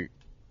like,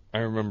 I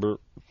remember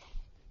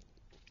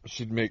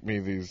she'd make me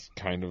these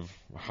kind of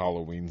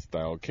Halloween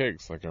style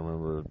cakes. Like I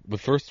remember the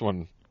first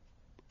one.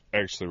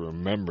 Actually,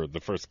 remembered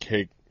the first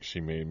cake she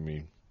made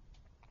me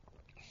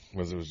it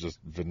was just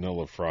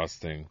vanilla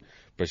frosting,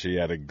 but she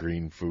added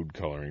green food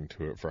coloring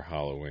to it for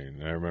Halloween.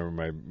 And I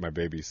remember my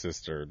baby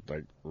sister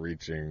like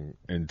reaching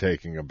and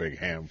taking a big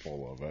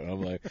handful of it. And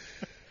I'm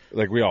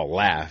like we all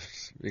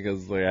laughed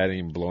because like I hadn't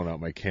even blown out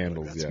my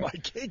candles That's yet. my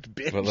cake,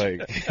 bitch. But like,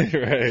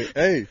 right?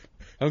 Hey,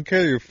 I don't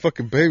care your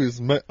fucking baby. It's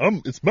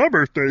my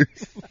birthday.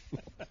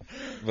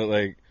 But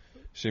like,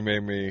 she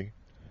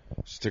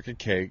took a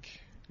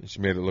cake and she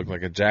made it look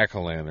like a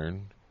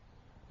jack-o'-lantern,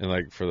 and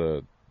like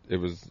it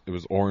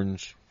was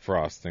orange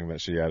frosting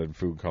that she added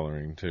food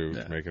coloring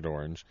to make it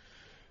orange.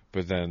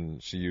 But then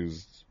she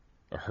used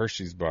a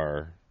Hershey's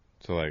bar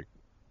to like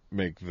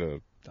make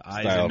the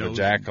eyes style and of a nose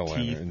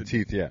jack-o'-lantern and and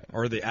teeth, yeah.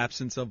 or the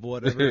absence of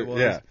whatever it was.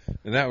 Yeah,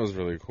 and that was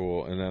really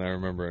cool. And then I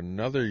remember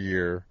another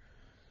year,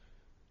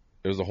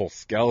 it was a whole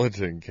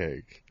skeleton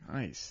cake.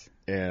 Nice.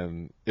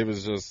 And it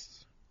was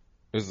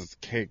this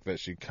cake that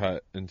she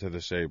cut into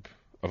the shape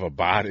of a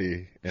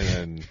body, and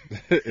then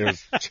it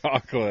was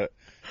chocolate,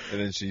 and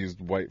then she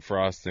used white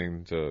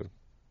frosting to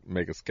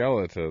make a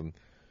skeleton.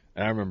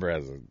 And I remember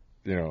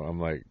I'm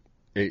like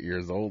 8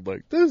 years old,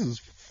 like, this is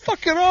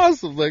fucking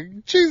awesome.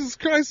 Like, Jesus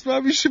Christ,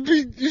 Mom, you should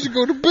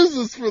go to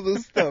business for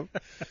this stuff.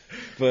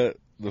 But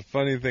the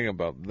funny thing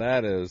about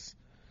that is,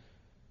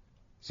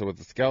 so with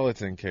the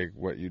skeleton cake,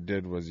 what you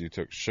did was you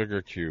took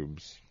sugar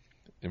cubes,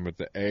 and with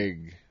the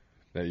egg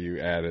that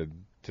you added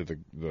to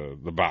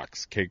the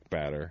box cake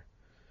batter,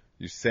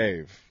 you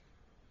save,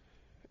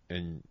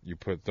 and you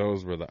put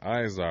those where the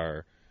eyes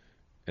are,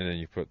 and then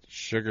you put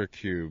sugar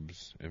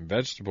cubes and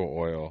vegetable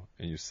oil,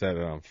 and you set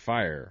it on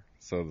fire.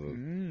 So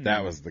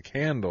that was the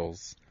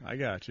candles. I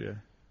got you.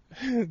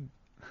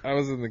 I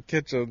was in the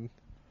kitchen,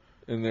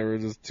 and there were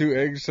just 2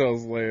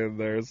 eggshells laying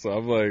there. So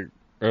I'm like,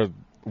 or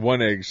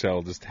 1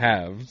 eggshell just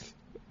halved.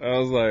 I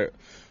was like,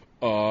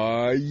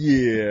 oh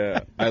yeah.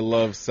 I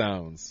love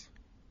sounds.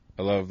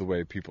 I love the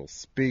way people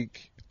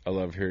speak. I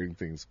love hearing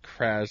things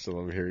crash. I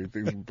love hearing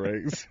things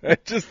break. So I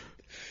just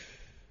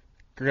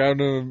grabbed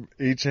them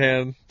each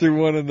hand, threw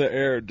one in the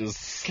air, and just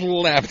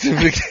slapped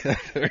them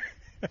together.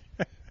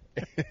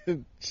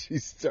 And she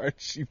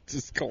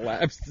just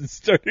collapsed and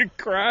started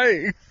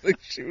crying. Like,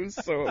 she was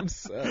so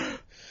upset.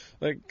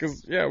 Like,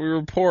 cause, yeah, we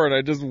were poor, and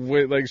I just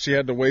she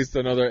had to waste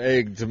another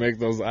egg to make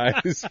those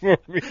eyes for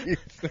me.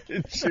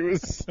 And she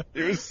was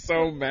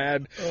so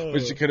mad,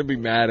 but she couldn't be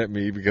mad at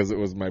me because it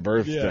was my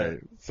birthday. Yeah.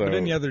 So. But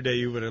any other day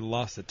you would have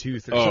lost a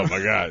tooth or Oh something.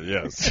 my God,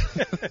 yes.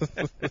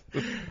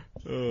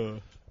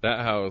 That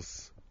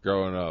house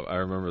growing up, I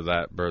remember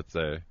that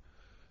birthday,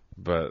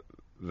 but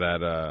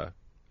that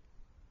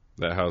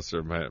house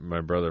where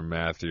my brother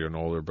Matthew, an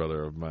older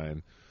brother of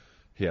mine,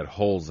 he had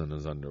holes in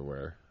his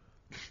underwear.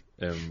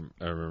 And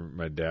I remember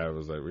my dad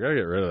was like, we gotta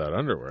get rid of that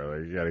underwear.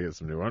 Like, you gotta get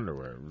some new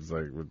underwear. It was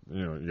like,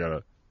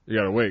 you you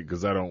gotta wait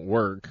because I don't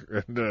work,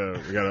 and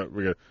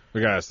we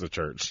gotta ask the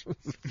church.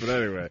 But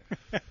anyway,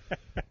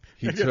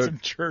 he I got took some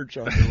church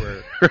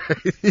underwear.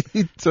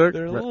 he took.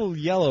 They're a little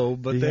yellow,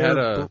 but He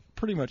they're had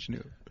pretty much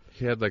new.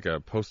 He had like a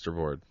poster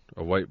board,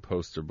 a white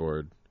poster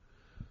board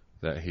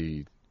that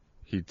he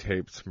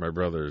taped my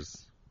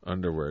brother's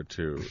underwear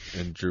to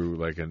and drew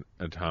like an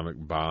atomic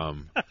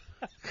bomb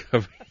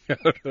coming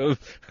out of,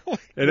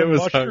 and it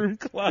was mushroom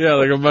cloud. Yeah,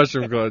 like a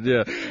mushroom cloud.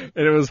 Yeah, and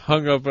it was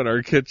hung up in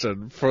our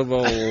kitchen for the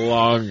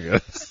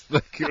longest.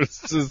 Like it was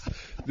just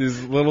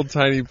these little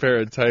tiny pair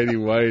of tidy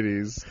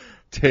whities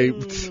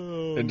taped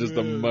and just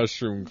a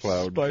mushroom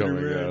cloud coming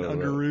Spider-Man out of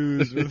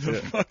underoos with a Yeah.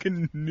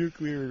 fucking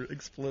nuclear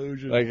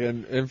explosion. Like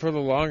and for the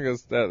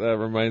longest, that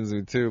reminds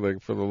me too.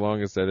 Like for the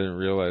longest, I didn't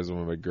realize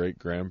when my great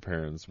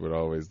grandparents would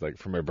always like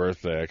for my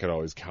birthday, I could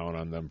always count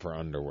on them for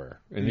underwear,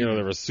 and you know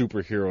there were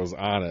superheroes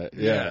on it.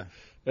 Yeah.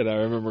 And I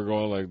remember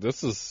going like,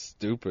 "This is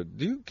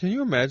stupid." Can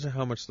you imagine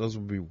how much those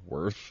would be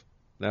worth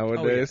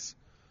nowadays?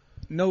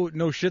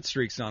 no shit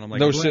streaks on them.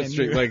 Like No brand shit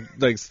streak, new.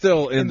 like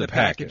still in the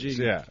package.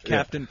 packaging. Yeah,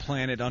 Captain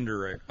Planet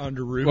underoos.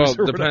 Well,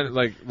 or depend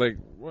whatever.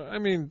 well, I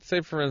mean,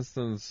 say for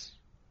instance,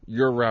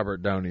 you're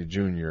Robert Downey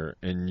Jr.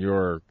 and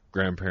your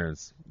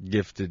grandparents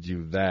gifted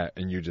you that,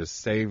 and you just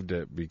saved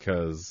it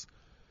because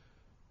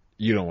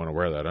you don't want to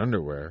wear that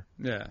underwear,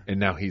 Yeah. and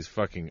now he's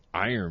fucking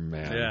Iron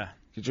Man. Yeah.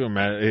 Could you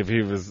imagine if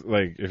he was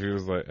like,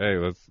 hey,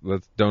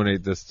 let's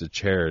donate this to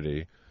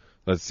charity.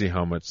 Let's see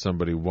how much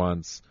somebody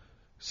wants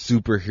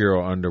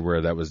superhero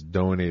underwear that was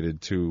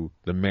donated to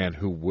the man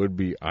who would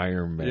be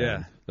Iron Man.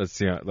 Yeah. Let's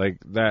see how, like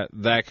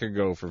that could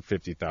go for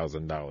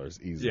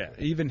 $50,000 easily. Yeah,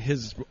 even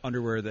his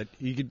underwear that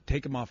you could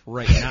take them off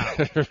right now,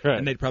 Right.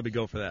 and they'd probably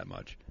go for that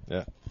much.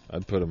 Yeah.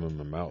 I'd put them in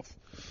my mouth.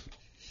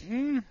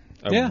 yeah.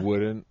 I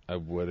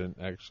wouldn't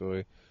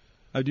actually.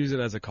 I'd use it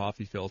as a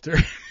coffee filter.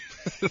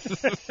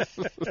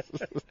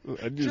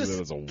 I'd use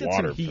it as a get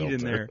water some heat filter.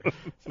 in there.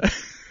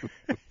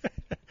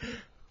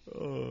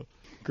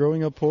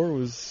 Growing up poor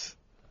was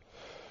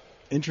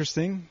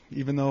interesting,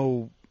 even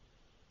though,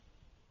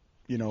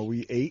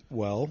 we ate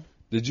well.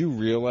 Did you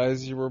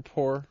realize you were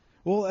poor?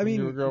 Well, I When you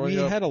mean, were growing we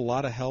up? had a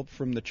lot of help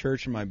from the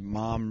church, and my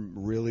mom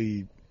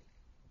really,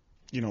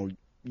 not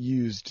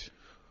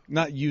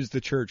used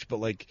the church, but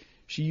like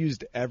she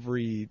used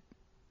every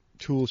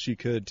tool she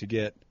could to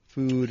get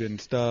food and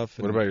stuff.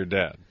 And What about your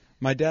dad?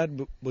 my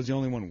dad was the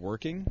only one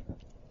working,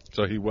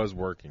 So he was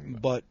working.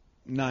 but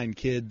 9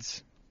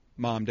 kids,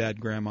 mom, dad,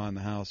 grandma in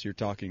the house. You're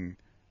talking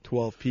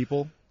 12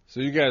 people. So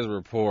you guys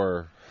were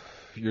poor.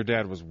 Your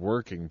dad was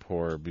working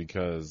poor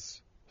because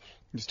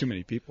There's too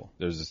many people.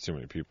 there's just too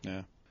many people.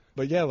 Yeah.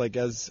 But yeah, like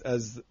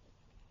as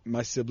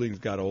my siblings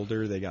got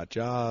older, they got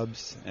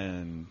jobs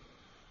and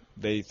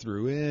they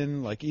threw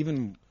in. Like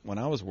even when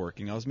I was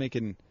working, I was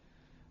making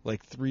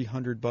like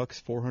 $300,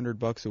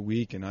 $400 a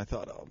week, and I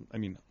thought,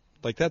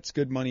 like that's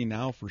good money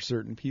now for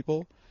certain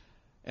people,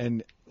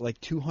 and like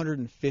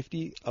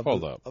 250 of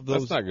Hold the, up. of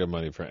those. That's not good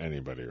money for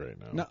anybody right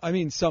now. No, I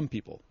mean some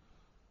people.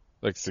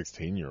 Like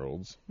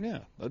 16-year-olds. Yeah,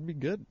 that'd be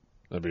good.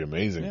 That'd be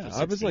amazing. Yeah,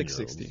 for I was like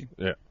 16-year-olds. 16.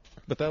 Yeah.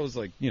 But that was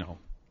like That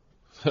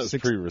was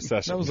Six-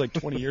 pre-recession. that was like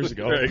 20 years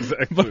ago. Right,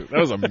 exactly. That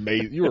was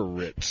amazing. You were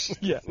rich.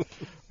 Yeah.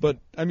 But,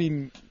 I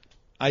mean,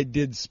 I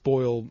did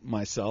spoil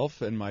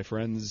myself and my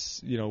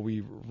friends.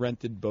 We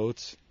rented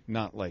boats,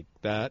 not like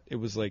that. It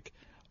was like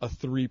a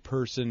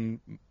 3-person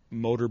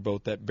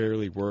motorboat that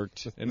barely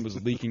worked and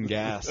was leaking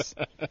gas.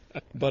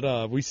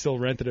 But we still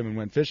rented them and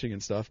went fishing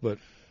and stuff. But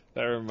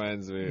That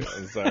reminds me,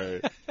 I'm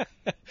sorry,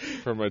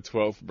 for my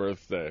 12th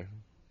birthday,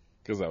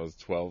 because I was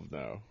 12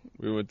 now,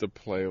 we went to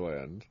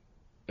Playland,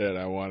 and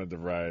I wanted to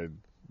ride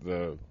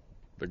the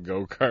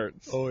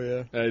go-karts. oh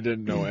yeah, I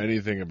didn't know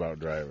anything about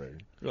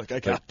driving. you're like I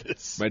got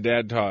this. My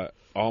dad taught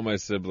all my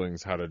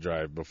siblings how to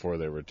drive before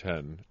they were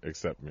 10,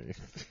 except me.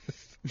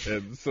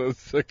 And so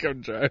it's like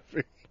I'm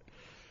driving,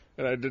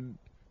 and I didn't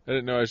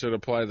know I should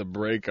apply the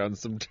brake on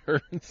some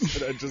turns,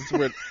 and I just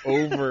went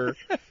over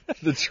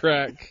the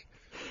track,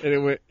 and it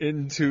went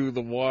into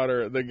the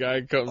water. The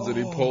guy comes and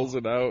he pulls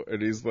it out,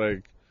 and he's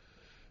like,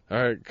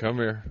 "All right, come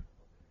here,"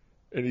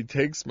 and he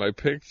takes my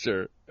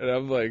picture, and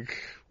I'm like,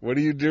 "What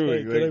are you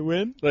doing? Like, did I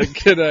win? Like,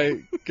 can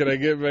I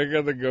get back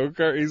on the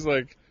go-kart?" He's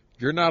like,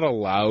 "You're not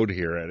allowed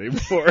here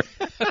anymore."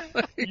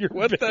 Like,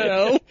 what the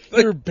hell?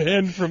 You're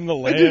banned from the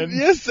land.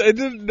 I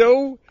didn't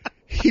know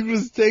he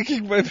was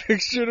taking my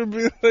picture to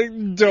be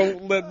like,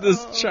 "Don't let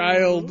this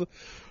child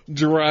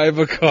drive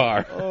a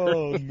car."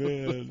 Oh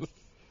man,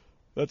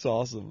 that's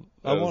awesome.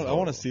 I That is want to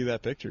horrible. see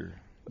that picture.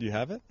 Do you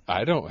have it?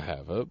 I don't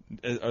have it.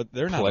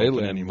 They're not open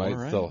Playland anymore, might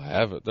right? still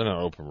have it. They're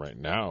not open right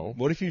now.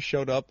 What if you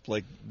showed up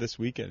like this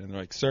weekend and they're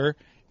like, "Sir,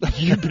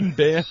 you've been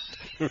banned.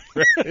 When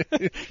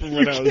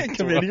You I was can't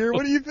come in 12. here.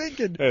 What are you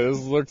thinking?" Hey, this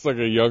looks like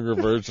a younger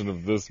version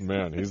of this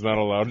man. He's not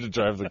allowed to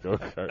drive the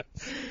go-karts.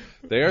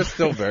 They are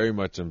still very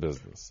much in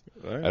business.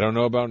 I don't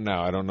know about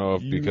now. I don't know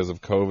if because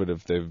of COVID,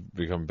 if they've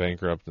become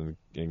bankrupt and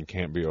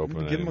can't be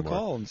open Give them anymore. a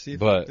call and see if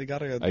But they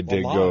got a I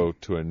did lot. go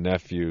to a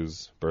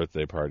nephew's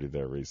birthday party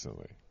there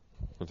recently.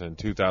 within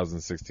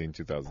 2016,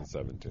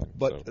 2017.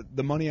 But so.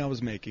 the money I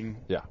was making,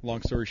 Yeah.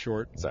 long story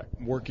short,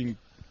 working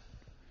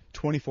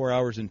 24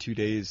 hours in 2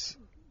 days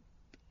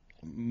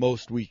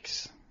most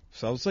weeks.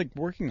 So I was like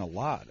working a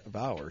lot of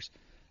hours,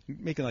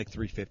 making like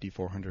 $350,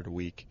 $400 a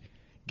week,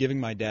 giving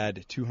my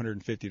dad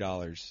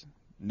 $250,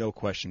 no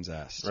questions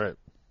asked. Right.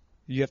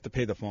 You have to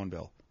pay the phone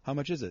bill. How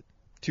much is it?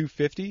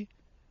 $250?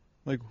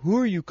 Like, who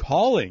are you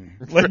calling?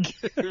 Like,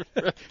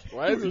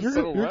 why is it you're,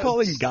 so you're much?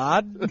 calling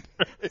God?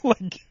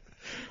 Like,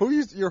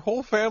 Your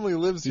whole family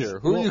lives here.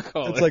 Who are you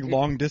calling? It's like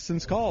long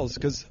distance calls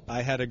because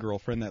I had a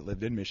girlfriend that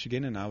lived in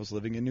Michigan and I was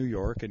living in New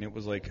York, and it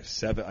was like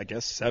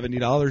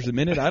 $70 a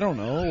minute. I don't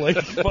know, like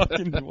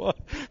fucking what?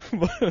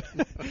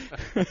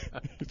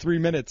 3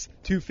 minutes,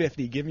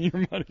 $250. Give me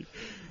your money.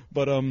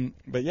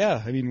 But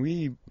yeah, I mean,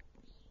 we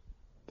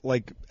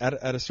like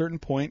at a certain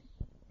point,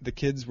 the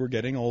kids were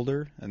getting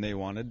older and they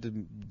wanted to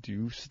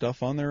do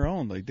stuff on their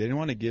own. Like they didn't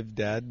want to give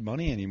dad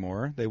money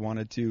anymore. They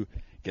wanted to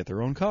get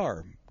their own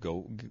car,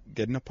 go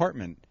get an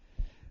apartment.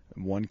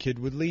 One kid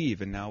would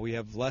leave, and now we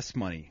have less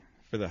money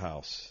for the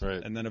house.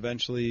 Right. And then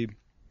eventually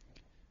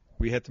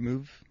we had to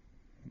move.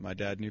 My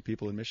dad knew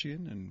people in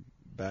Michigan, and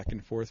back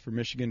and forth from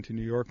Michigan to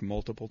New York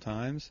multiple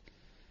times.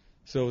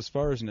 So as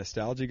far as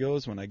nostalgia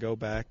goes, when I go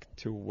back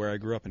to where I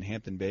grew up in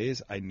Hampton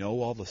Bays, I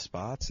know all the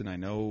spots and I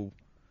know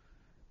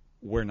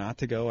where not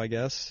to go, I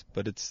guess.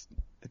 But it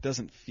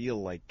doesn't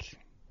feel like,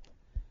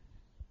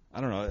 I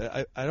don't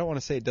know. I don't want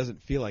to say it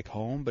doesn't feel like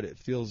home, but it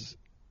feels,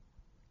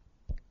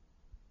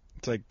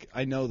 it's like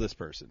I know this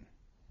person,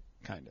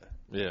 kind of.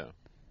 Yeah.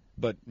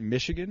 But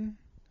Michigan,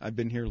 I've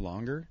been here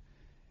longer,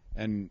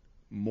 and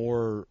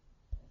more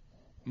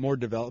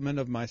development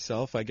of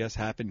myself, I guess,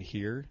 happened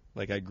here.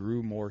 Like I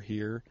grew more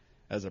here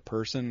as a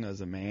person,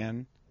 as a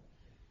man.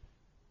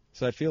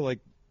 So I feel like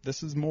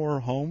this is more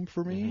home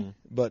for me. Mm-hmm.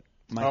 But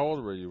how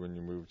old were you when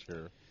you moved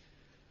here?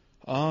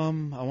 I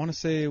want to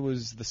say it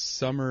was the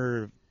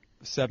summer of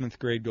 7th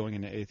grade going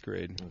into 8th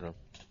grade. Okay.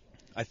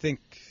 I think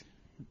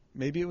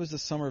maybe it was the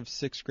summer of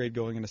 6th grade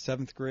going into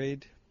 7th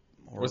grade.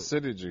 Or, what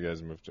city did you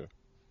guys move to?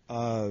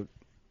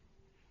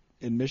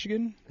 In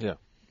Michigan? Yeah.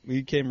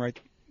 We came right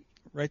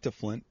to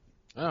Flint.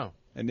 Oh.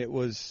 And it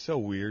was so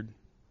weird.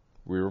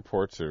 We were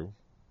poor too,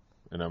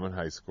 and I'm in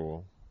high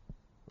school.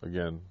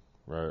 Again,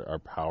 our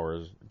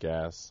power,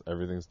 gas,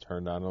 everything's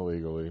turned on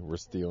illegally. We're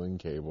stealing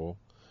cable.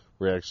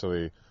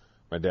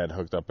 My dad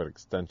hooked up an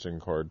extension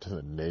cord to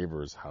the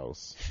neighbor's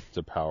house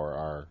to power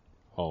our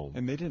home.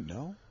 And they didn't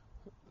know?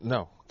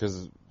 No,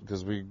 because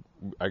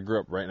I grew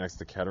up right next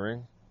to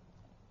Kettering,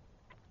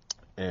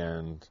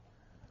 and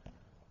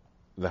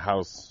the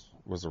house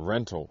was a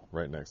rental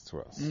right next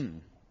to us.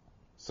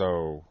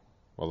 So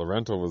while the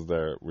rental was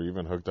there, we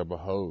even hooked up a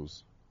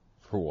hose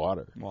for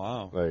water.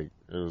 Wow. Like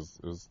it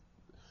was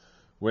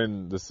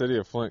when the city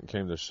of Flint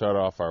came to shut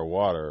off our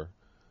water,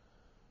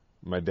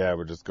 my dad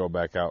would just go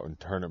back out and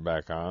turn it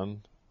back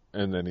on,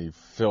 and then he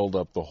filled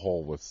up the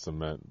hole with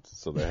cement,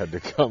 so they had to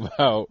come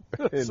out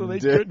and so they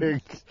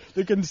dig.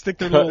 couldn't stick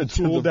their little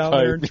tool down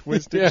there and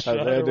twist it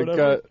shut. They had to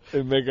cut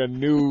and make a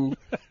new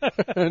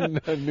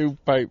a new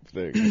pipe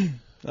thing.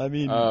 I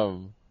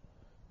mean,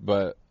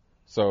 but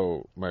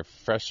so my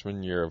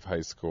freshman year of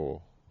high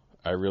school,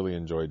 I really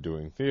enjoyed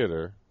doing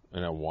theater,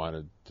 and I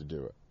wanted to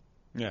do it.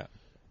 Yeah.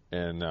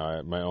 And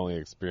my only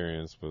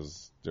experience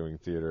was doing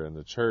theater in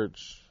the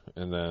church,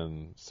 and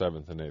then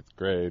 7th and 8th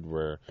grade,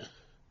 where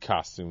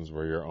costumes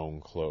were your own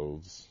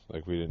clothes.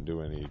 Like we didn't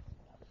do any.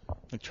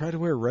 I tried to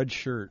wear a red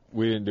shirt.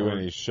 We didn't do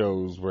any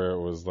shows where it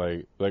was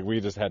like we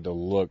just had to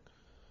look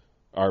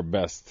our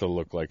best to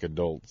look like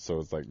adults. So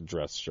it's like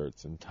dress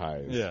shirts and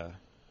ties. Yeah.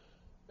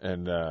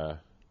 And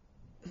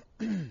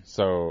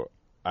so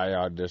I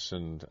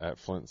auditioned at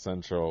Flint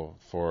Central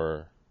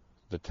for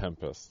The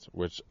Tempest,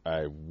 which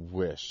I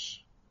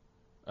wish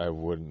I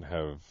wouldn't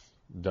have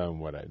done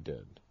what I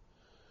did.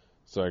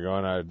 So I go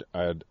and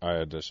I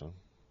audition.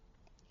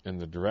 And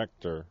the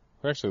director,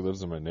 who actually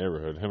lives in my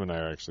neighborhood, him and I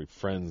are actually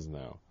friends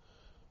now.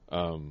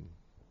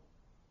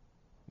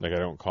 Like I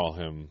don't call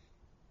him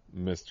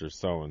Mr.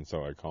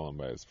 So-and-so, I call him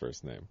by his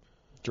first name.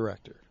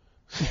 Director.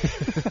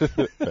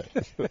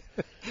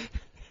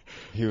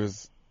 He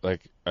was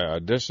like, I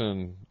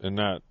auditioned, and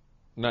not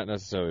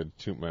necessarily to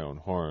toot my own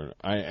horn.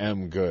 I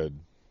am good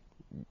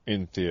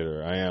in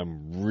theater. I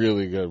am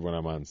really good when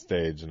I'm on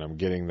stage, and I'm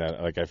getting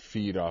that, like I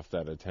feed off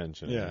that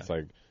attention. Yeah. It's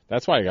like,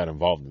 that's why I got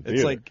involved in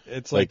theater.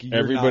 It's like you're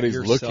everybody's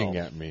not looking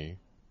yourself. at me,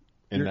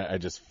 and I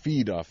just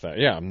feed off that.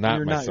 Yeah, I'm not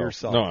You're myself. not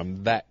yourself. No,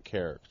 I'm that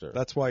character.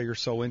 That's why you're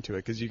so into it,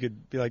 because you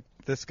could be like,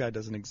 this guy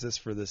doesn't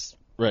exist for this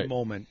Right.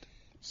 moment.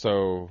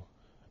 So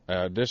I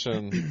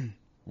auditioned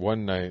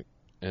one night,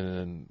 and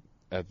then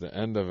at the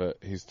end of it,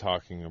 he's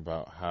talking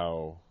about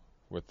how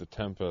with The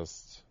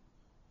Tempest,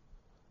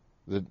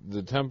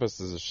 the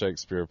Tempest is a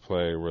Shakespeare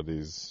play where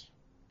these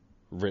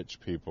rich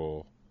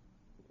people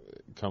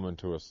come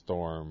into a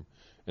storm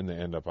and they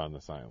end up on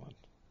this island,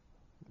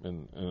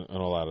 and a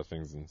lot of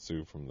things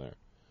ensue from there.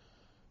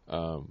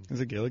 Is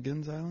it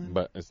Gilligan's Island?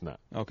 But it's not.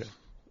 Okay.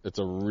 It's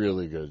a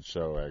really good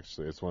show,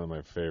 actually. It's one of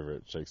my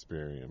favorite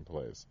Shakespearean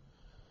plays.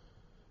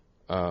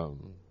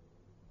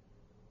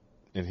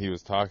 And he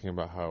was talking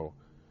about how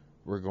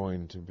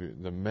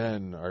the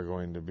men are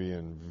going to be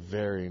in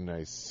very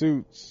nice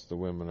suits, the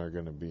women are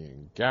going to be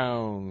in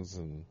gowns,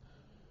 and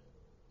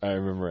I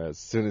remember as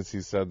soon as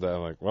he said that,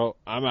 I'm like, well,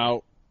 I'm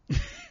out.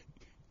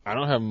 I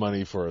don't have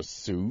money for a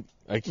suit.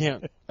 I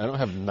don't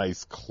have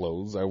nice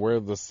clothes. I wear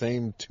the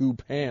same 2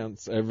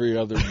 pants every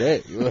other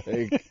day.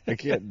 Like, I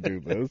can't do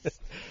this.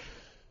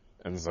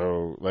 And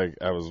so, like,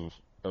 I was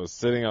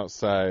sitting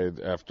outside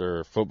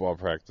after football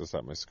practice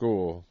at my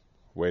school,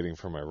 waiting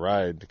for my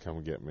ride to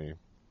come get me,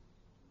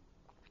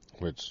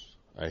 which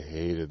I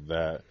hated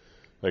that.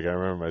 Like, I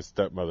remember my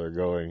stepmother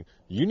going,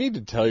 you need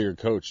to tell your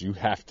coach you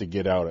have to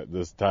get out at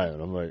this time.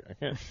 And I'm like, I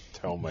can't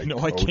tell my No,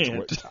 coach I can't.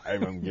 what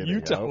time I'm getting out.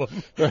 You tell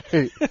him.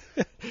 Right.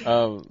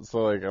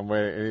 So, like, I'm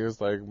waiting, and he was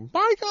like,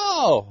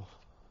 Michael!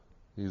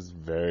 He's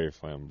very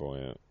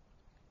flamboyant.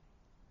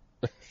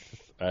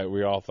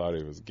 We all thought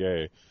he was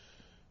gay,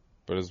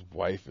 but his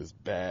wife is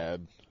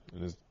bad,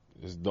 and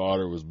his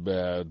daughter was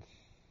bad.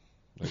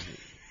 Like,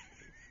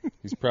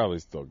 he's probably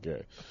still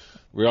gay.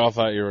 We all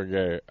thought you were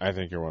gay. I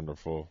think you're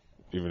wonderful,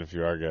 even if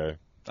you are gay.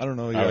 I don't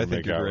know. I Yeah, I would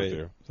think make out you're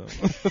with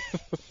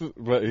great. you.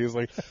 But he was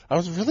like, I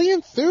was really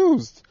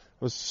enthused.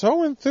 I was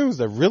so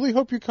enthused. I really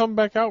hope you come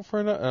back out for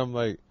another. I'm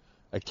like,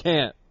 I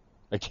can't.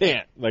 Like,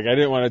 I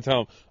didn't want to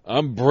tell him,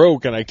 I'm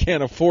broke and I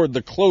can't afford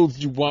the clothes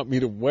you want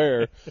me to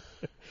wear.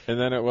 And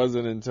then it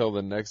wasn't until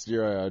the next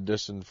year I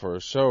auditioned for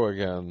a show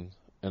again,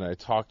 and I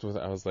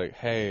was like,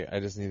 hey, I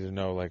just need to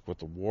know, like, what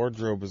the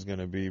wardrobe is going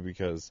to be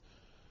because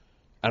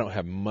I don't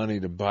have money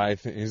to buy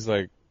things. He's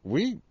like,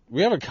 we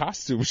have a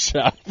costume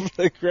shop,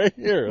 like, right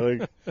here.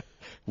 Like,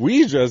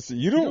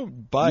 you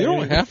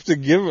don't have to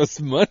give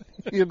us money.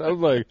 And I'm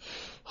like,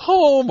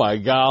 oh my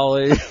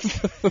golly.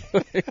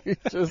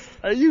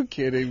 Are you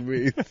kidding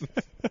me?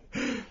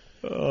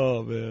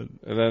 Oh, man.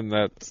 And then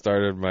that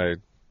started my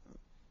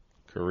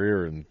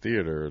career in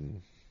theater.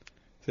 And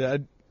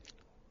See,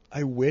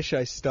 I wish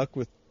I stuck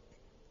with.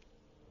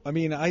 I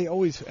mean, I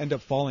always end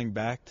up falling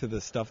back to the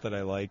stuff that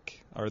I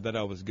like or that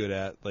I was good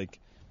at, like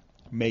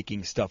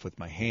making stuff with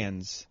my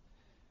hands.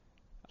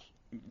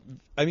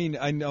 I mean,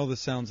 I know this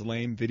sounds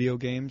lame. Video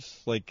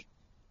games, like,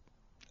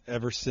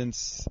 ever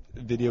since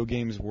video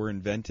games were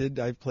invented,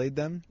 I've played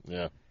them.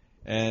 yeah.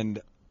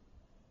 And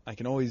I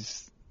can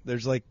always.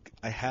 There's like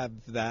I have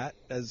that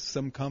as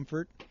some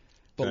comfort.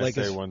 But Can like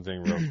I say one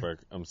thing real quick?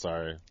 I'm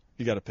sorry.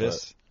 You got to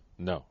piss?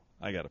 No.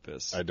 I got to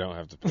piss. I don't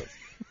have to piss.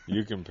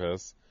 You can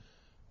piss.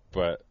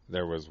 But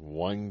there was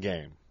one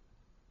game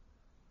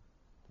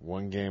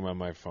on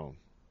my phone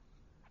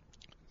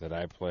that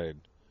I played,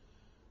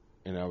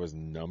 and I was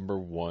number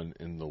 1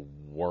 in the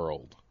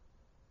world.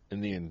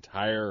 In the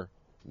entire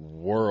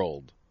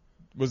world.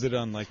 Was it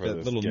on like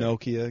that little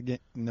game.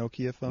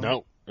 Nokia phone?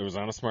 No, it was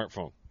on a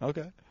smartphone.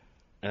 Okay.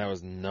 And I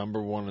was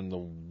number 1 in the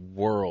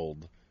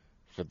world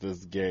for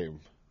this game.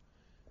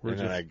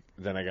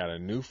 Then I got a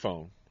new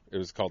phone. It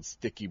was called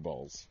Sticky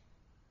Balls.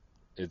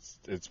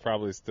 It's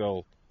probably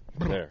still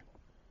there.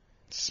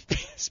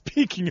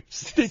 Speaking of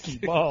sticky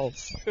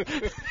balls,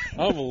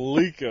 I'm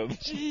leaking.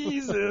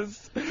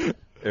 Jesus. It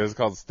was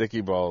called Sticky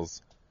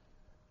Balls,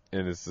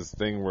 and it's this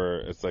thing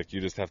where it's like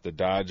you just have to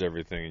dodge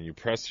everything, and you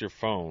press your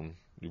phone.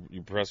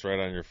 You press right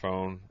on your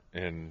phone,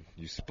 and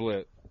you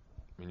split,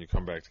 and you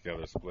come back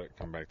together. Split,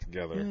 come back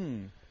together.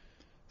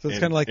 So it's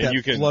kind of like that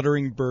you can,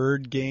 fluttering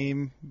bird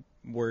game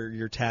where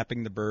you're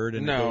tapping the bird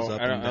and it goes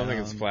up and down. I don't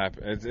think it's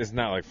Flappy. It's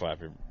not like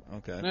Flappy.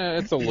 Okay.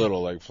 It's a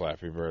little like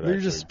Flappy Bird. You're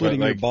just splitting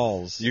your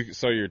balls.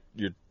 So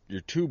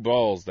your 2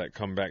 balls that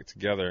come back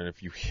together, and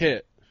if you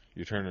hit,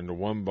 you turn into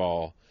 1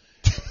 ball.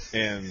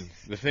 And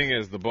the thing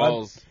is, the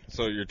balls.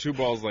 So your 2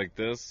 balls like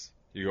this,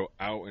 you go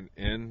out and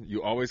in.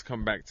 You always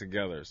come back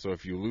together. So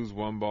if you lose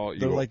 1 ball,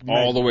 you go like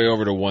all the way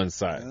over to one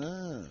side.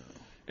 Oh.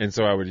 And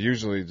so I would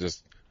usually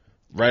just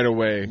right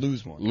away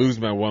lose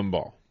my 1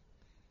 ball,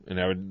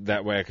 and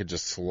that way I could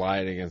just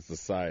slide against the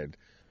side.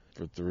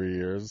 For 3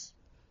 years,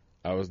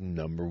 I was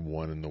number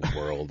 1 in the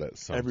world at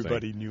something.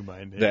 Everybody knew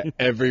my name.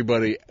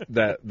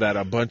 That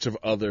a bunch of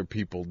other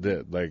people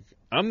did. Like,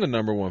 I'm the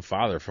number 1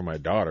 father for my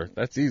daughter.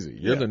 That's easy.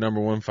 You're the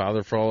number 1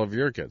 father for all of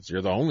your kids.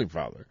 You're the only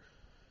father.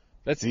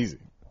 That's easy.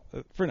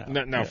 For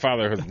now. Now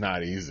fatherhood's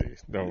not easy.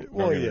 Don't get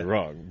me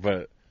wrong.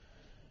 But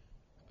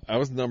I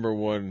was number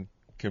 1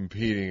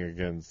 competing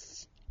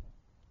against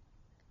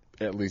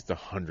at least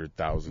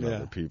 100,000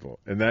 other people.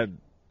 And that,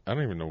 I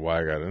don't even know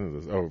why I got into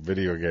this. Oh,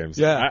 video games.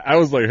 Yeah. I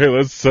was like, hey,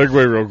 let's segue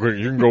real quick.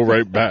 You can go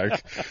right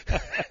back.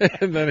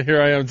 And then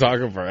here I am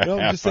talking for a half hour.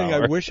 I'm just saying,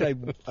 I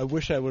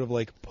wish I would have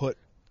like put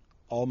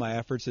all my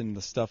efforts in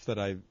the stuff that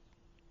I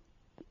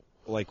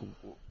like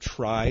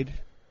tried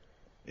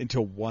into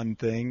one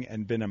thing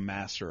and been a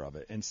master of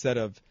it instead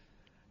of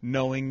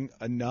knowing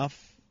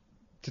enough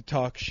to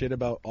talk shit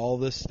about all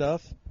this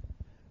stuff,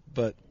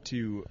 but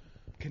to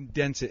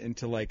condense it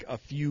into like a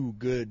few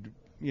good,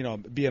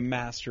 be a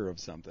master of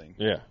something.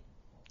 Yeah.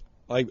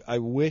 I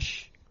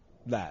wish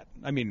that.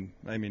 I mean,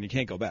 you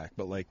can't go back,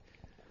 but like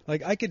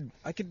I could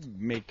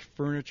make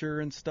furniture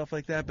and stuff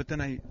like that. But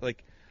then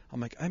I'm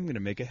like, I'm going to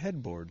make a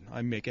headboard.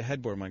 I make a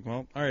headboard. I'm like,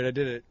 well, all right, I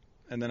did it.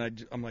 And then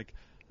I'm like,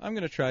 I'm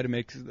going to try to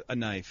make a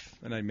knife.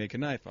 And I make a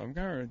knife. I'm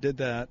all right, did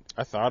that.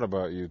 I thought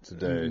about you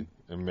today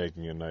and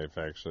making a knife,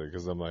 actually,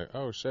 because I'm like,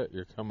 oh, shit,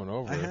 you're coming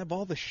over. I have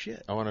all the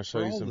shit. I want to show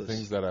you all some this.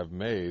 things that I've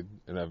made,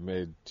 and I've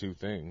made 2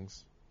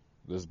 things.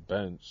 This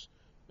bench,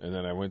 and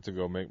then I went to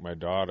go make my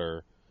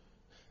daughter.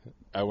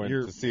 I went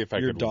to see if I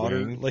your could daughter,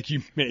 wing. like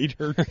you made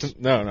her.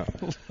 No.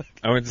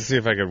 I went to see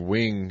if I could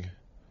wing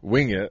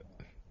it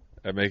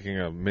at making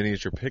a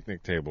miniature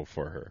picnic table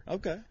for her.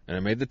 Okay. And I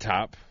made the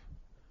top,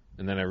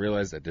 and then I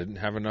realized I didn't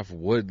have enough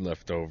wood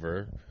left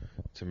over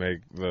to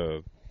make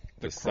the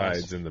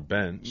sides and the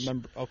bench.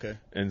 Okay.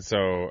 And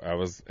so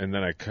and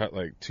then I cut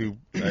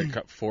I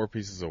cut 4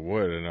 pieces of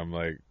wood, and I'm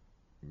like,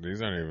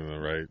 these aren't even the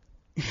right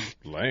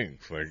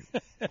length.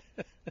 Like,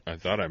 I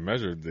thought I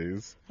measured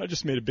these. I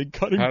just made a big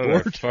cutting How did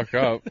board. I fuck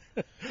up?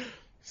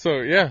 So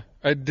yeah,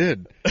 I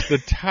did. The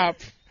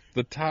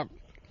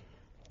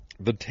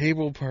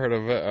table part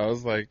of it, I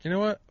was like, you know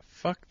what?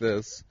 Fuck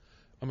this.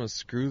 I'm going to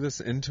screw this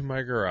into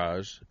my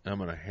garage. I'm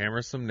going to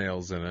hammer some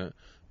nails in it.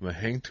 I'm going to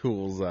hang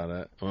tools on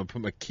it. I'm going to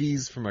put my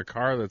keys for my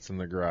car that's in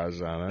the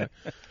garage on it.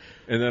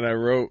 And then I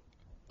wrote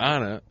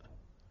on it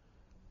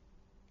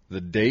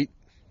the date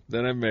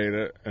that I made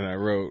it, and I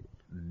wrote,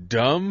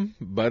 dumb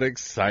but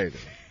exciting.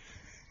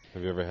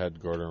 Have you ever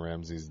had Gordon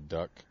Ramsay's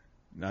duck?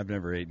 I've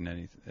never eaten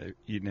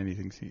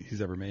anything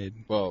he's ever made.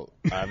 Well,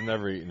 I've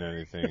never eaten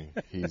anything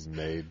he's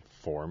made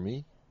for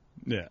me,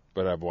 Yeah.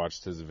 but I've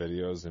watched his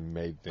videos and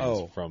made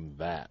things from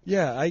that.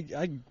 Yeah,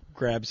 I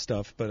grab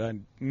stuff, but I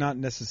not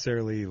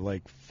necessarily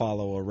like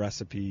follow a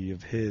recipe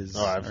of his.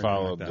 Oh, I or anything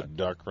followed like the that.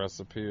 duck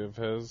recipe of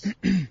his.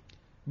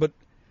 But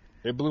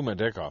It blew my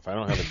dick off. I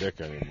don't have a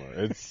dick anymore.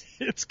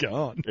 it's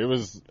gone. It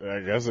was, I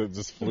guess it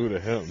just flew to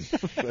him.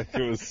 Like,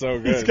 it was so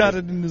good. He's got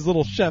it in his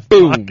little chef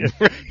Boom.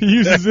 pocket. He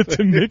uses it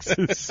to mix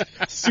his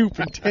soup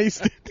and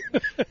taste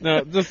it.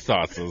 No, just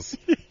sauces.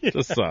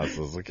 Just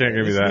sauces. I can't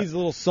give you This that. needs a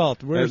little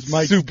salt. Where's That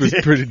Mike's soup dick?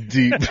 is pretty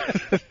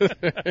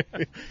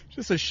deep.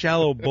 Just a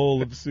shallow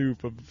bowl of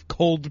soup, of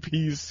cold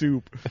peas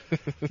soup.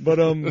 But